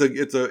leap. It's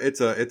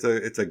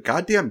a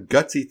goddamn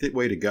gutsy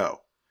way to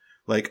go.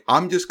 Like,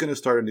 I'm just going to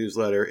start a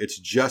newsletter. It's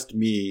just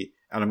me,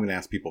 and I'm going to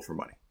ask people for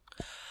money.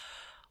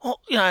 Well,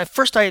 at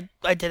first I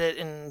did it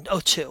in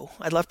 2002.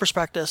 I left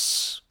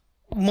Prospectus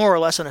more or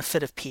less in a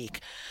fit of pique.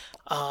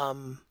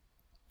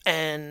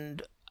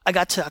 And I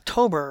got to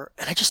October,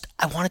 and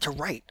I wanted to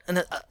write.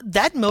 And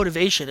that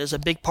motivation is a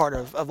big part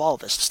of all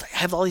of this. Just, I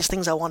have all these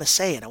things I want to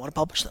say, and I want to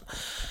publish them.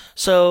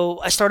 So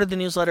I started the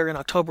newsletter in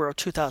October of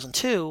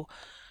 2002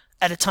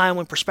 at a time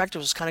when Prospectus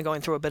was kind of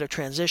going through a bit of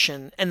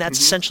transition, and that's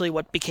essentially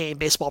what became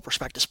Baseball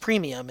Prospectus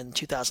Premium in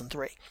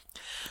 2003.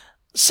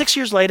 6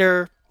 years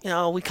later,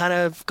 we kind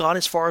of gone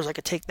as far as I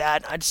could take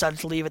that. I decided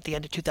to leave at the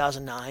end of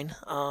 2009.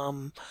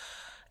 And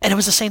it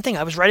was the same thing.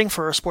 I was writing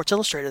for Sports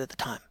Illustrated at the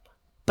time.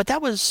 But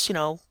that was,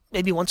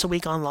 maybe once a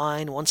week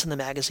online, once in the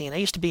magazine. I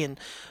used to be in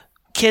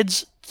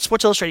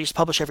Sports Illustrated used to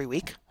publish every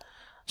week.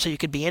 So you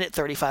could be in it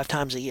 35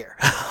 times a year.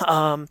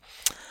 So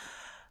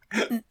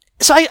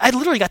I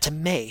literally got to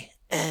May,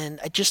 and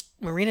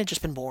Marina had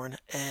just been born,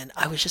 and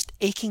I was just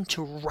aching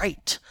to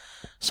write.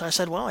 So I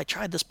said, well, I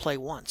tried this play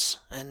once,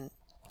 and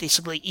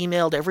basically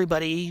emailed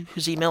everybody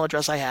whose email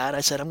address I had.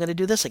 I said, I'm going to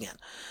do this again.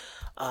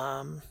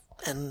 And,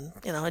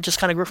 it just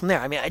kind of grew from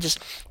there. I mean,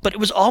 but it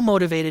was all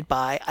motivated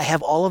by, I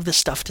have all of this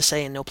stuff to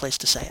say and no place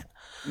to say it.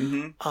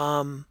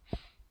 Mm-hmm.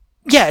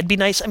 Yeah, it'd be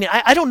nice. I mean,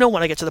 I don't know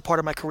when I get to the part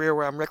of my career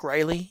where I'm Rick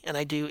Riley and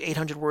I do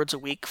 800 words a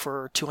week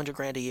for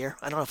 $200,000 a year.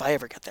 I don't know if I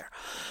ever get there,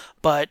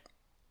 but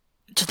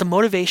just the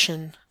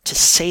motivation to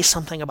say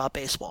something about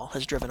baseball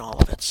has driven all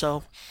of it.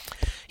 So,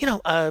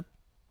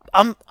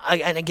 and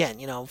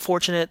again,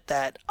 fortunate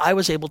that I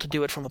was able to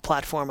do it from a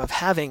platform of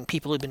having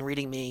people who've been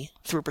reading me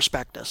through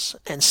Prospectus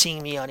and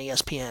seeing me on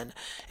ESPN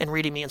and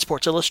reading me in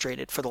Sports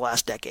Illustrated for the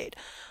last decade.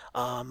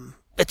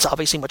 It's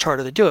obviously much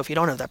harder to do if you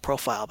don't have that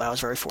profile, but I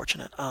was very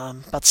fortunate.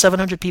 About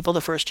 700 people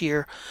the first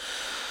year.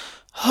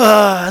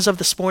 As of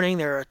this morning,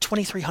 there are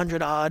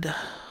 2,300 odd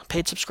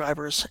paid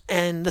subscribers.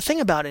 And the thing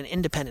about an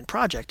independent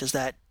project is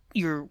that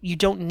you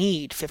don't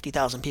need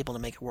 50,000 people to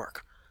make it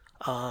work.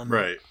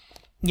 Right.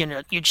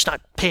 You're just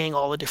not paying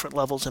all the different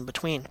levels in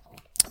between.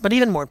 But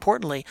even more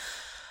importantly,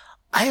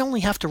 I only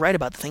have to write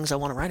about the things I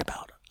want to write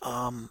about.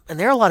 And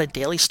there are a lot of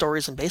daily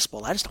stories in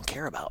baseball I just don't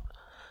care about.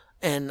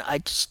 And I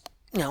just,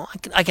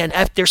 again,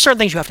 there's certain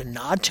things you have to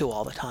nod to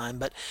all the time.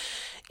 But,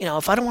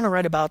 if I don't want to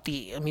write about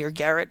the Amir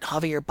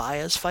Garrett-Javier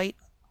Baez fight,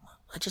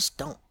 I just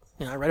don't.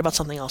 I write about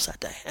something else that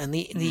day. And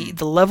the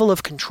level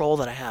of control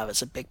that I have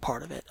is a big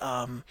part of it.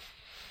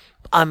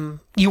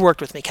 You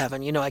worked with me,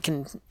 Kevin.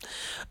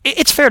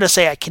 It's fair to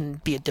say I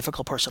can be a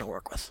difficult person to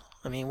work with.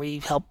 I mean,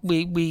 we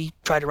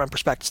try to run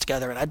Prospectus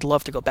together, and I'd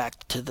love to go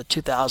back to the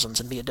 2000s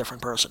and be a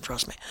different person,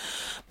 trust me.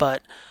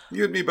 But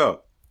you and me both.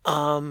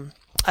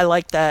 I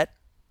like that,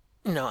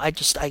 I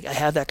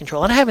have that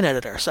control. And I have an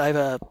editor. So I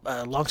have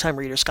a longtime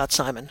reader, Scott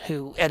Simon,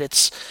 who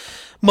edits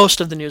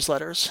most of the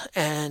newsletters,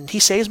 and he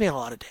saves me on a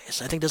lot of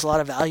days. I think there's a lot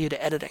of value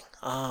to editing.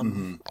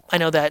 I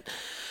know that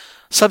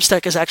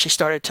Substack has actually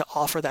started to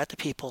offer that to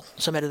people,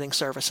 some editing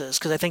services,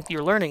 because I think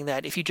you're learning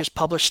that if you just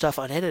publish stuff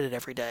unedited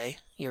every day,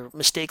 your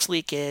mistakes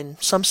leak in,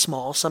 some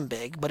small, some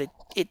big, but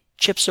it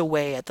chips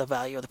away at the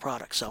value of the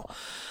product. So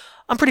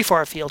I'm pretty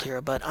far afield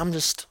here, but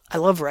I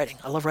love writing.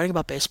 I love writing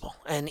about baseball.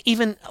 And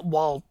even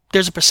while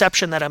there's a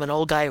perception that I'm an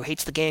old guy who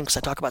hates the game because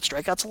I talk about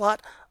strikeouts a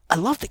lot, I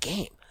love the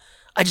game.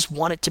 I just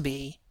want it to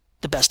be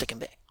the best it can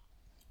be.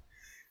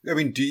 I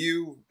mean, do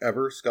you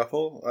ever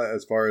scuffle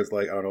as far as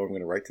like, I don't know what I'm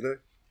going to write today?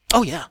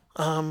 Oh, yeah.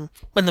 And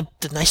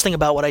the nice thing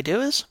about what I do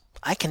is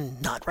I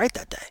can not write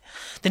that day.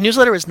 The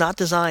newsletter is not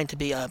designed to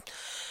be I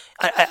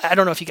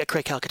don't know if you get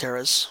Craig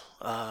Calcaterra's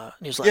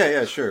newsletter.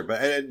 Yeah, sure.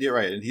 But you're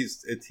right. And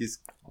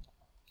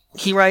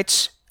he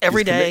writes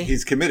every day.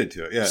 He's committed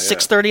to it. Yeah.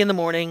 6:30 in the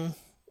morning.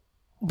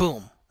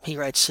 Boom. He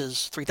writes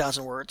his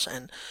 3,000 words,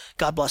 and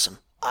God bless him.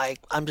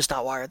 I'm just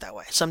not wired that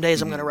way. Some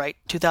days I'm going to write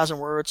 2,000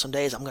 words. Some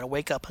days I'm going to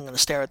wake up, I'm going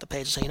to stare at the page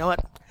and say, you know what?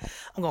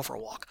 I'm going for a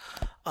walk.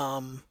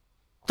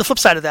 The flip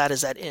side of that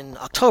is that in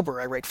October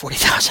I write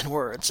 40,000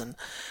 words, and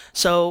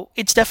so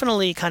it's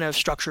definitely kind of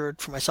structured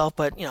for myself.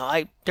 But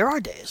there are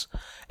days,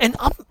 and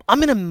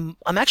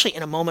I'm actually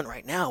in a moment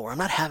right now where I'm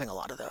not having a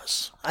lot of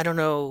those. I don't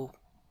know.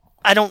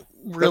 I don't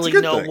really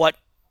know what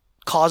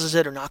causes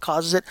it or not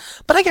causes it,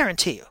 but I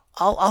guarantee you,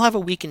 I'll have a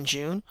week in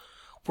June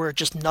where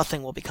just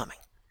nothing will be coming,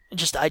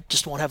 I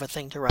just won't have a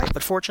thing to write.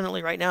 But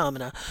fortunately, right now I'm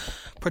in a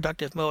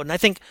productive mode, and I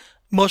think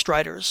most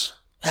writers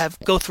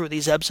go through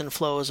these ebbs and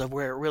flows of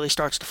where it really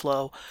starts to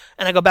flow.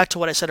 And I go back to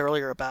what I said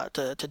earlier about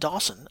to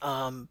Dawson.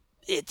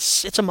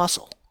 It's a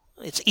muscle.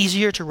 It's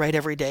easier to write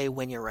every day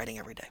when you're writing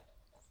every day.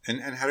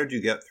 And how did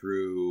you get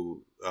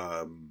through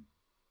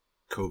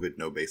COVID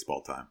no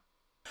baseball time?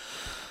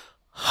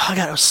 Oh,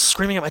 God, I was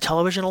screaming at my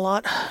television a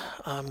lot.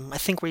 I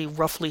think we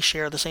roughly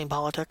share the same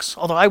politics,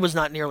 although I was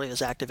not nearly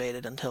as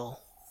activated until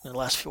the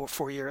last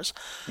 4 years.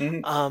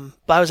 But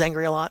I was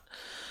angry a lot.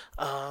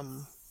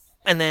 And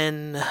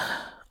then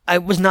I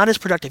was not as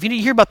productive. You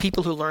hear about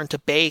people who learn to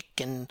bake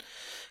and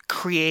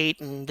create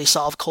and they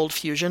solve cold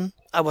fusion.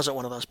 I wasn't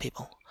one of those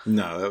people.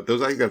 No,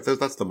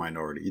 that's the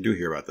minority. You do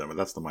hear about them, but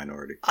that's the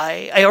minority.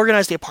 I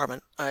organized the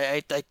apartment.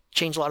 I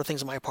changed a lot of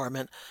things in my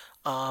apartment.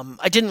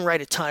 I didn't write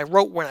a ton. I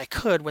wrote when I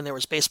could, when there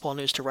was baseball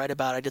news to write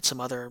about. I did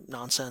some other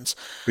nonsense.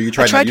 But you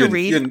tried to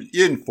read. You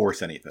didn't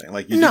force anything.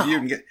 Like you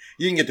didn't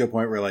get to a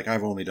point where like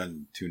I've only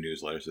done 2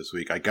 newsletters this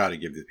week. I got to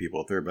give these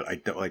people a third, but I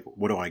don't like.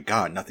 What do I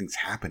got? Nothing's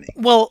happening.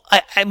 Well,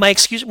 my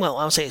excuse. Well,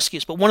 I don't say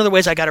excuse, but one of the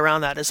ways I got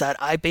around that is that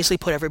I basically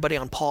put everybody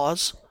on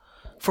pause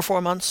for 4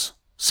 months,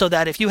 so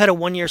that if you had a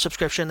 1-year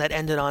subscription that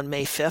ended on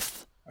May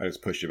 5th, I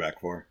just pushed you back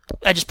 4.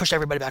 I just pushed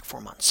everybody back 4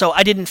 months. So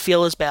I didn't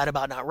feel as bad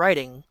about not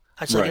writing.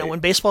 I said, Right. when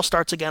baseball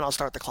starts again, I'll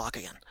start the clock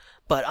again.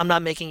 But I'm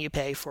not making you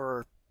pay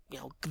for,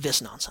 this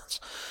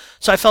nonsense.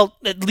 So I felt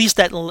at least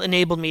that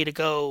enabled me to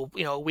go,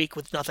 a week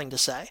with nothing to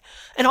say.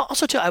 And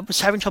also, too, I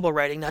was having trouble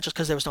writing, not just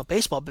because there was no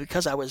baseball, but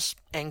because I was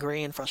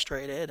angry and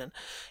frustrated. And,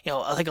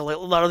 I think a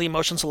lot of the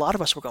emotions a lot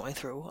of us were going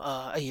through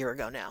a year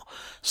ago now.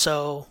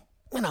 So,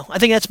 I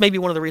think that's maybe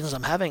one of the reasons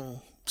I'm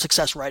having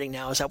success writing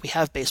now is that we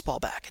have baseball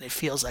back and it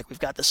feels like we've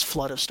got this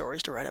flood of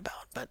stories to write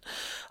about. But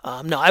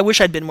no, I wish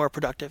I'd been more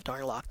productive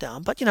during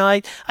lockdown. But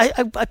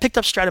I picked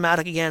up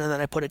Stratomatic again and then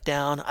I put it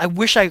down. I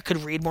wish I could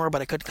read more,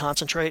 but I couldn't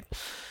concentrate.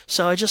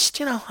 So I just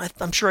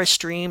I'm sure I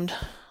streamed.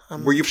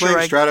 Were you playing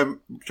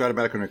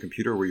Stratomatic on a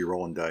computer or were you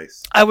rolling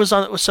dice? I was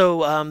on.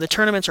 So the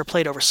tournaments are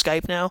played over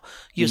Skype now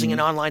using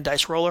an online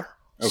dice roller.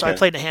 So I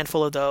played a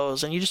handful of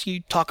those, and you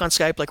talk on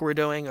Skype like we're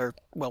doing, or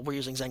we're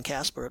using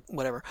Zencastr or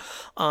whatever.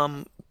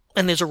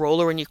 And there's a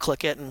roller and you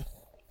click it, and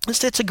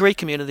it's a great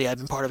community. I've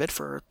been part of it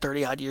for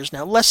 30 odd years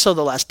now. Less so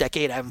the last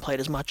decade. I haven't played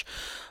as much,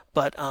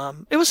 but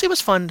it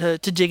was fun to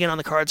dig in on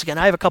the cards again.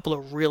 I have a couple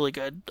of really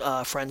good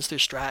friends through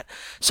Strat,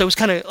 so it was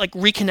kind of like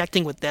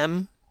reconnecting with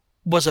them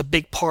was a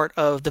big part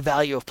of the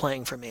value of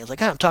playing for me. It's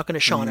like, I'm talking to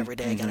Sean every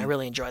day again. I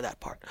really enjoy that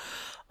part.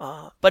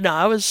 But no,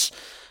 I was.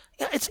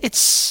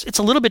 It's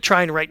a little bit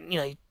trying to write.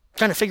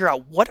 Trying to figure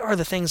out what are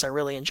the things I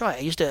really enjoy.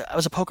 I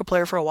was a poker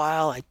player for a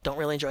while. I don't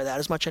really enjoy that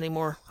as much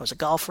anymore. I was a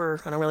golfer.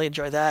 I don't really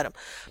enjoy that. I'm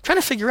trying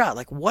to figure out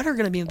what are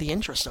going to be the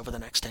interests over the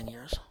next 10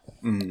 years.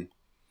 Mm-hmm.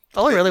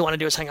 All I really want to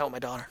do is hang out with my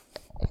daughter.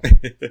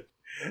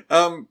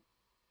 I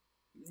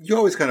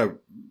always kind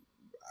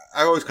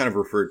of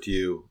referred to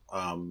you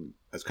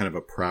as kind of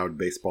a proud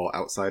baseball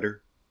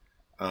outsider.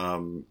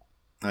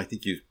 I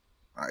think do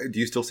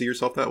you still see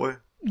yourself that way?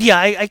 Yeah,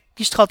 I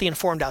used to call it the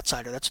informed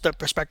outsider. That's the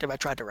perspective I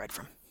tried to write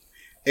from.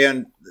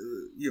 And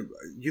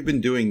you've been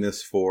doing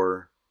this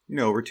for,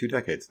 over 2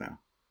 decades now.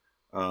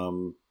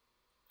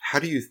 How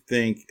do you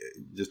think,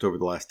 just over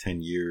the last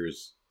 10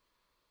 years,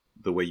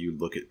 the way you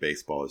look at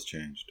baseball has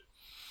changed?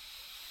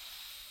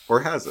 Or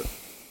has it?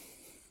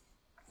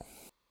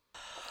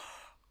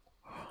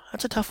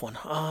 That's a tough one.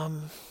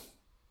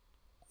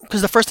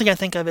 Because the first thing I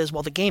think of is,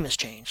 the game has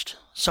changed.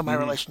 So my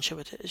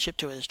relationship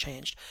to it has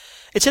changed.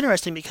 It's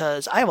interesting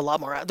because I have a lot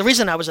more. The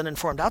reason I was an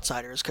informed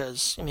outsider is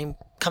because,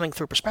 coming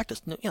through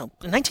prospectus, in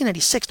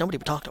 1996, nobody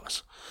would talk to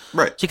us.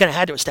 Right. So you kind of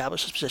had to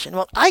establish this position.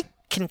 Well, I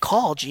can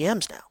call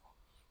GMs now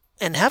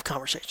and have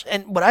conversations.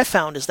 And what I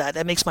found is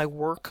that makes my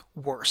work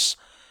worse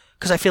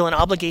because I feel an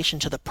obligation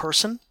to the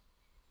person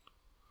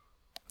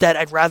that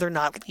I'd rather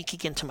not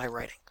leak into my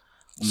writing.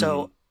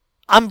 So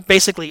I'm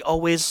basically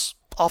always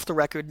off the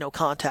record, no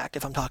contact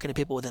if I'm talking to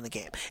people within the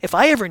game. If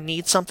I ever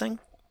need something,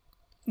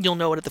 you'll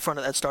know it at the front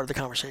of that start of the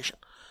conversation.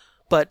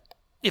 But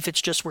if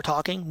it's just we're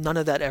talking, none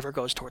of that ever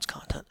goes towards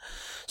content.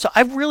 So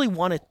I really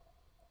want to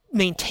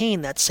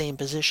maintain that same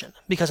position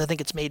because I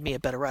think it's made me a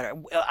better writer.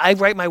 I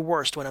write my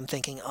worst when I'm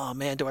thinking, oh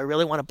man, do I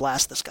really want to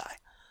blast this guy?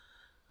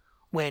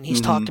 When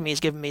he's talked to me, he's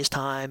given me his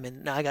time,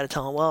 and now I got to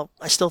tell him, well,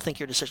 I still think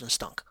your decision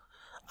stunk.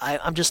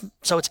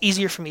 So it's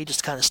easier for me just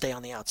to kind of stay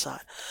on the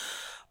outside.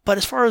 But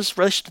as far as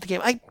relationship to the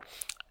game,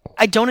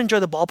 I don't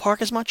enjoy the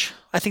ballpark as much.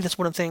 I think that's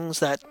one of the things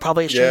that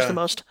probably has changed the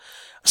most.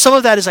 Some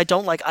of that is I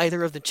don't like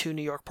either of the 2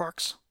 New York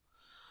parks.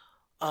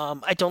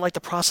 I don't like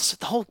the process.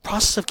 The whole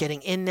process of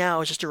getting in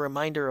now is just a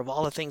reminder of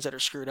all the things that are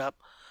screwed up.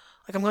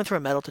 Like I'm going through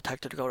a metal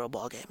detector to go to a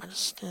ball game.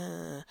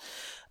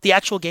 The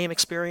actual game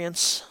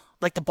experience,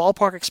 like the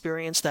ballpark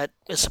experience that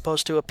is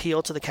supposed to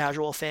appeal to the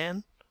casual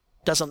fan,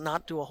 doesn't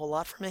not do a whole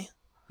lot for me.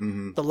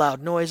 Mm-hmm. The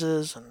loud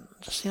noises and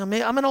just I'm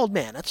an old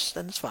man. That's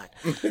fine.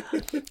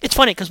 It's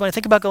funny because when I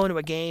think about going to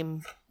a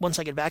game once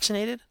I get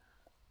vaccinated,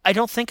 I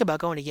don't think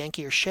about going to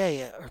Yankee or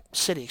City.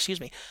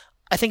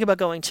 I think about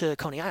going to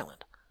Coney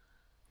Island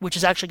which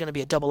is actually going to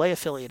be a AA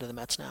affiliate of the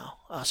Mets now.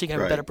 So you can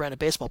have a better brand of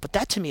baseball. But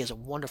that to me is a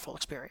wonderful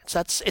experience.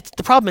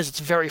 The problem is it's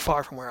very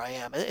far from where I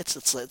am.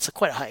 It's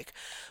quite a hike.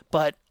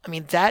 But I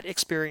mean, that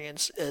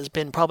experience has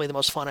been probably the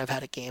most fun I've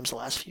had at games the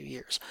last few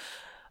years.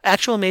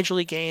 Actual major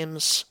league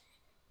games,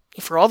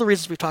 for all the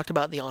reasons we've talked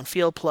about, the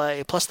on-field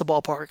play, plus the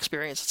ballpark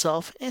experience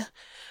itself,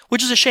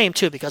 which is a shame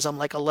too, because I'm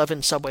like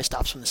 11 subway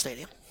stops from the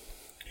stadium.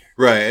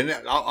 Right, and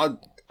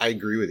I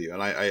agree with you,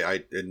 and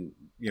I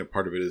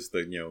part of it is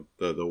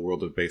the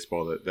world of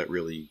baseball that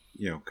really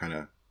kind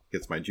of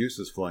gets my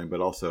juices flowing,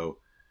 but also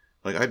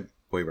like I'd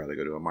way rather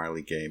go to a minor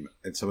league game,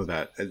 and some of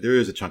that there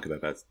is a chunk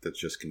of that's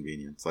just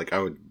convenience. Like I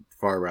would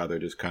far rather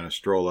just kind of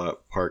stroll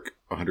up, park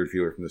 100 feet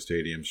away from the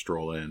stadium,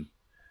 stroll in,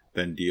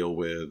 than deal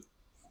with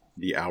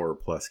the hour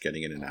plus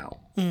getting in and out.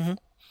 Mm-hmm.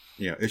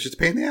 It's just a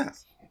pain in the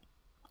ass.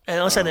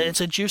 And listen,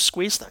 it's a juice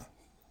squeeze thing.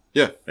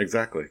 Yeah,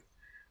 exactly.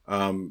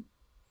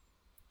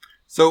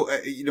 So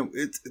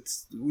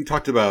it's you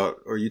talked about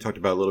a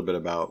little bit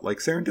about like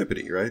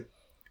serendipity, right?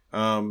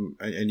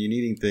 And you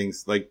needing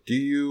things like,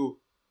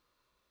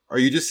 are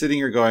you just sitting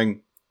here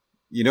going,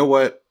 you know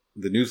what,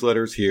 the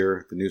newsletter's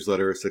here, the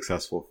newsletter is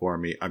successful for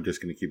me, I'm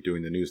just going to keep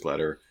doing the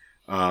newsletter,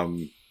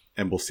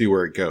 and we'll see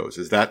where it goes.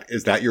 Is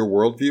that your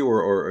worldview,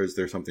 or is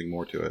there something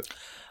more to it?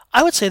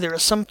 I would say there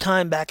was some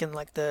time back in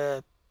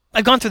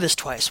I've gone through this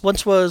twice.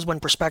 Once was when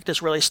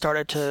Prospectus really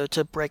started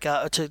to break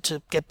out,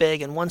 to get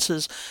big, and once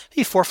is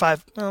maybe 4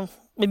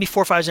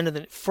 or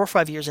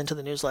 5 years into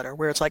the newsletter,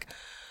 where it's like,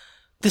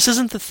 this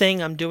isn't the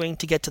thing I'm doing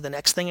to get to the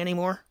next thing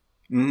anymore.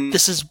 Mm-hmm.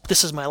 This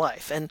is my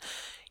life, and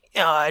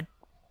I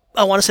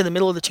want to say the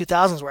middle of the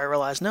 2000s where I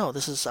realized, no,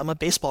 I'm a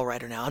baseball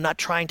writer now. I'm not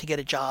trying to get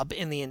a job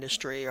in the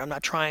industry, or I'm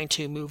not trying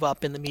to move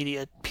up in the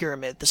media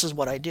pyramid. This is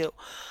what I do.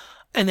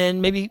 And then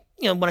maybe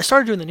when I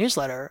started doing the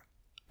newsletter,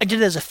 I did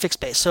it as a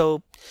fixed base.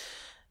 So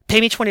pay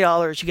me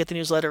 $20, you get the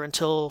newsletter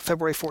until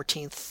February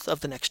 14th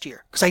of the next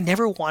year. Because I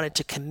never wanted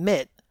to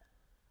commit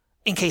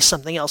in case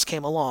something else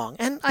came along.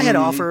 And I had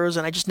offers,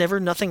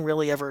 and nothing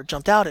really ever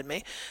jumped out at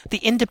me. The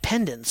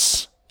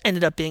independence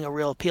ended up being a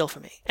real appeal for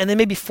me. And then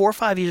maybe 4 or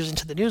 5 years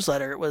into the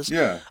newsletter, it was,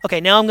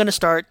 okay, now I'm going to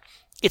start,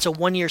 it's a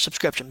 1-year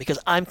subscription because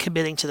I'm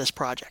committing to this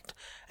project.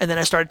 And then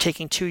I started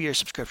taking 2-year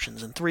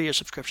subscriptions and 3-year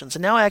subscriptions.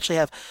 And now I actually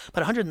have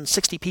about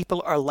 160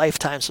 people are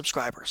lifetime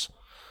subscribers.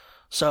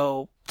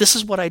 So this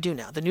is what I do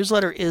now. The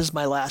newsletter is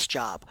my last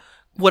job.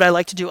 Would I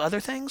like to do other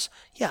things?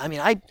 Yeah, I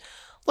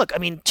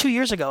mean, 2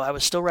 years ago, I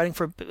was still writing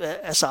for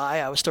SI.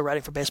 I was still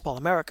writing for Baseball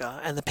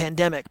America, and the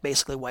pandemic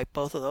basically wiped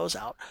both of those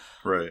out.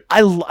 Right.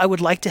 I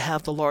would like to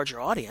have the larger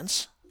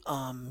audience.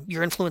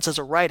 Your influence as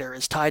a writer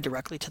is tied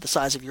directly to the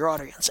size of your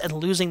audience, and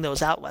losing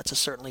those outlets has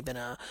certainly been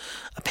a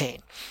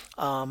pain.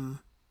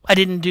 I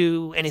didn't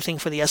do anything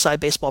for the SI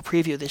Baseball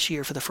Preview this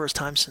year for the first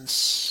time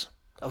since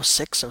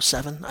 06,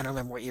 07. I don't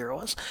remember what year it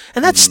was.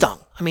 And that stung.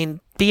 I mean,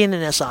 being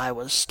in SI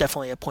was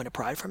definitely a point of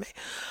pride for me.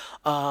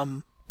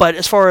 But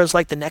as far as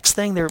like the next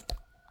thing,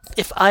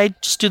 if I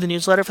just do the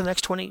newsletter for the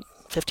next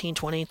 15,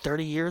 20,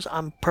 30 years,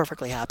 I'm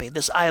perfectly happy.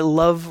 I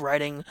love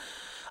writing.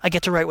 I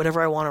get to write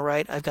whatever I want to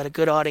write. I've got a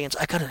good audience.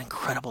 I've got an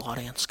incredible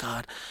audience,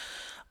 God.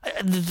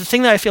 The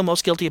thing that I feel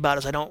most guilty about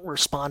is I don't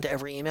respond to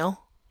every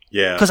email.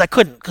 Yeah. Because I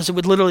couldn't. Because it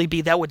would literally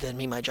be, that would then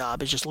be my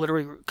job. It's just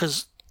literally,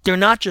 because they're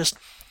not just,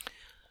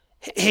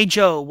 hey,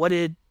 Joe, what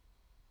did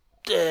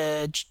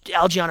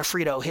Al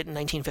Gianfrido hit in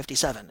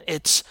 1957?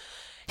 It's,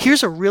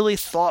 here's a really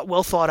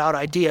well thought out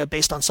idea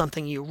based on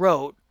something you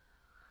wrote,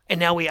 and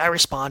now I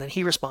respond, and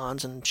he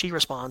responds, and she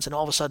responds, and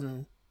all of a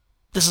sudden,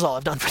 this is all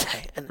I've done for the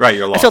day. And right,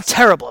 you're lost. I feel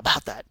terrible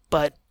about that,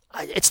 but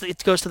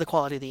it goes to the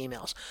quality of the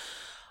emails.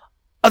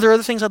 Are there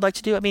other things I'd like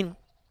to do? I mean,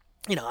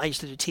 I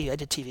used to do TV. I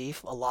did TV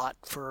a lot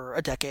for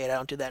a decade. I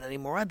don't do that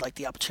anymore. I'd like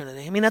the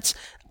opportunity. I mean,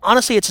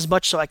 honestly, it's as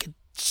much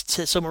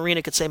so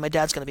Marina could say, my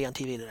dad's going to be on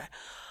TV today.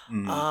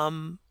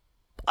 Mm-hmm.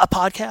 A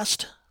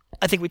podcast.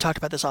 I think we talked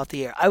about this off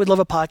the air. I would love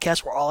a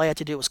podcast where all I had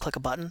to do was click a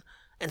button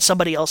and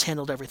somebody else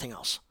handled everything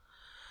else.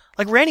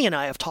 Like Randy and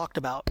I have talked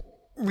about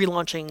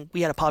relaunching.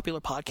 We had a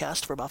popular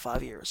podcast for about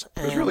 5 years.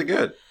 It was really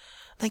good.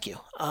 Thank you.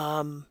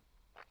 And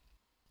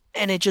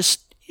it's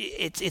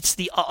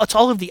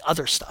all of the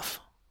other stuff.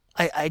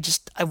 I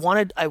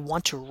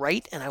want to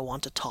write and I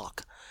want to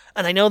talk.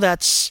 And I know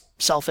that's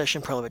selfish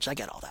and privileged. I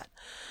get all that.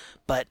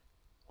 But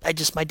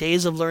my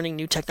days of learning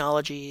new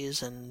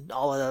technologies and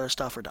all that other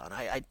stuff are done.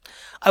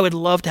 I would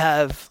love to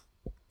have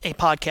a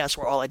podcast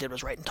where all I did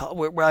was write and talk,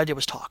 where all I did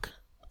was talk.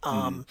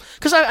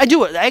 Because I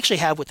do it. I actually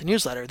have with the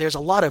newsletter. There's a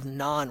lot of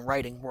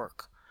non-writing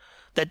work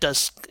that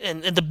does,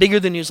 and the bigger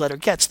the newsletter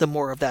gets, the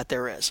more of that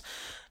there is.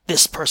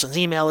 This person's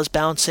email is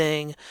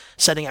bouncing,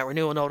 sending out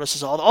renewal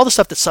notices, all the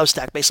stuff that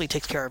Substack basically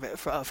takes care of it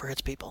for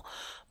its people.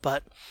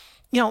 But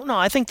no,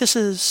 I think this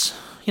is,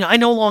 I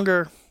no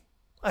longer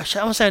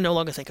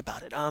think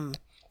about it.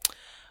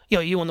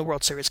 You won the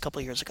World Series a couple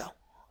of years ago.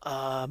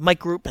 Mike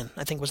Grootman,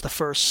 I think, was the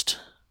first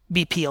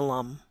BP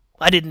alum.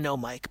 I didn't know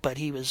Mike, but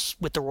he was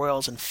with the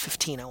Royals in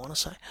 15, I want to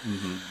say.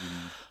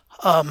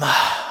 Mm-hmm.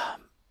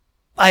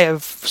 I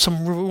have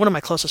one of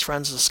my closest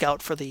friends is a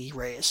scout for the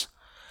Rays.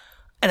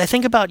 And I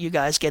think about you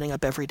guys getting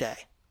up every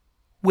day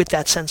with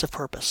that sense of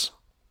purpose.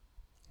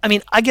 I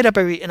mean, I get up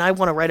and I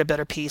want to write a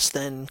better piece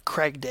than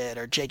Craig did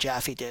or Jay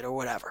Jaffe did or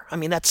whatever. I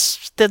mean,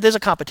 there's a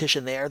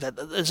competition there that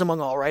is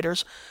among all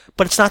writers,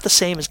 but it's not the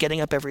same as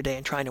getting up every day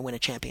and trying to win a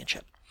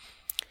championship.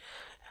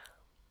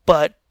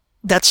 But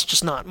that's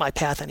just not my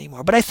path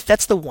anymore. But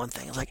that's the one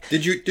thing. It's like,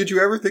 did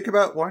you ever think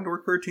about wanting to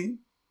work for a team?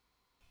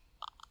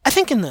 I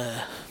think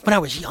when I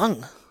was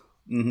young,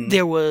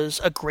 there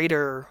was a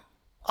greater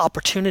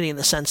opportunity in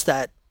the sense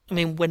that, I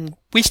mean, when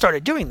we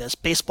started doing this,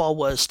 baseball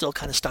was still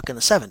kind of stuck in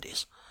the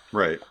 70s.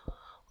 Right.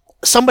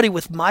 Somebody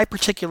with my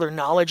particular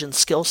knowledge and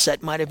skill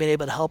set might have been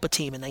able to help a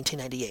team in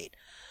 1998.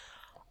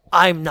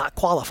 I'm not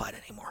qualified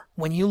anymore.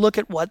 When you look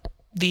at what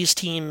these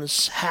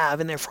teams have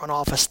in their front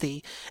office,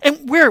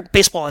 and where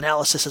baseball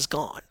analysis has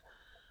gone,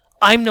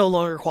 I'm no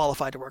longer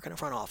qualified to work in a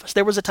front office.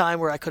 There was a time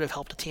where I could have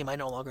helped a team. I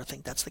no longer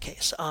think that's the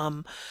case.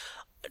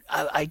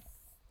 I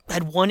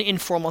had one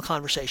informal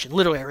conversation.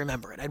 Literally, I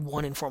remember it. I had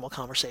one informal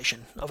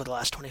conversation over the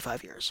last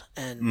 25 years,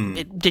 and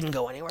it didn't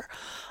go anywhere.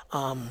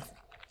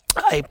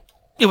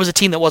 It was a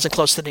team that wasn't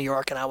close to New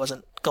York, and I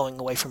wasn't going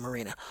away from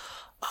Marina.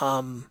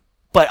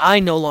 But I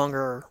no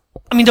longer,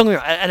 I mean, don't get me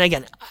wrong, and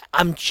again,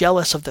 I'm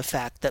jealous of the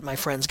fact that my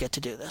friends get to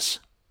do this,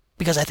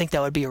 because I think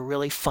that would be a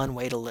really fun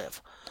way to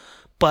live.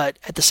 But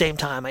at the same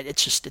time,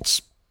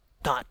 it's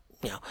not,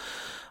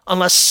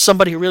 unless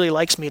somebody who really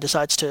likes me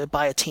decides to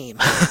buy a team,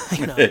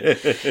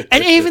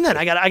 And even then,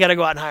 I got to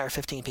go out and hire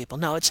 15 people.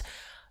 No,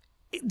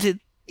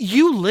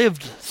 you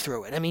lived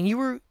through it. I mean, you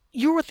were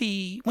at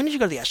when did you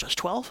go to the Astros?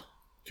 12?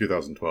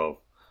 2012.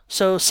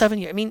 So 7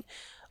 years. I mean,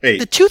 8.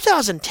 The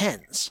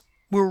 2010s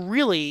were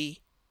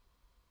really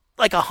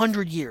like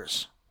 100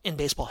 years in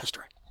baseball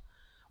history.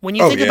 When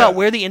you think about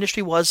where the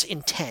industry was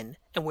in 10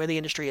 and where the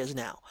industry is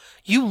now,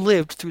 you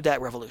lived through that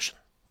revolution.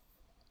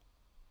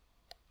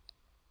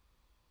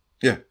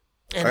 Yeah.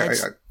 And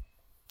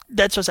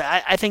that's what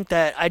I think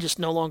that I just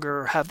no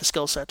longer have the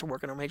skill set to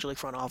work in a major league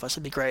front office.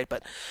 It'd be great.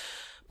 But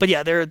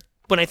yeah,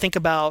 when I think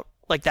about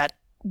like that,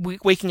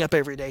 waking up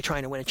every day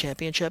trying to win a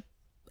championship,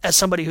 as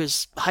somebody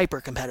who's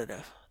hyper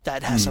competitive,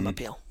 that has some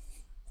appeal.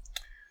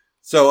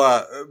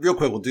 So, real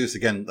quick, we'll do this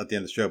again at the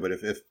end of the show, but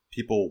if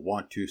people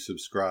want to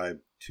subscribe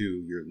to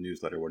your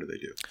newsletter, what do they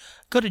do?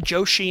 Go to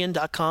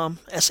joesheehan.com,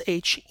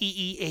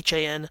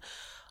 SHEEHAN.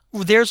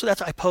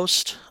 I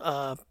post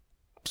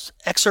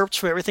excerpts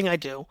from everything I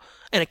do,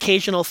 an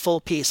occasional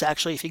full piece.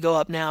 Actually, if you go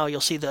up now,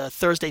 you'll see the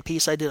Thursday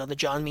piece I did on the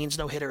John Means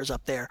no-hitter is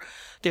up there.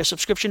 There's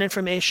subscription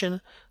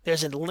information.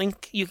 There's a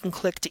link you can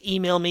click to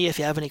email me if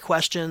you have any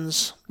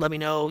questions. Let me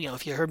know.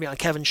 If you heard me on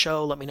Kevin's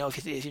show, let me know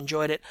if you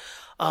enjoyed it.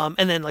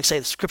 And then, like I say,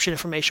 the subscription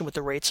information with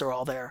the rates are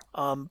all there.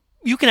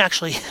 You can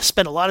actually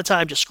spend a lot of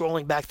time just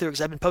scrolling back through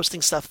because I've been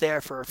posting stuff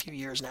there for a few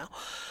years now.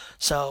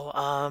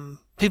 So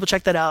people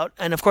check that out.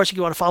 And, of course, if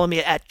you want to follow me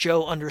at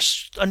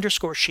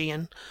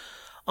Joe_Sheehan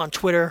on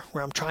Twitter,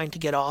 where I'm trying to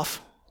get off.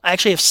 I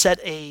actually have set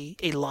a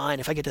line.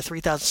 If I get to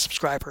 3,000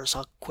 subscribers,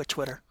 I'll quit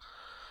Twitter.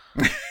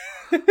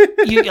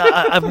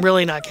 I'm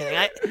really not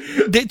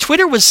kidding.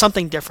 Twitter was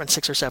something different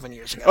 6 or 7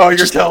 years ago. Oh,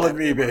 you're telling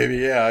me, baby.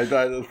 Yeah,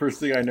 the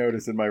first thing I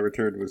noticed in my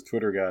return was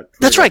Twitter got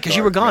That's right, because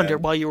you were gone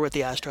while you were with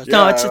the Astros.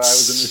 Yeah, I was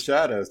in the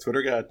shadows.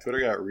 Twitter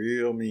got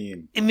real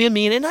mean.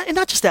 Mean, and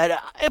not just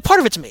that. Part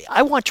of it's me.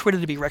 I want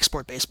Twitter to be rec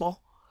sport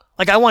baseball.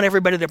 Like, I want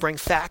everybody to bring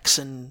facts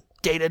and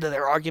data to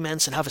their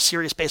arguments and have a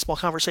serious baseball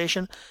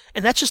conversation.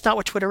 And that's just not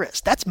what Twitter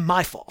is. That's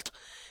my fault.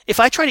 If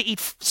I try to eat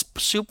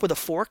soup with a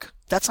fork,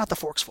 that's not the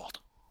fork's fault.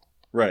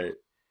 Right.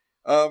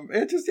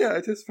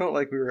 It just felt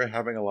like we were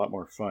having a lot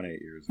more fun 8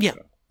 years ago. Yeah.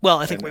 Well,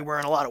 I think we were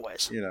in a lot of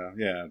ways.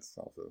 Yeah, it's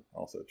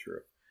also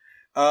true.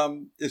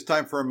 It's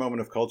time for a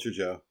moment of culture,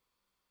 Joe.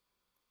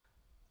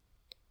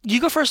 Do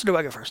you go first or do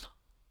I go first?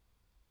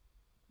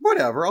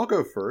 Whatever, I'll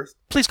go first.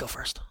 Please go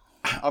first.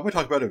 I'm going to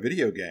talk about a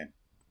video game.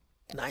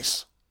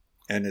 Nice.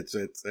 And it's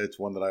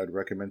one that I would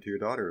recommend to your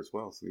daughter as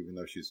well. So even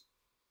though she's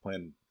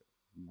playing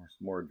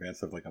more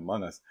advanced stuff like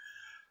Among Us.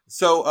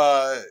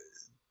 So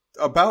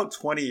about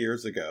 20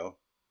 years ago,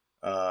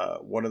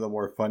 one of the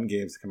more fun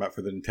games to come out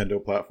for the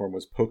Nintendo platform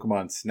was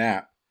Pokemon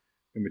Snap,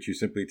 in which you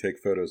simply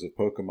take photos of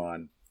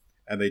Pokemon.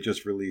 And they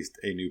just released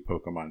a new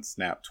Pokemon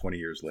Snap 20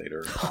 years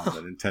later on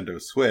the Nintendo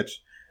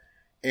Switch.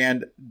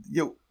 And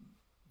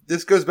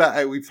this goes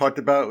back, we've talked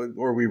about,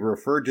 or we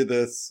referred to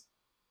this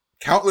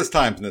countless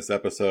times in this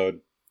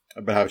episode,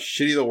 about how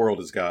shitty the world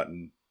has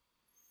gotten.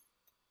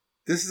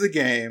 This is a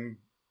game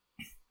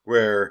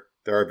where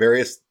there are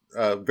various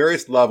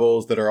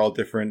levels that are all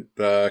different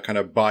kind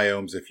of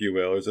biomes, if you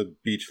will. There's a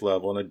beach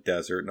level and a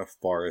desert and a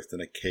forest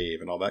and a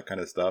cave and all that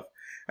kind of stuff.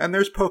 And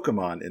there's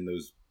Pokemon in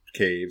those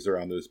caves or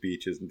on those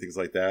beaches and things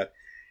like that.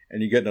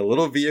 And you get in a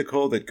little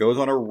vehicle that goes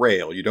on a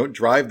rail. You don't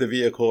drive the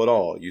vehicle at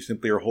all. You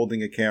simply are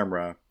holding a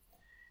camera.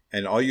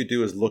 And all you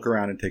do is look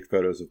around and take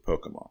photos of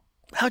Pokemon.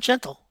 How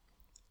gentle.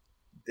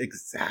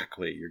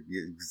 Exactly.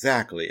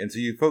 Exactly. And so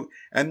you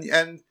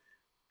and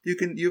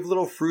you have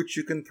little fruits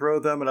you can throw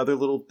them, and other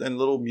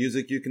little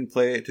music you can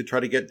play to try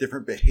to get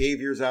different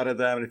behaviors out of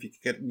them. And if you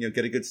can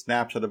get a good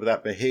snapshot of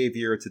that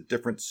behavior, it's a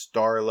different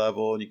star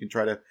level, and you can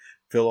try to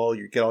get all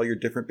your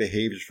different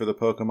behaviors for the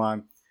Pokemon.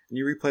 And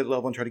you replay the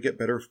level and try to get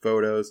better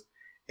photos.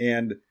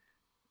 And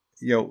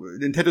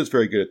Nintendo's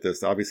very good at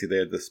this. Obviously, they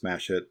had to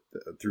smash it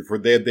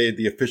they had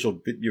the official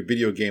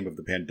video game of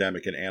the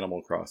pandemic in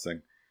Animal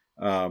Crossing,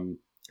 and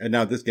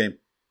now this game.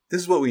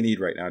 This is what we need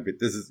right now.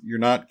 You're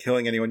not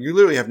killing anyone. You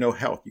literally have no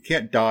health. You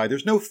can't die.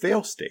 There's no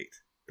fail state.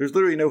 There's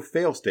literally no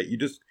fail state. You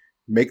just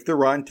make the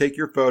run, take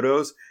your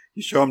photos,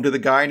 you show them to the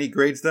guy, and he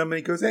grades them, and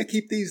he goes, "Hey,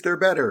 keep these. They're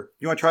better.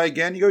 You want to try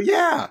again?" You go,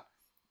 "Yeah."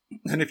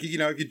 And if you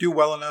do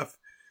well enough,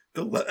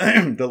 the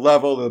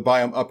level, the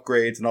biome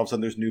upgrades, and all of a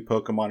sudden there's new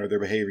Pokemon or they're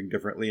behaving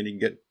differently, and you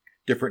can get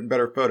different and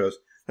better photos.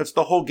 That's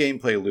the whole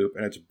gameplay loop,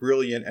 and it's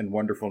brilliant and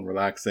wonderful and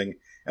relaxing.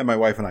 And my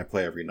wife and I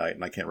play every night,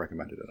 and I can't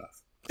recommend it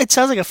enough. It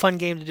sounds like a fun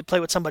game to play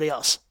with somebody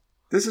else.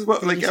 This is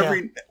what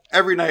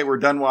every night we're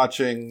done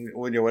watching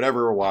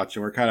whatever we're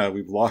watching.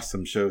 We've lost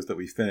some shows that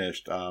we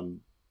finished,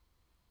 and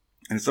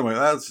someone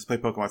let's just play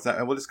Pokemon Snap,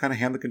 and we'll just kind of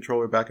hand the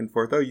controller back and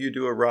forth. Oh, you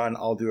do a run,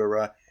 I'll do a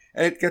run,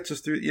 and it gets us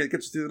through. It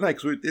gets us through the night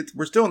because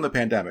we're still in the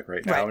pandemic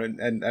right now, right.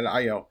 and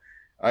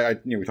I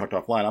we talked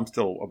offline. I'm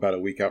still about a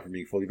week out from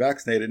being fully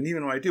vaccinated, and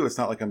even when I do, it's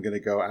not like I'm going to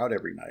go out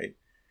every night.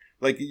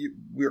 Like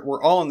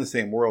we're all in the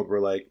same world. We're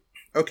like,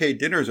 okay,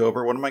 dinner's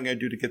over. What am I going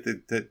to do to get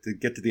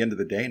to the end of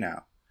the day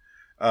now?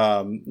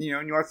 And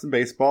you watch some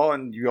baseball,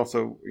 and you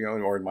also,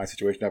 or in my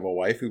situation, I have a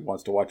wife who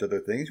wants to watch other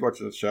things. You watch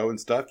the show and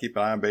stuff, keep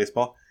an eye on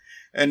baseball.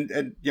 And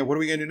what are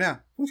we going to do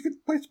now? Let's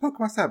play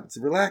Pokemon Snap. It's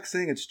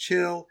relaxing. It's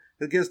chill.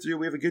 It gets through.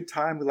 We have a good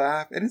time. We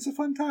laugh, and it's a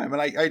fun time.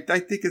 And I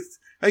think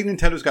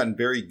Nintendo's gotten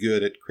very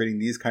good at creating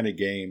these kind of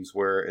games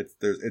where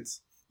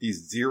it's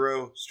these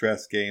zero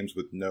stress games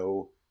with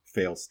no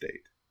fail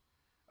state.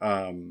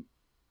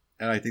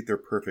 And I think they're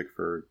perfect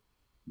for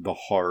the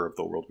horror of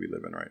the world we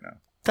live in right now.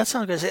 That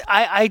sounds good.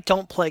 I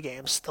don't play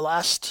games. The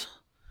last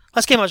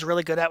game I was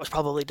really good at was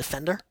probably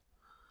Defender.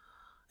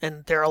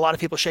 And there are a lot of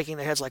people shaking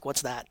their heads like,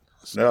 what's that?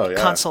 It's a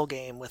console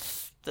game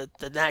with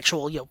the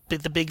actual,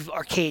 the big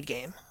arcade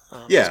game.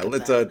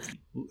 It's a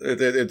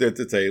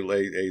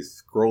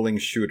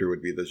scrolling shooter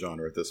would be the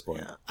genre at this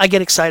point. Yeah. I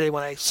get excited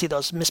when I see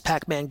those Miss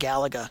Pac-Man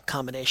Galaga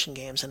combination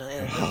games in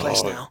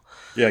place now.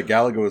 Yeah,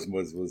 Galaga was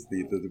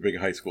the big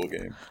high school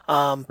game.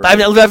 But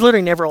I've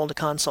literally never owned a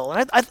console.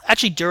 And I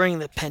actually, during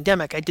the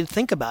pandemic, I did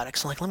think about it.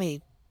 Because I'm like,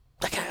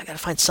 I got to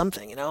find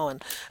something, and I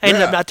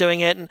ended up not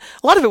doing it. And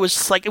a lot of it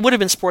was like, it would have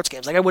been sports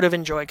games. Like I would have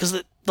enjoyed,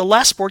 because the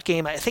last sport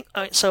game, I think,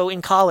 so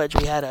in college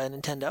we had a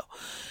Nintendo,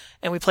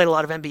 and we played a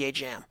lot of NBA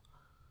Jam.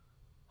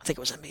 I think it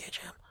was NBA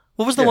Jam.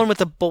 What was the one with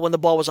the ball when the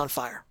ball was on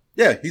fire?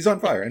 Yeah, he's on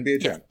fire,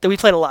 NBA Jam. Yeah, we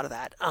played a lot of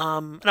that,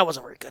 and I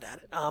wasn't very good at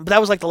it. But that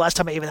was like the last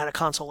time I even had a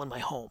console in my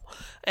home.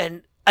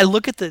 And I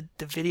look at the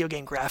video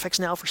game graphics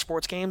now for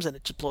sports games, and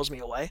it just blows me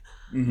away.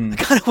 Mm-hmm. I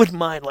kind of wouldn't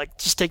mind like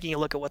just taking a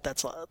look at what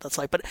that's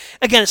like. But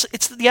again,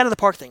 it's the out of the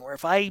park thing, where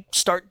if I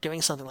start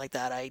doing something like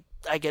that,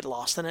 I get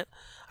lost in it.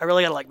 I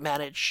really got to like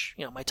manage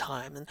my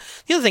time. And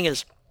the other thing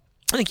is,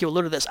 I think you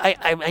alluded to this.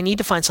 I need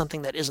to find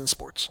something that isn't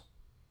sports.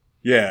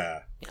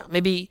 Yeah.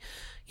 Maybe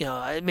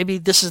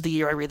this is the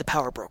year I read The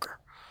Power Broker.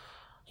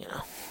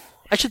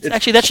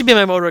 That should be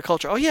my motor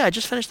culture. Oh yeah, I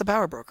just finished The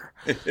Power Broker.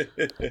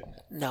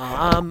 No,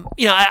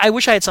 I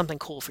wish I had something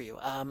cool for you.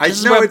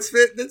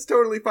 It's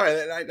totally fine.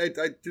 And I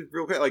just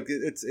real quick, like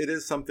it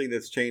is something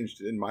that's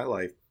changed in my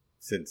life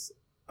since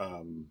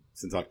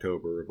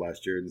October of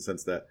last year, in the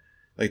sense that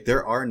like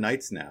there are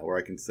nights now where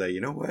I can say,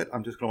 you know what,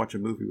 I'm just going to watch a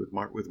movie with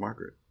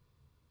Margaret.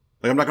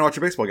 Like I'm not going to watch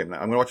a baseball game now.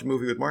 I'm going to watch a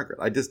movie with Margaret.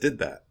 I just did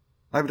that.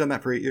 I haven't done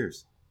that for 8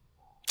 years.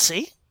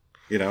 See?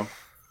 The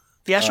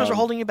Astros are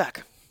holding you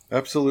back.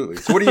 Absolutely.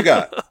 So what do you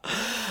got?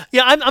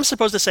 Yeah, I'm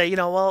supposed to say,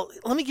 well,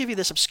 let me give you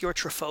this obscure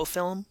Truffaut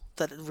film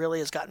that really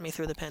has gotten me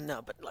through the pen.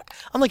 No, but look,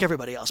 I'm like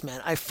everybody else,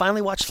 man. I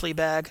finally watched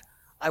Fleabag.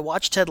 I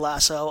watched Ted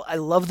Lasso. I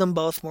love them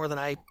both more than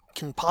I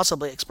can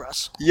possibly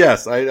express.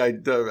 Yes, I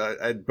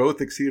both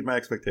exceeded my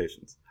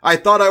expectations. I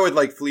thought I would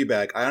like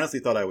Fleabag. I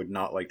honestly thought I would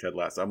not like Ted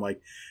Lasso. I'm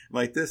like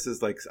this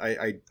is like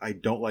I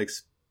don't like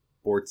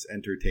sports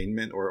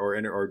entertainment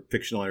or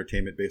fictional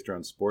entertainment based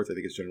around sports. I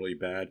think it's generally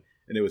bad,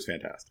 and it was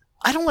fantastic.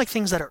 I don't like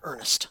things that are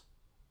earnest,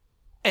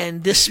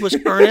 and this was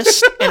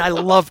earnest, and I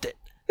loved it.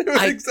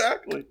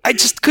 Exactly. I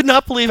just could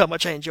not believe how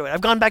much I enjoyed it.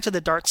 I've gone back to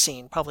the dart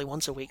scene probably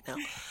once a week now,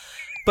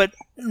 but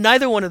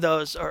neither one of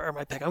those are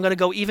my pick. I'm going to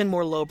go even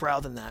more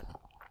lowbrow than that.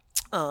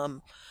 I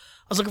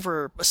was looking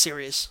for a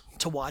series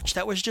to watch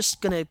that was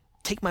just going to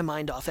take my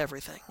mind off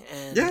everything,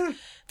 and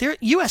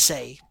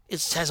USA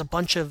has a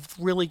bunch of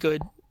really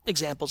good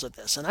examples of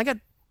this, and I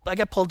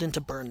got pulled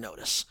into Burn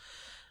Notice.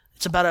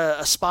 It's about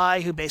a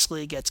spy who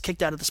basically gets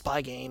kicked out of the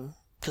spy game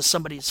because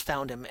somebody's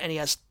found him, and he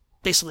has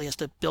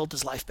to build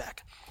his life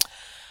back.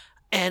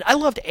 And I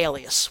loved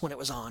Alias when it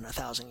was on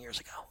 1,000 years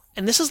ago,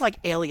 and this is like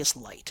Alias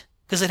Light,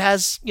 because it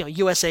has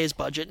USA's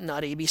budget,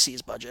 not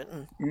ABC's budget.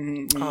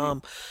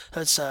 And,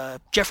 it's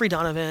Jeffrey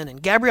Donovan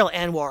and Gabrielle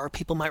Anwar.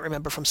 People might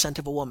remember from *Scent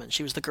of a Woman*.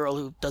 She was the girl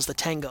who does the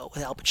tango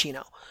with Al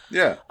Pacino.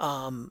 Yeah.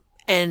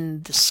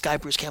 And this guy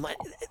Bruce Campbell.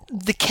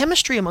 The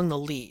chemistry among the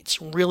leads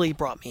really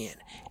brought me in,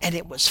 and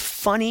it was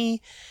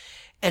funny,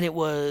 and it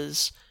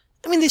was.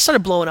 I mean, they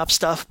started blowing up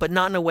stuff, but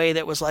not in a way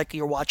that was like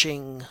you're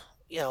watching,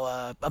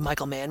 a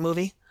Michael Mann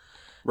movie.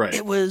 Right.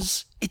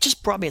 It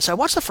just brought me in. So I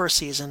watched the first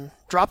season,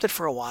 dropped it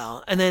for a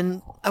while, and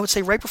then I would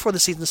say right before the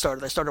season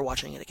started, I started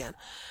watching it again.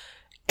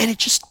 And it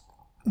just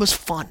was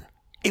fun.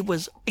 It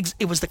was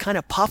the kind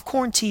of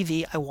popcorn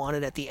TV I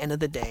wanted at the end of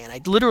the day. And I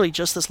literally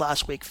just this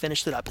last week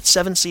finished it up. It's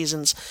 7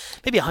 seasons,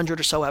 maybe 100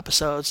 or so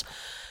episodes.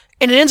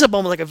 And it ends up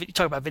almost like you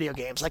talk about video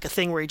games, like a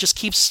thing where he just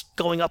keeps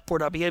going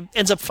upward up. He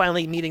ends up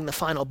finally meeting the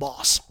final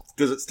boss.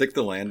 Does it stick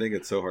the landing?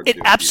 It's so hard to do.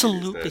 It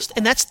absolutely,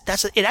 and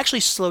it actually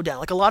slowed down.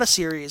 Like a lot of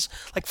series,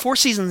 like 4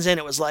 seasons in,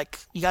 it was like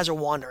you guys are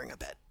wandering a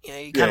bit.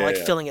 You kind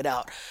of filling it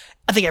out.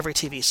 I think every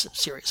TV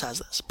series has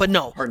this, but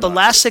no, the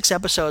last 6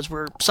 episodes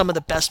were some of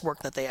the best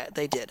work that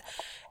they did,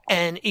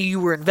 and you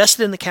were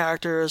invested in the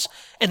characters,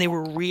 and they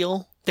were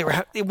real.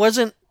 It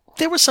wasn't.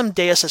 There was some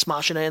Deus Ex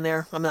Machina in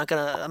there. I'm not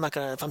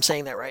gonna if I'm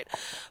saying that right,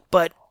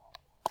 but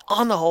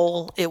on the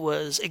whole, it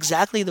was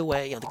exactly the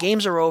way. The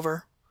games are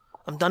over.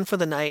 I'm done for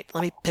the night.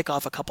 Let me pick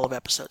off a couple of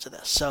episodes of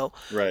this. So,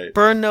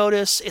 Burn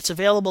Notice. It's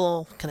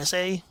available. Can I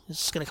say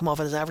it's going to come off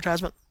as an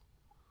advertisement?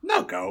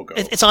 No, go.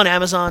 It's on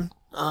Amazon.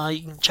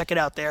 You can check it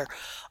out there.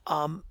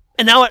 And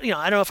now, I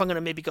don't know if I'm going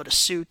to maybe go to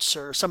Suits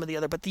or some of the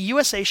other, but the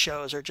USA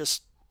shows are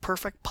just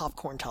perfect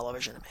popcorn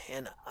television to me,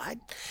 and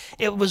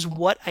it was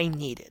what I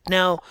needed.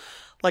 Now,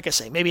 like I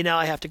say, maybe now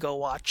I have to go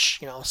watch,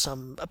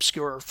 some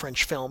obscure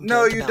French film.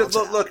 No, you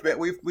look, man.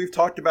 We've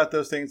talked about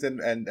those things,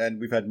 and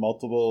we've had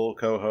multiple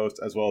co-hosts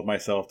as well as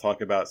myself talk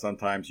about.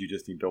 Sometimes you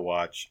just need to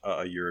watch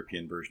a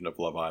European version of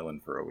Love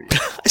Island for a week.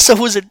 So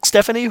was it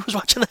Stephanie who was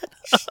watching that?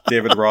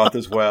 David Roth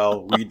as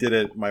well. We did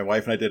it. My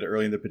wife and I did it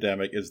early in the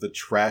pandemic. It's the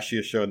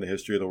trashiest show in the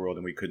history of the world,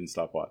 and we couldn't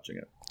stop watching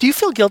it. Do you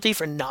feel guilty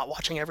for not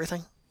watching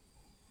everything?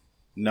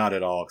 Not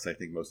at all, because I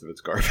think most of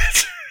it's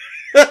garbage.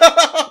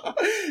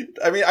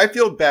 I mean, I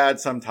feel bad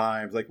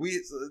sometimes. Like we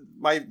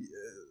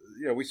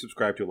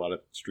subscribe to a lot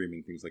of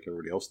streaming things like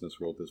everybody else in this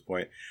world at this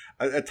point.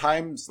 At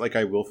times, like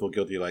I will feel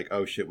guilty, like,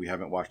 oh shit, we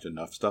haven't watched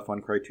enough stuff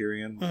on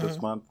Criterion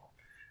this month.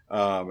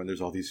 And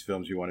there's all these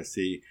films you want to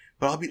see.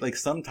 But I'll be like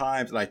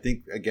sometimes, and I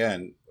think,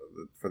 again,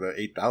 for the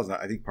 8,000,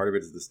 I think part of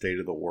it is the state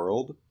of the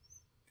world.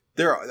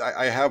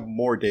 I have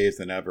more days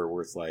than ever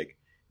where it's like,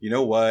 you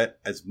know what?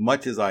 As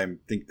much as I've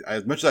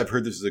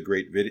heard this is a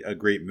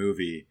great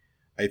movie,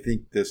 I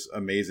think this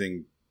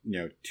amazing,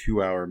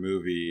 2-hour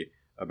movie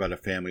about a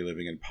family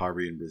living in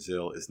poverty in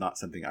Brazil is not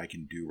something I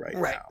can do right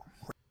now.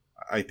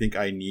 I think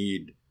I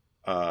need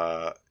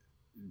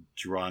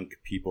drunk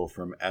people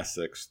from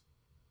Essex,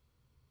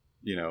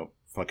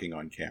 fucking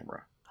on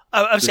camera.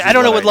 I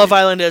don't know what Love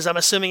Island is. I'm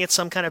assuming it's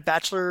some kind of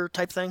bachelor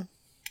type thing.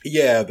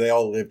 Yeah, they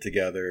all live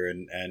together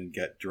and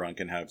get drunk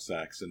and have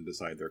sex and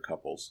decide they're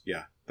couples.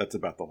 Yeah, that's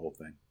about the whole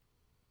thing.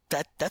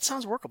 That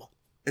sounds workable.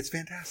 It's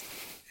fantastic.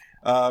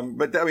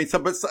 But I mean,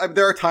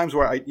 there are times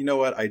where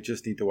I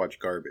just need to watch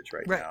garbage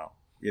right now.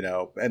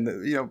 And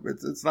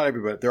it's not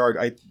everybody.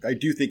 I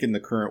do think in the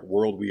current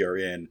world we are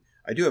in,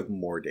 I do have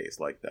more days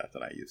like that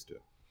than I used to.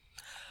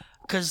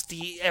 Because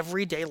the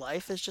everyday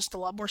life is just a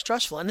lot more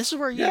stressful, and this is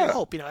where you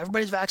hope.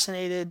 Everybody's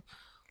vaccinated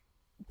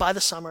by the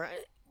summer.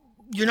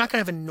 You're not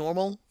going to have a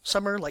normal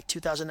summer like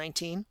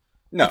 2019.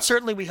 No. But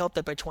certainly we hope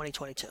that by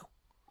 2022.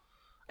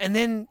 And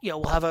then,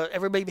 we'll have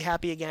everybody be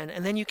happy again.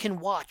 And then you can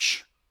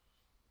watch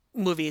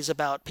movies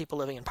about people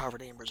living in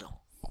poverty in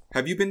Brazil.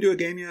 Have you been to a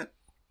game yet?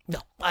 No,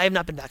 I have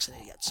not been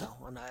vaccinated yet. So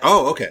I'm not.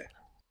 Oh, okay.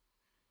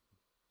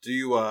 Do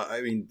you,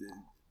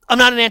 I'm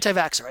not an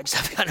anti-vaxxer. I just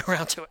haven't gotten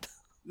around to it.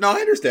 No,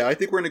 I understand. I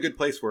think we're in a good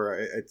place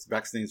where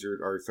vaccines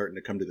are starting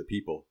to come to the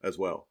people as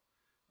well.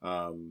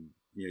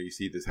 You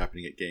see this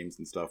happening at games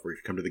and stuff where if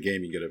you come to the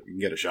game, you can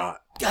get a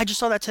shot. Yeah, I just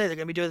saw that today. They're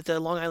going to be doing it. The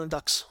Long Island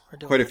Ducks are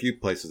doing quite a few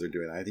places are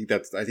doing that. I think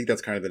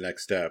that's kind of the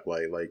next step.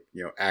 Like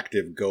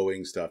active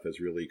going stuff has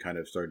really kind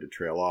of started to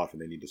trail off,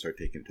 and they need to start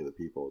taking it to the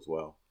people as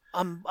well.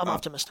 I'm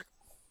optimistic.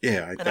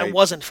 Yeah, I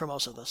wasn't for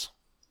most of this.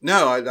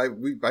 No, I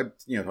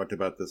talked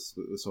about this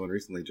with someone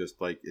recently. Just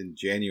like in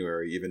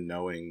January, even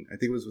knowing, I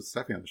think it was with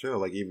Stephanie on the show.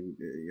 Like even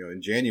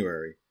in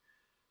January,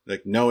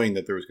 like knowing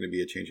that there was going to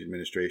be a change in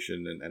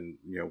administration, and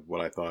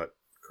what I thought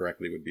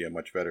correctly would be a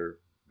much better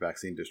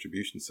vaccine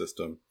distribution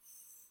system.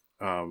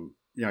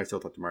 I still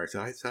talked to Mark.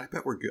 I said, I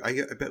bet we're good.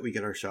 I bet we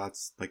get our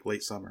shots like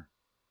late summer.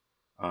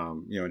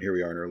 And here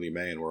we are in early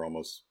May, and we're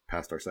almost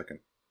past our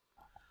second.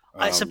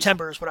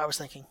 September is what I was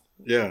thinking.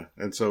 Yeah,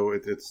 and so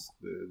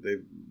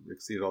they've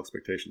exceeded all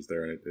expectations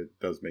there, and it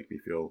does make me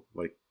feel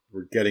like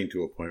we're getting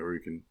to a point where we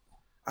can.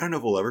 I don't know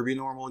if we'll ever be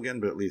normal again,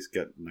 but at least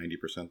get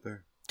 90%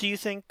 there. Do you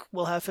think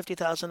we'll have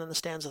 50,000 in the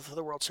stands for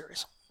the World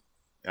Series?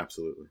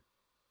 Absolutely.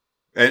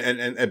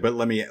 But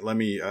let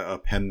me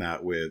append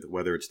that with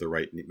whether it's the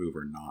right move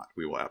or not.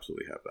 We will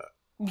absolutely have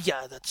that.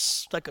 Yeah,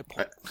 that's a good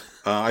point.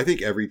 I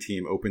think every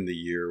team opened the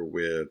year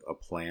with a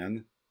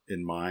plan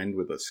in mind,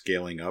 with a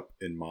scaling up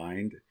in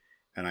mind.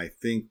 And I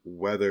think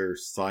whether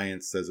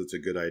science says it's a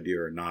good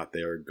idea or not,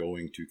 they are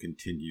going to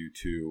continue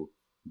to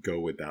go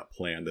with that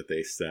plan that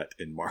they set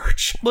in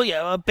March. Well,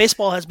 yeah,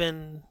 baseball has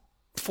been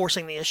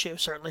forcing the issue,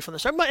 certainly from the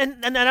start. But,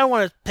 and I don't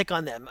want to pick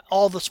on them.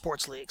 All the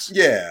sports leagues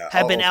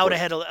have been out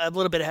ahead, a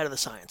little bit ahead of the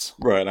science.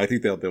 Right, and I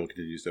think they'll continue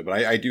to do so.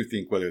 But I do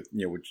think whether,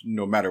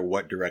 no matter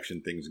what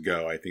direction things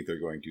go, I think they're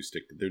going to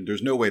stick to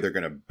there's no way they're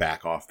going to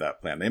back off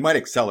that plan. They might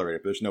accelerate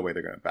it, but there's no way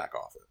they're going to back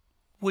off it.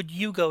 Would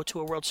you go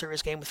to a World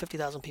Series game with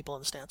 50,000 people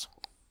in the stands?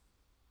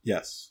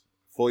 Yes.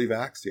 Fully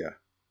vaxxed, yeah.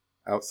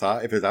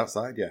 Outside, if it's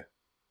outside, yeah.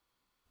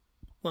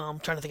 Well, I'm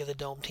trying to think of the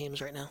dome teams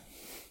right now.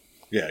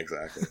 Yeah,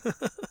 exactly.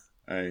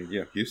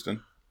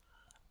 Houston.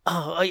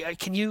 Oh,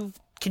 can you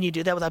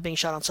do that without being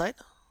shot on sight?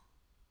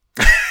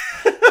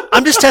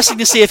 I'm just testing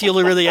to see if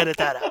you'll really edit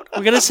that out.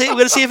 We're gonna see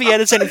if he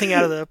edits anything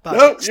out of the podcast.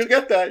 No, you'll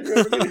get that.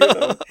 You're gonna hear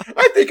that.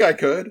 I think I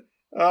could.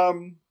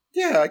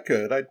 Yeah, I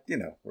could.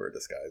 Wear a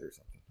disguise or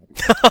something.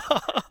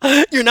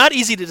 You're not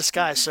easy to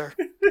disguise, sir.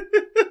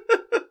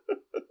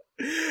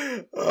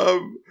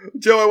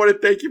 Joe, I want to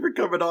thank you for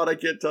coming on. I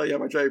can't tell you how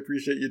much I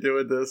appreciate you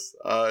doing this.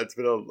 It's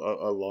been a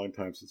long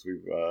time since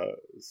we've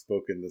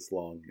spoken this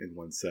long in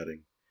one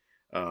setting.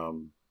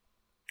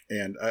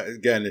 And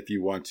again, if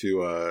you want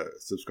to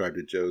subscribe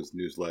to Joe's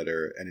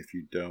newsletter, and if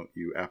you don't,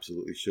 you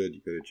absolutely should.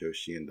 You go to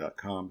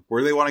joesheehan.com.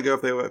 Where do they want to go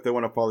if they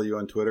want to follow you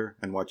on Twitter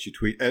and watch you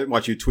tweet?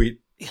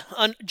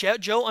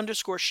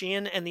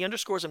 Joe_Sheehan, and the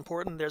underscore is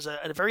important. There's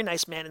a very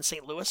nice man in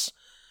St. Louis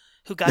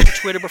who got to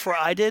Twitter before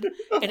I did,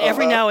 and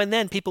every now and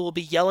then people will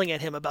be yelling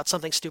at him about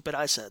something stupid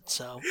I said.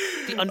 So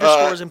the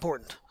underscore is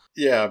important.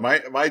 Yeah,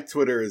 my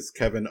Twitter is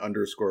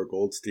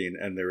Kevin_Goldstein,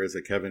 and there is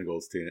a Kevin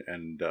Goldstein,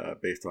 and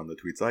based on the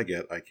tweets I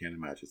get, I can't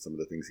imagine some of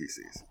the things he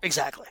sees.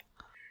 Exactly.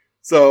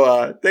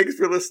 So thanks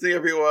for listening,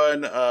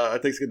 everyone.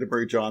 Thanks again to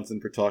Murray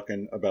Johnson for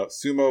talking about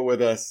sumo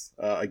with us.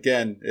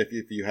 Again,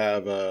 if you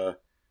have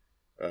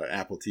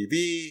Apple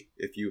TV,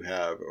 if you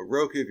have a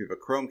Roku, if you have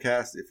a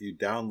Chromecast, if you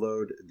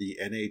download the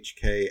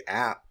NHK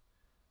app,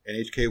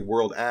 NHK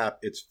World app,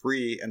 it's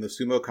free, and the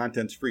sumo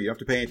content's free. You don't have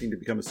to pay anything to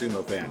become a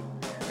sumo fan.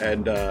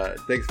 And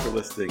thanks for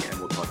listening, and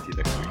we'll talk to you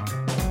next week.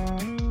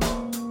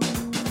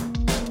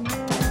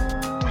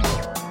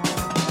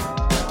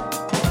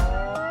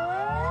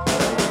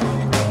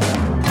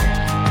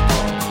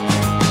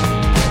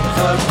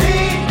 The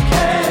beat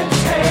can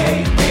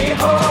take me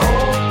home.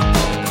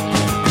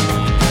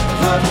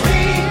 The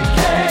beat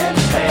can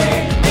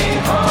take me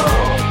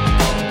home.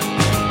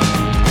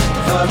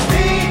 The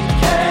beat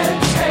can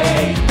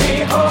take me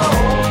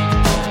home.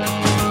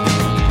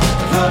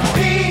 The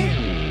beat.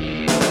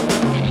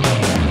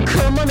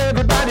 Come on,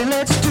 everybody,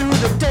 let's do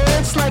the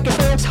dance like a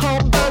dance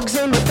hall, bugs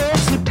in the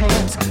fancy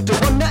pants.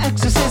 Don't want no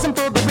exorcism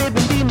for the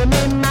rhythm demon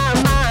in my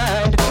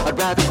mind. I'd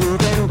rather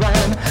groove and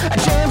rhyme. I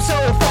jam so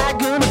fat,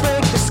 gonna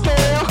break the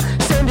scale.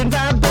 Sending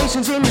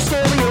vibrations in your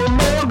stereo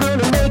mail.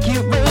 Gonna make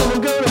it rain,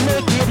 I'm gonna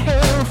make it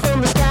hail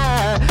from the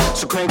sky.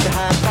 So crank the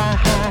hi-fi.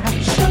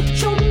 Shut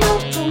your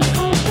mouth, don't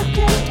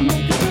complicate.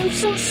 Make the groove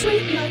so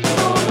sweet like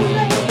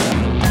marmalade.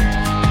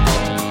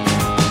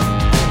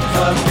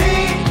 The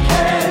beat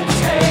can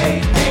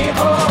take me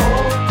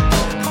home.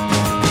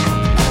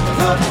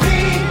 The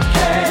beat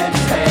can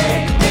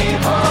take me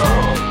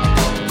home.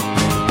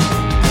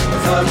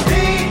 The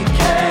beat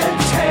can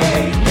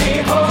take me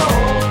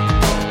home.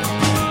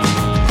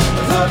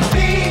 The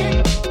beat.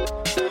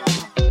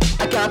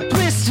 I got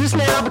blisters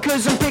now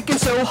because I'm picking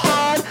so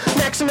hard.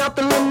 Maxing out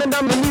the limit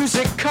on the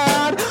music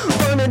card.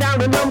 Running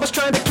out of numbers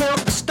trying to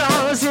count the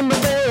stars in my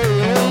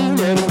vein.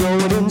 And I'm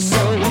going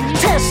insane.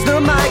 Test the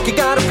mic, you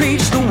gotta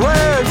preach the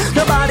word.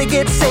 Nobody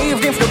gets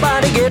saved if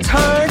nobody gets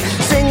heard.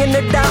 Singing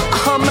it out,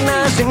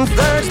 harmonizing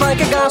thirds like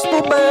a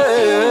gospel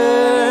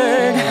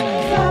bird.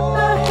 Clap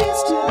my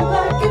hands to the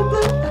black and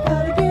blue. I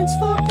got a dance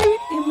floor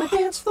beat in my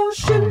dance floor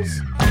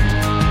shoes.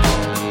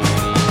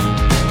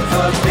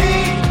 The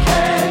beat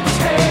can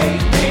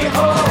take me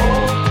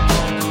home.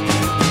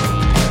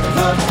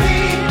 The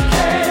beat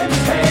can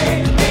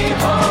take me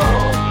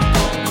home.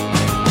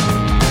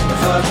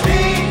 The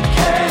beat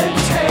can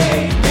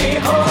take me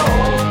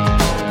home.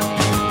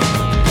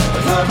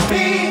 The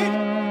beat.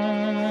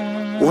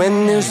 When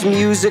there's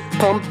music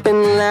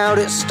pumping loud,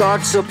 it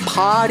starts a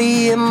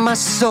party in my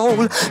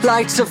soul.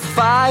 Lights a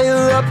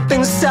fire up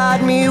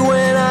inside me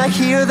when I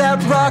hear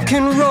that rock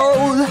and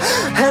roll.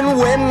 And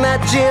when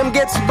that jam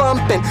gets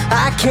bumping,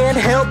 I can't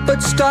help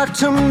but start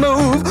to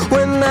move.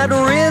 When that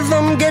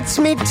rhythm gets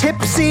me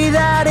tipsy,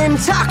 that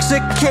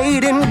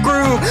intoxicating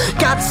groove.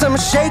 Got some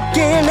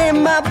shaking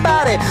in my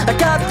body, I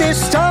got this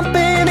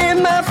stomping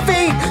in my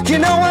feet. You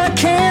know I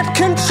can't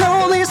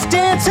control this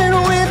dancing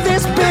with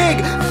this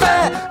big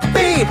fat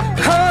beat.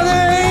 Oh,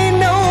 there ain't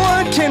no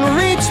one can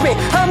reach me.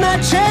 I'm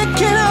not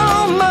checking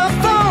on my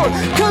phone,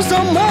 'cause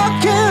I'm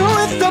walking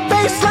with the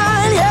baseline.